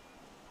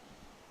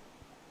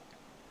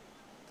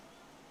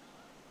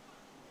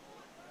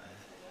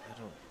 I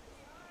don't.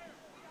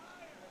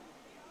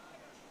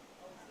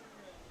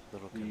 A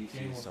little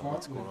confused on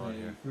what's going on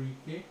here. Free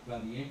kick by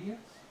the Indians.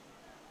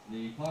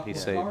 The clock He will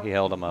saved. start He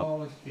held when him the up.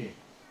 ball is kicked.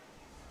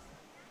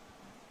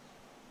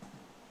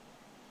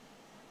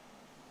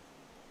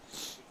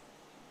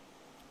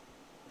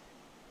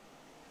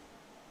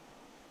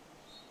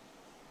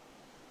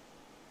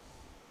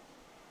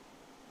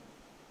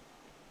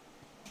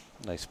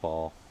 Nice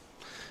ball.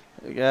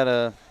 I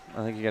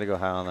think you gotta go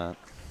high on that.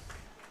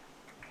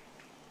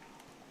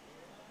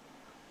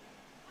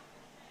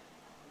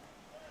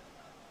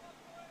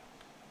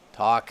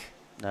 Talk.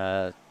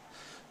 Yeah,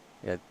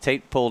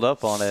 Tate pulled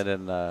up on it,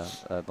 and I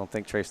don't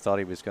think Trace thought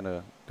he was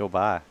gonna go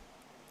by.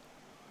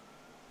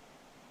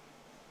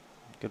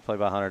 Good play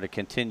by Hunter to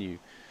continue.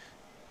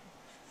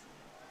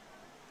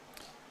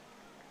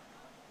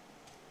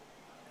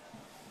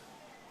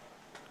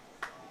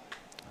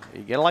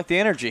 You gotta like the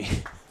energy.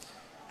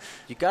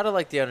 You got to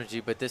like the energy,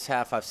 but this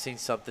half I've seen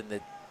something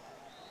that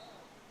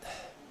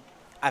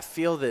I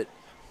feel that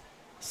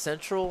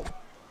Central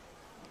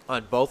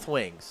on both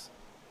wings,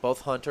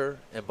 both Hunter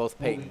and both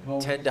Peyton,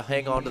 tend to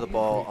hang on to the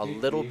ball a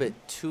little bit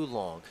too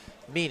long,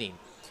 meaning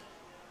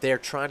they're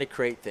trying to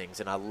create things,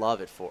 and I love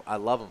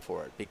them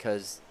for it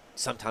because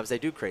sometimes they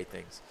do create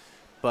things,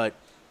 but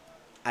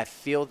I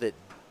feel that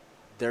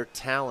their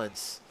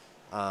talents,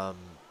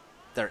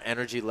 their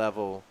energy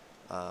level,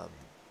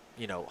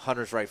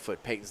 Hunter's right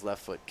foot, Peyton's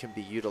left foot can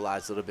be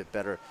utilized a little bit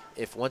better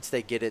if once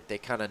they get it, they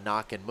kind of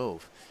knock and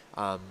move.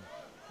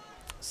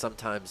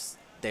 Sometimes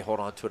they hold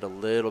on to it a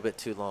little bit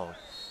too long.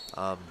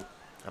 I'm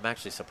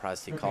actually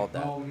surprised he called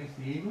that.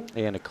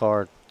 And a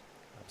card.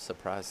 I'm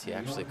surprised he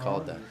actually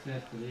called that.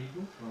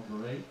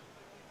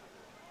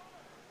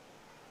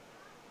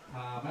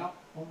 Out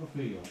on the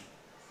field.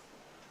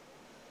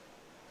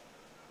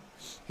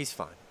 He's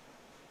fine.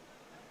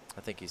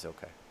 I think he's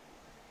okay.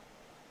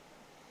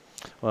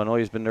 Well, I know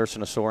he's been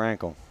nursing a sore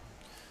ankle.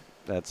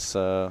 That's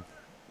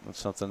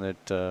something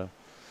that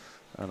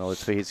I know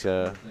he's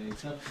got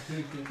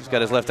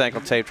his left ankle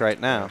taped right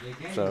now.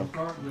 So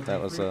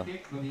that was a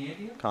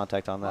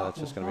contact on that. It's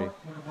just going to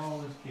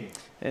be.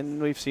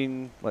 And we've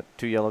seen,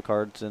 2 yellow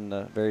cards in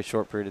a very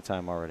short period of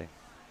time already.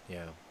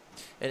 Yeah.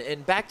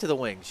 And back to the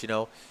wings,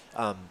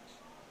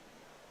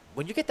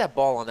 when you get that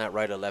ball on that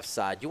right or left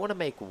side, you want to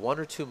make 1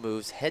 or 2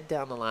 moves, head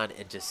down the line,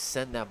 and just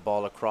send that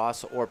ball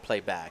across or play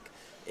back.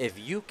 If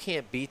you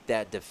can't beat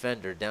that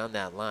defender down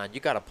that line, you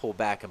got to pull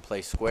back and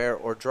play square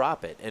or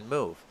drop it and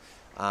move.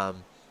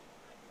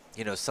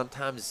 You know,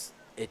 sometimes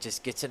it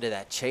just gets into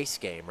that chase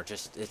game, or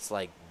just it's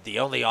like the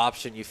only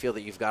option you feel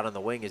that you've got on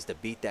the wing is to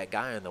beat that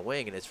guy on the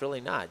wing, and it's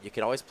really not. You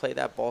can always play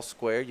that ball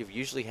square. You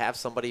usually have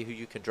somebody who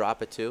you can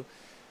drop it to.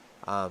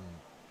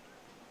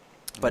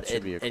 But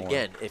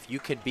again, if you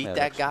can beat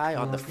that guy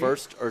on the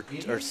first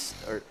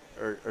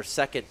or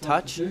second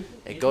touch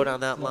and go down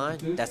that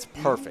line, that's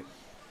perfect.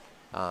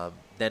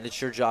 Then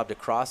it's your job to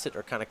cross it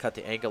or kind of cut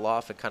the angle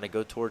off and kind of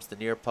go towards the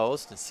near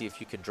post and see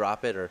if you can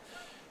drop it or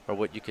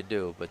what you can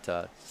do.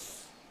 But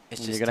it's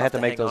just you're going to have to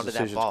make those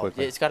decisions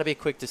quickly. It's got to be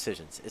quick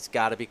decisions. It's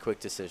got to be quick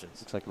decisions.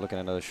 Looks like looking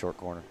at another short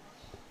corner.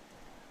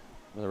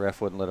 The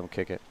ref wouldn't let him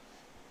kick it.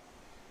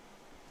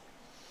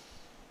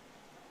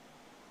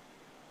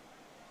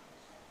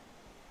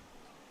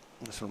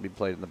 This one will be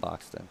played in the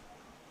box then.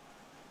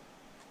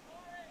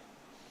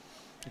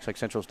 Looks like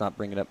Central's not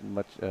bringing up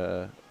much,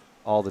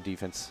 all the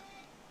defense.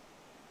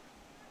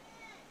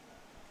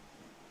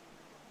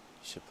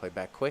 Should play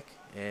back quick,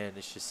 and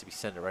it's just to be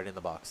sent it right in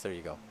the box. There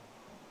you go.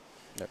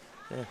 Yep.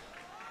 Yeah.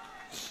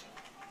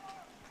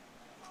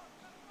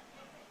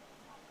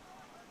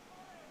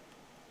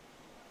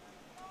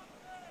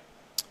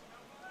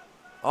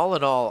 All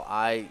in all,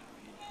 I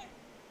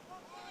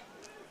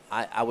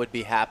would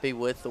be happy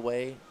with the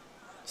way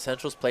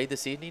Central's played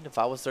this evening. If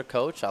I was their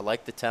coach, I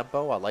like the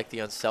tempo. I like the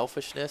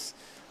unselfishness.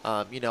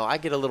 You know, I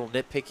get a little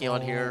nitpicky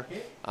on here.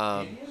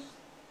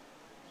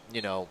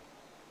 You know,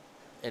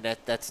 and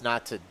that's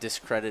not to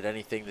discredit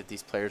anything that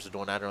these players are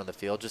doing out there on the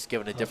field, just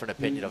giving a different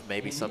opinion of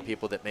maybe some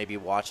people that may be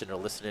watching or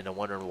listening and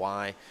wondering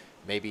why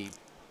maybe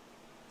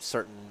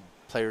certain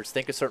players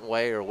think a certain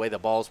way or the way the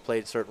ball's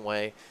played a certain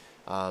way.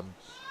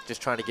 Just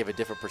trying to give a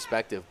different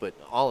perspective. But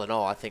all in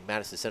all, I think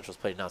Madison Central's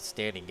played an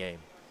outstanding game.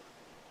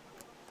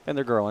 And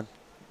they're growing.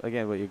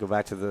 Again, you go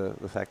back to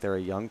the fact they're a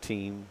young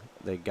team.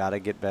 They got to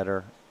get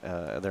better.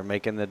 They're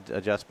making the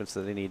adjustments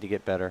that they need to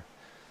get better.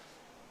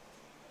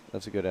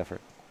 That's a good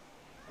effort.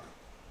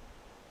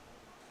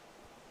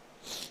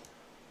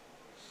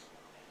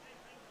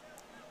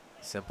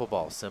 Simple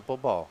ball, simple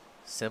ball,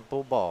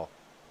 simple ball.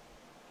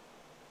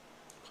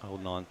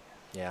 Holding on.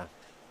 Yeah.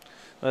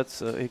 That's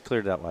he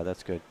cleared that wide.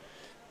 That's good.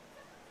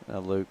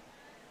 Luke.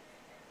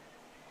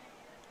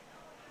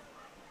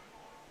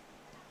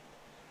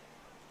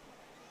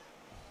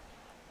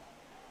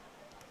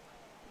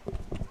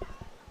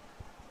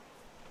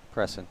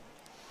 Pressing.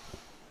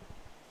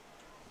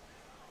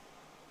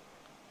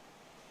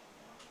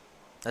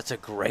 That's a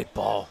great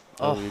ball.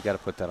 Oh, you got to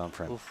put that on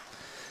front. Oof.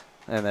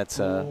 And that's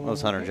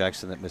was Hunter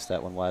Jackson that missed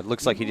that one wide.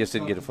 Looks like he just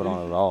didn't get a foot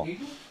on it at all.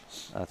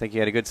 I think he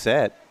had a good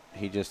set.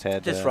 He just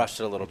had rushed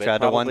it a little bit.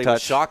 Tried to one touch.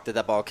 Was shocked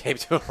that ball came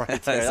to him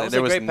right there.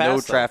 There was no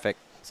traffic.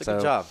 It's a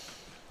good job.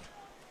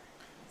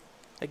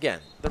 Again,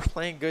 they're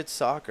playing good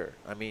soccer.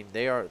 I mean,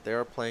 they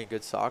are playing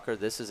good soccer.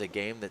 This is a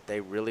game that they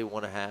really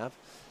want to have.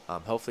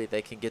 Hopefully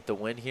they can get the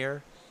win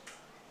here.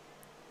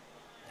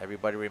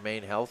 Everybody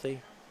remain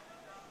healthy.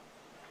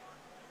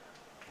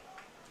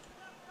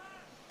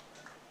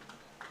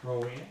 Throw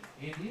in,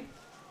 Indian.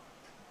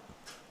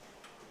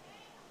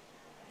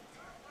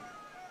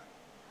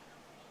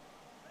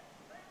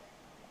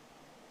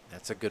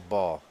 That's a good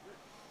ball.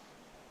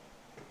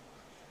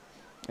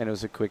 And it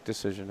was a quick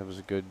decision. It was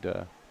a good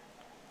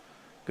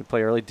good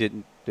play early.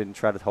 Didn't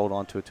try to hold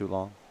on to it too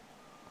long.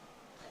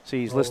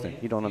 See, he's listening.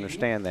 You don't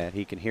understand that.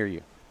 He can hear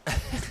you.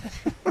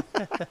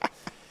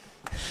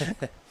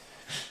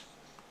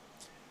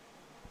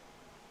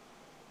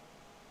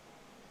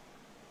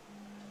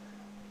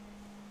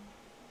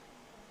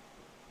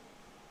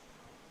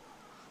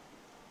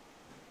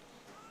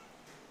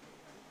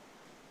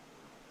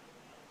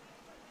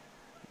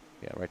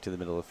 Yeah, right to the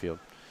middle of the field.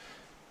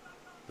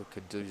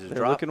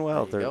 They're looking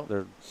well.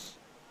 They're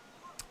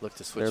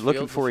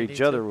looking for each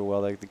other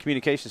well. The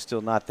communication's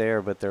still not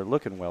there, but they're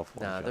looking well for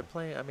each other. They're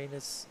playing. I mean,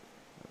 that's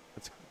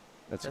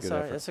a good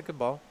effort. That's a good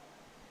ball.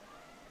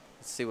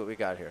 Let's see what we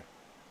got here.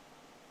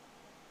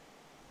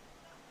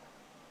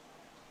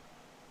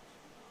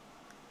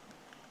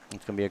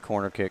 It's going to be a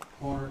corner kick.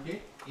 Corner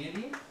kick,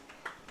 Indian.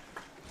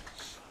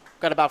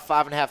 Got about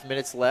 5.5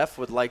 minutes left.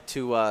 Would like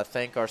to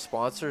thank our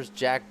sponsors,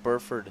 Jack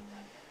Burford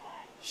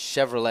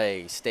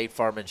Chevrolet, State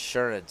Farm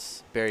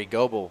Insurance, Barry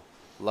Goebel,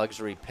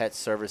 Luxury Pet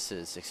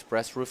Services,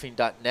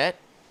 ExpressRoofing.net,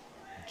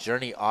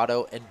 Journey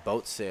Auto and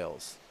Boat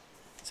Sales.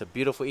 It's a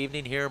beautiful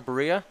evening here in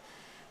Berea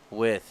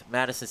with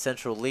Madison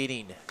Central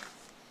leading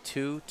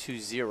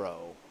 2-0.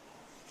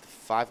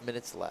 5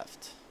 minutes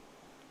left.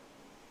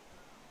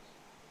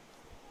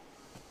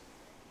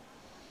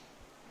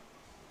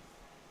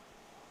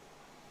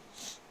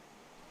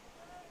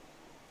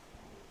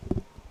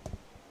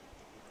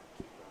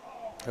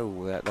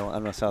 Oh, I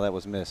don't know how that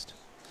was missed.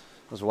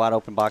 It was a wide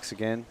open box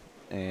again,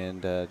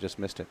 and just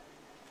missed it.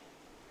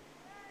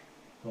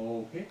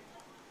 Okay.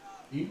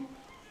 Eagle.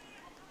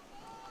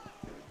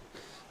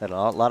 Had a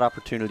lot of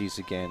opportunities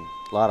again.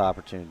 A lot of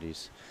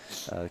opportunities.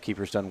 The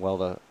keeper's done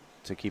well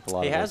to keep a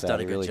lot of those out.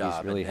 He really has done a good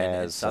job. He really and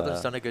has.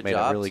 Southern's done a good made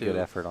job. Made a really good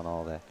effort on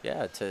all that.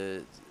 Yeah,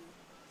 to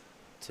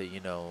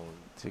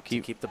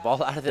keep the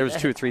ball out of the There was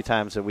net. 2 or 3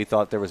 times that we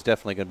thought there was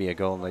definitely going to be a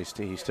goal, and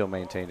he still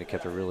maintained and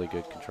kept a really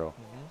good control.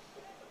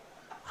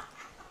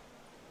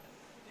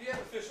 Do you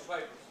have official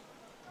papers?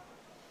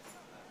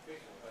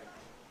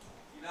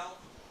 You know?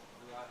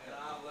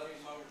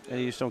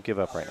 And you just don't give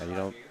up right now. You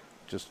don't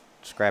just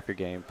scrap your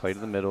game. Play to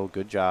the middle.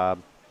 Good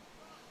job.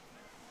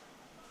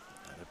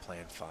 They're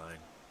playing fine.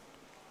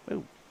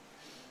 Ooh.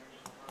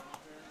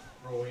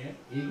 Roll in,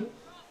 Eagles.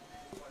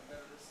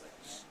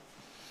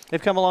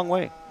 They've come a long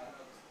way.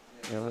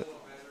 You know,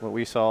 what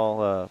we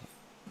saw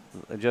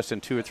just in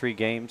 2 or 3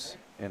 games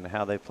and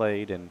how they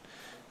played and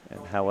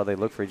how well they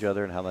look for each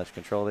other and how much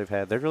control they've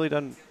had. They've really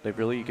done.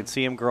 You can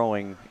see them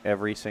growing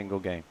every single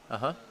game.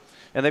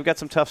 And they've got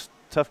some tough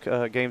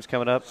games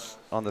coming up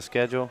on the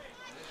schedule.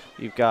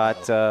 You've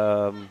got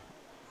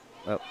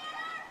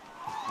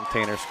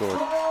Tanner scored.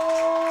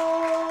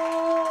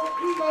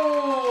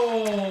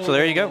 So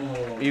there you go.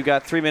 You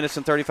got 3 minutes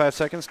and 35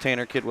 seconds.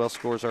 Tanner Kidwell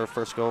scores our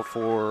first goal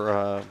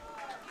for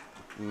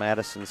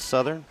Madison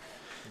Southern.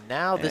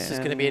 Now this is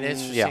going to be an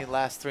interesting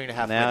last 3.5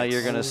 minutes. Now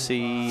you're going to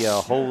see a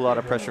whole lot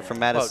of pressure from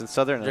Madison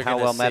Southern and how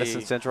well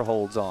Madison Central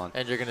holds on.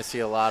 And you're going to see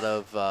a lot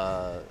of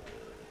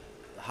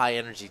high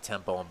energy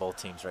tempo on both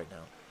teams right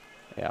now.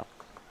 Yeah.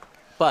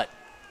 But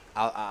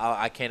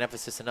I can't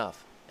emphasize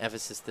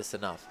this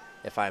enough.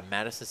 If I'm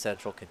Madison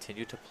Central,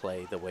 continue to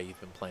play the way you've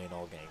been playing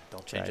all game.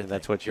 Don't change it.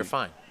 That's what you're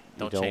fine.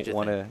 Don't change it.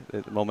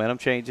 The momentum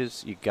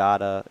changes. You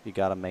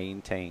gotta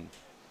maintain.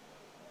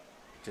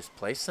 Just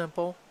play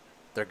simple.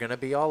 They're gonna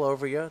be all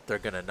over you. They're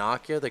gonna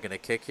knock you. They're gonna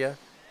kick you.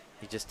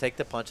 You just take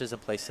the punches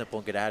and play simple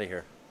and get out of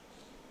here.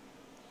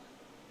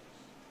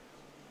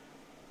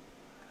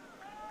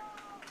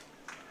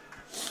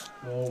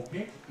 Goal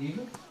kick,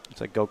 Eagles. It's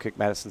like go kick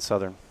Madison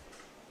Southern.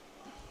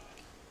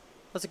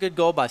 That's a good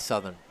goal by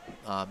Southern.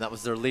 That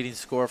was their leading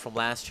scorer from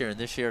last year and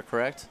this year,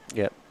 correct?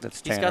 Yep, that's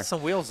Tanner. He's got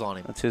some wheels on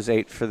him. That's his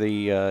 8th for the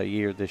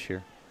year this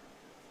year.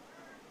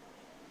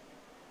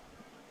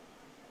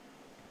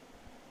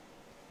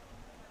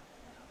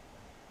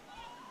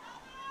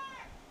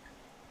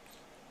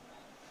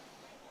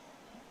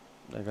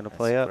 They're going to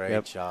play up.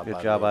 Great job good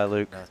by job by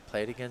Luke. Now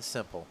play it again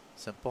simple.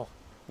 Simple.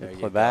 There you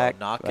Play go. back.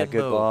 Knock and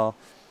good move. ball.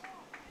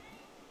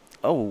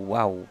 Oh,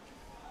 wow.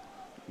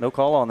 No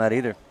call on that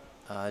either.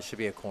 It should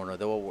be a corner.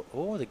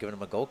 Oh, they're giving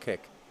him a goal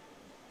kick.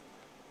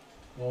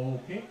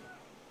 Goal kick,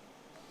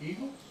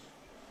 Eagles.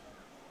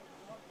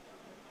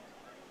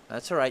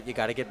 That's all right. You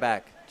got to get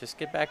back. Just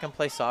get back and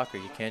play soccer.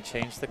 You can't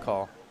change the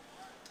call.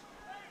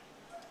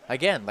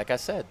 Again, like I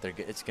said,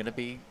 it's going to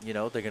be, they're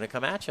going to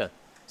come at you.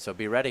 So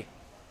be ready.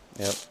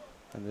 Yep.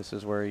 And this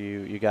is where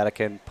you got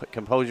to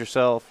compose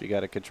yourself. You got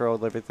to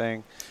control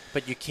everything.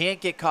 But you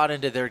can't get caught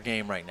into their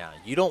game right now.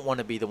 You don't want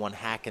to be the one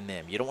hacking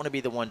them. You don't want to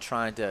be the one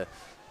trying to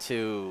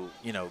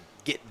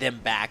get them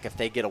back if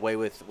they get away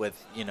with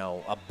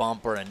a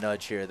bump or a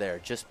nudge here or there.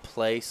 Just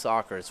play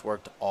soccer. It's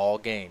worked all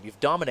game. You've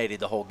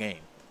dominated the whole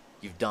game.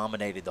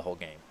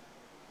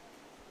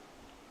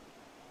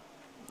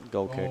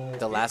 Goal kick.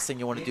 The last thing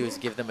you want to do is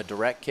give them a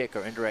direct kick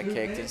or indirect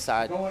kick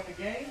inside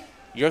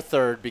your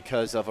third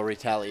because of a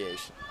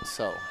retaliation.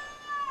 So.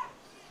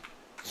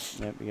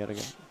 Yep, you gotta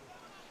go.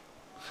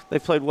 They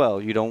played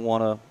well. You don't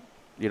want to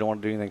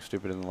do anything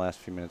stupid in the last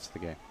few minutes of the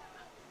game.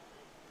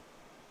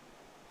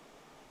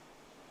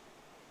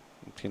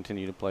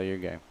 Continue to play your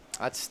game.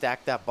 I'd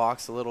stack that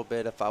box a little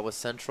bit if I was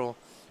Central.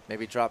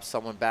 Maybe drop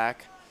someone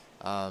back.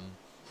 Try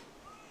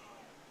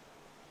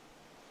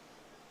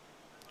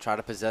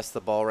to possess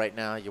the ball right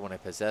now. You want to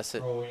possess it.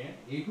 Throw in,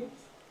 Eagles.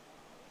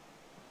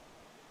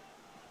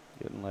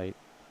 Getting late.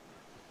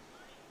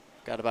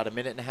 Got about a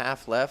minute and a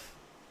half left.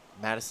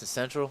 Madison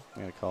Central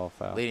Gonna call a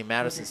foul. leading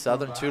Madison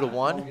Southern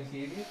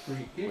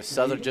 2-1. With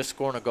Southern just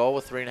scoring a goal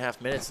with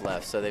 3.5 minutes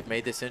left, so they've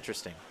made this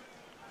interesting.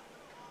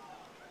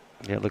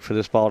 Yeah, look for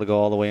this ball to go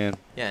all the way in.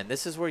 Yeah, and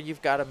this is where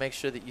you've got to make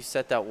sure that you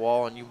set that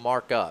wall and you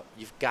mark up.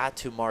 You've got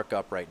to mark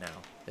up right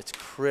now. It's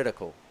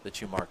critical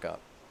that you mark up.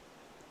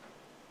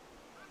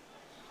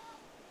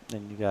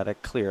 And you got to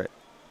clear it.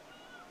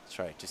 That's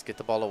right. Just get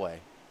the ball away.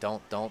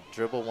 Don't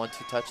dribble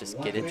 1-2 touches.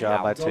 Get it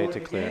job, out. I'd say, to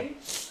clear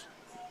it.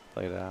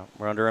 Play it out.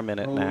 We're under a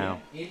minute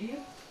now.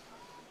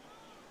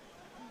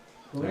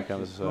 There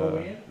comes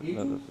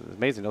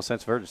amazing. No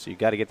sense of urgency. You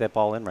got to get that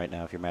ball in right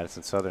now if you're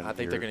Madison Southern. I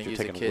think they're going to use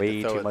a taking kid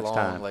way to throw too it much long,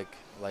 time.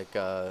 like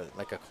a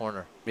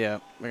corner. Yeah,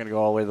 we're going to go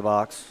all the way to the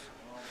box.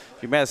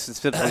 If you're Madison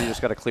Central, you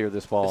just got to clear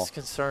this ball. This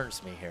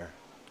concerns me here.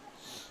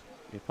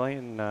 You're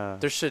playing.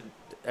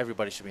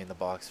 Everybody should be in the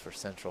box for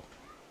Central.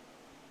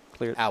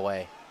 Clear.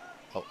 Away.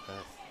 Oh,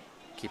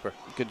 keeper.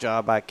 Good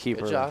job by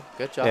keeper. Good job.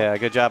 Good job. Yeah,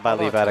 good job by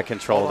Levi to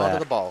control that. Hold on to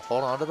the ball.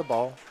 Hold on to the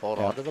ball. Hold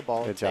on to the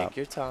ball. Good Take job.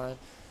 your time.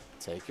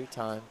 Take your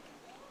time.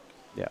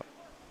 Yeah.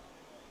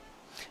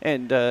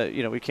 And,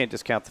 we can't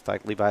discount the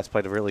fact Levi's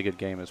played a really good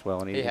game as well.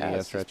 And he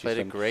has. He's played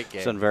a great game.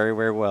 He's done very,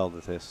 very well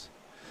with this.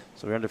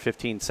 So we're under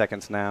 15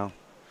 seconds now.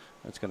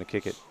 That's going to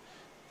kick it.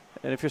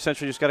 And if you're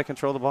Central, you just got to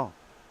control the ball.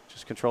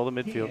 Just control the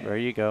midfield. There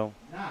you go.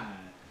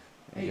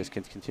 And just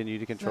continue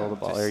to control the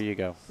ball. There you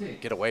go.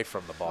 Get away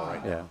from the ball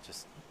right now. Yeah.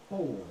 Just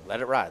let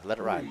it ride. Let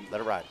it ride.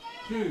 Let it ride.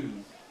 You're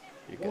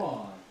good.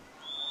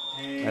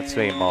 That's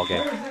the ball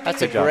game.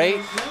 That's a great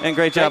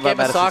job by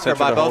Madison soccer Central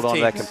by to both hold on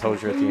to teams. that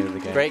composure at the end of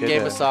the game. Great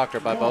game of soccer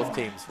by both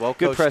teams. Well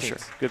Good coached pressure.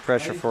 teams. Good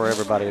pressure for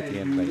everybody at the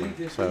end of the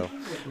game. So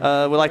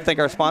we'd like to thank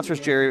our sponsors,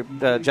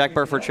 Jack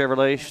Burford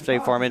Chevrolet,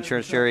 State Farm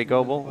Insurance, Jerry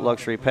Goebel,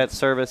 Luxury Pet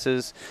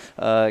Services,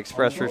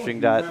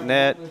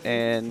 ExpressRoofing.net,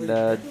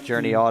 and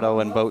Journey Auto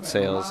and Boat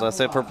Sales.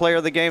 That's it for player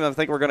of the game. I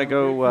think we're going to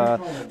go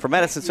for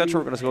Madison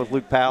Central. We're going to go with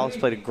Luke Powell. He's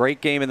played a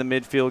great game in the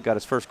midfield, got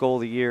his first goal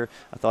of the year.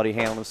 I thought he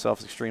handled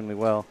himself extremely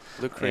well.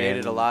 Luke created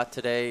a lot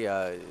today.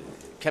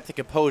 Kept the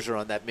composure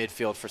on that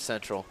midfield for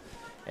Central.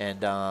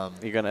 And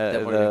you're going to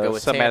go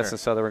with Madison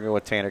Southern. We're going to go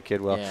with Tanner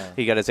Kidwell. Yeah.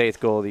 He got his 8th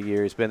goal of the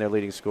year. He's been their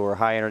leading scorer,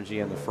 high energy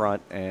in the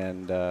front,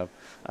 and I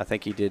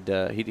think he did.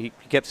 He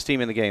kept his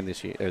team in the game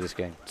this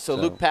game. So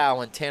Luke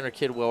Powell and Tanner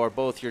Kidwell are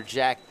both your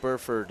Jack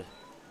Burford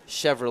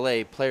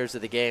Chevrolet players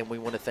of the game. We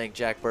want to thank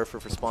Jack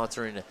Burford for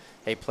sponsoring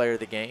a player of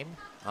the game.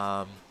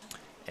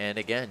 And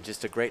again,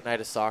 just a great night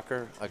of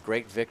soccer, a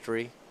great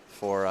victory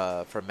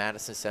for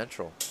Madison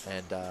Central.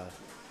 And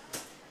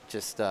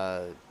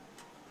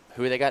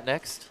who they got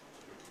next?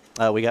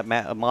 We got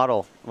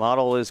Model.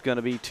 Model is going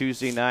to be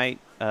Tuesday night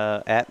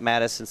at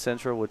Madison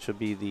Central, which will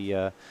be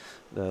the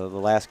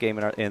last game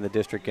in the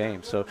district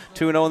game. So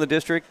 2-0 in the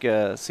district.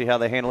 See how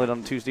they handle it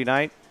on Tuesday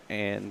night.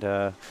 And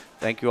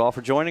thank you all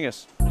for joining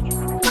us.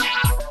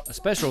 A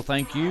special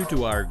thank you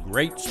to our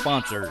great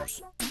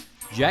sponsors: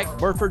 Jack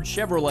Burford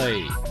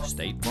Chevrolet,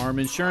 State Farm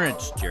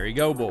Insurance, Jerry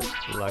Goebel,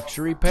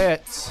 Luxury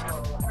Pets,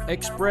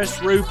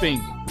 Express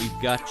Roofing, we've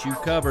got you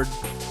covered,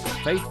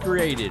 Faith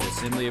Created,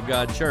 Assembly of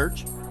God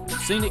Church,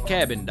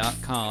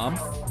 ScenicCabin.com,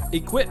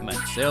 Equipment,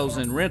 Sales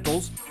and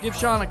Rentals, give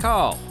Sean a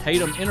call,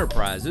 Tatum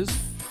Enterprises,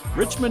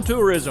 Richmond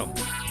Tourism,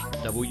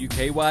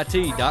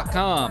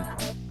 WKYT.com,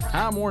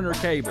 Time Warner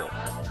Cable,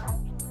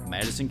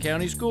 Madison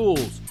County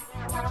Schools,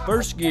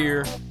 First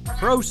Gear,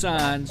 Pro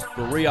Signs,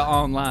 Berea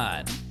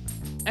Online,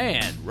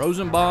 and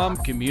Rosenbaum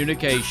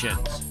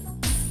Communications.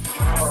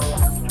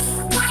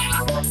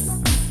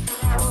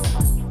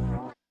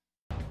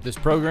 This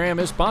program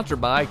is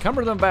sponsored by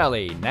Cumberland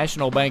Valley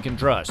National Bank and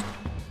Trust.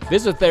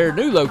 Visit their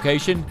new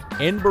location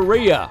in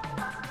Berea.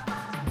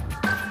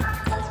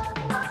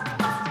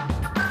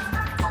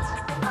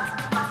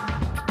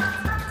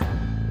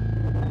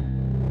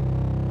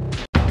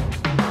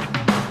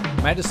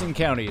 Madison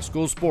County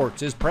School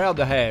Sports is proud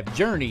to have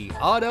Journey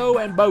Auto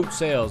and Boat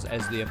Sales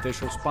as the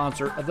official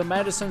sponsor of the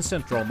Madison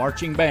Central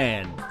Marching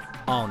Band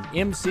on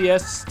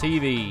MCHS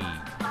TV.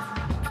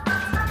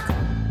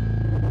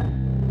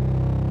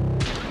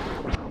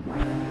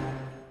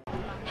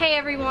 Hey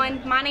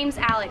everyone, my name's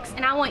Alex,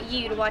 and I want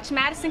you to watch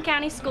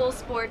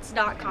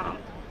MadisonCountySchoolSports.com.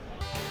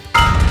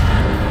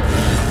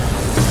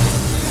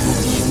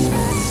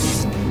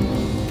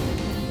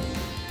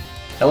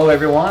 Hello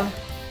everyone,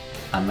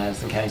 I'm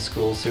Madison County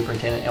Schools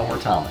Superintendent Elmer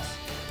Thomas,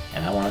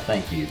 and I want to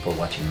thank you for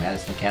watching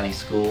Madison County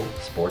School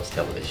Sports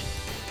Television.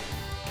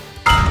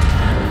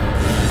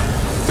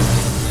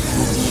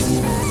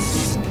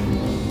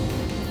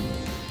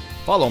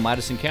 Follow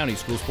Madison County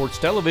School Sports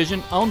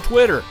Television on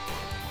Twitter,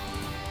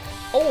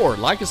 or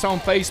like us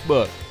on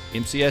Facebook,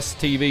 MCS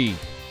TV.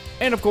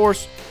 And of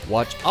course,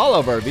 watch all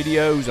of our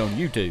videos on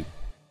YouTube.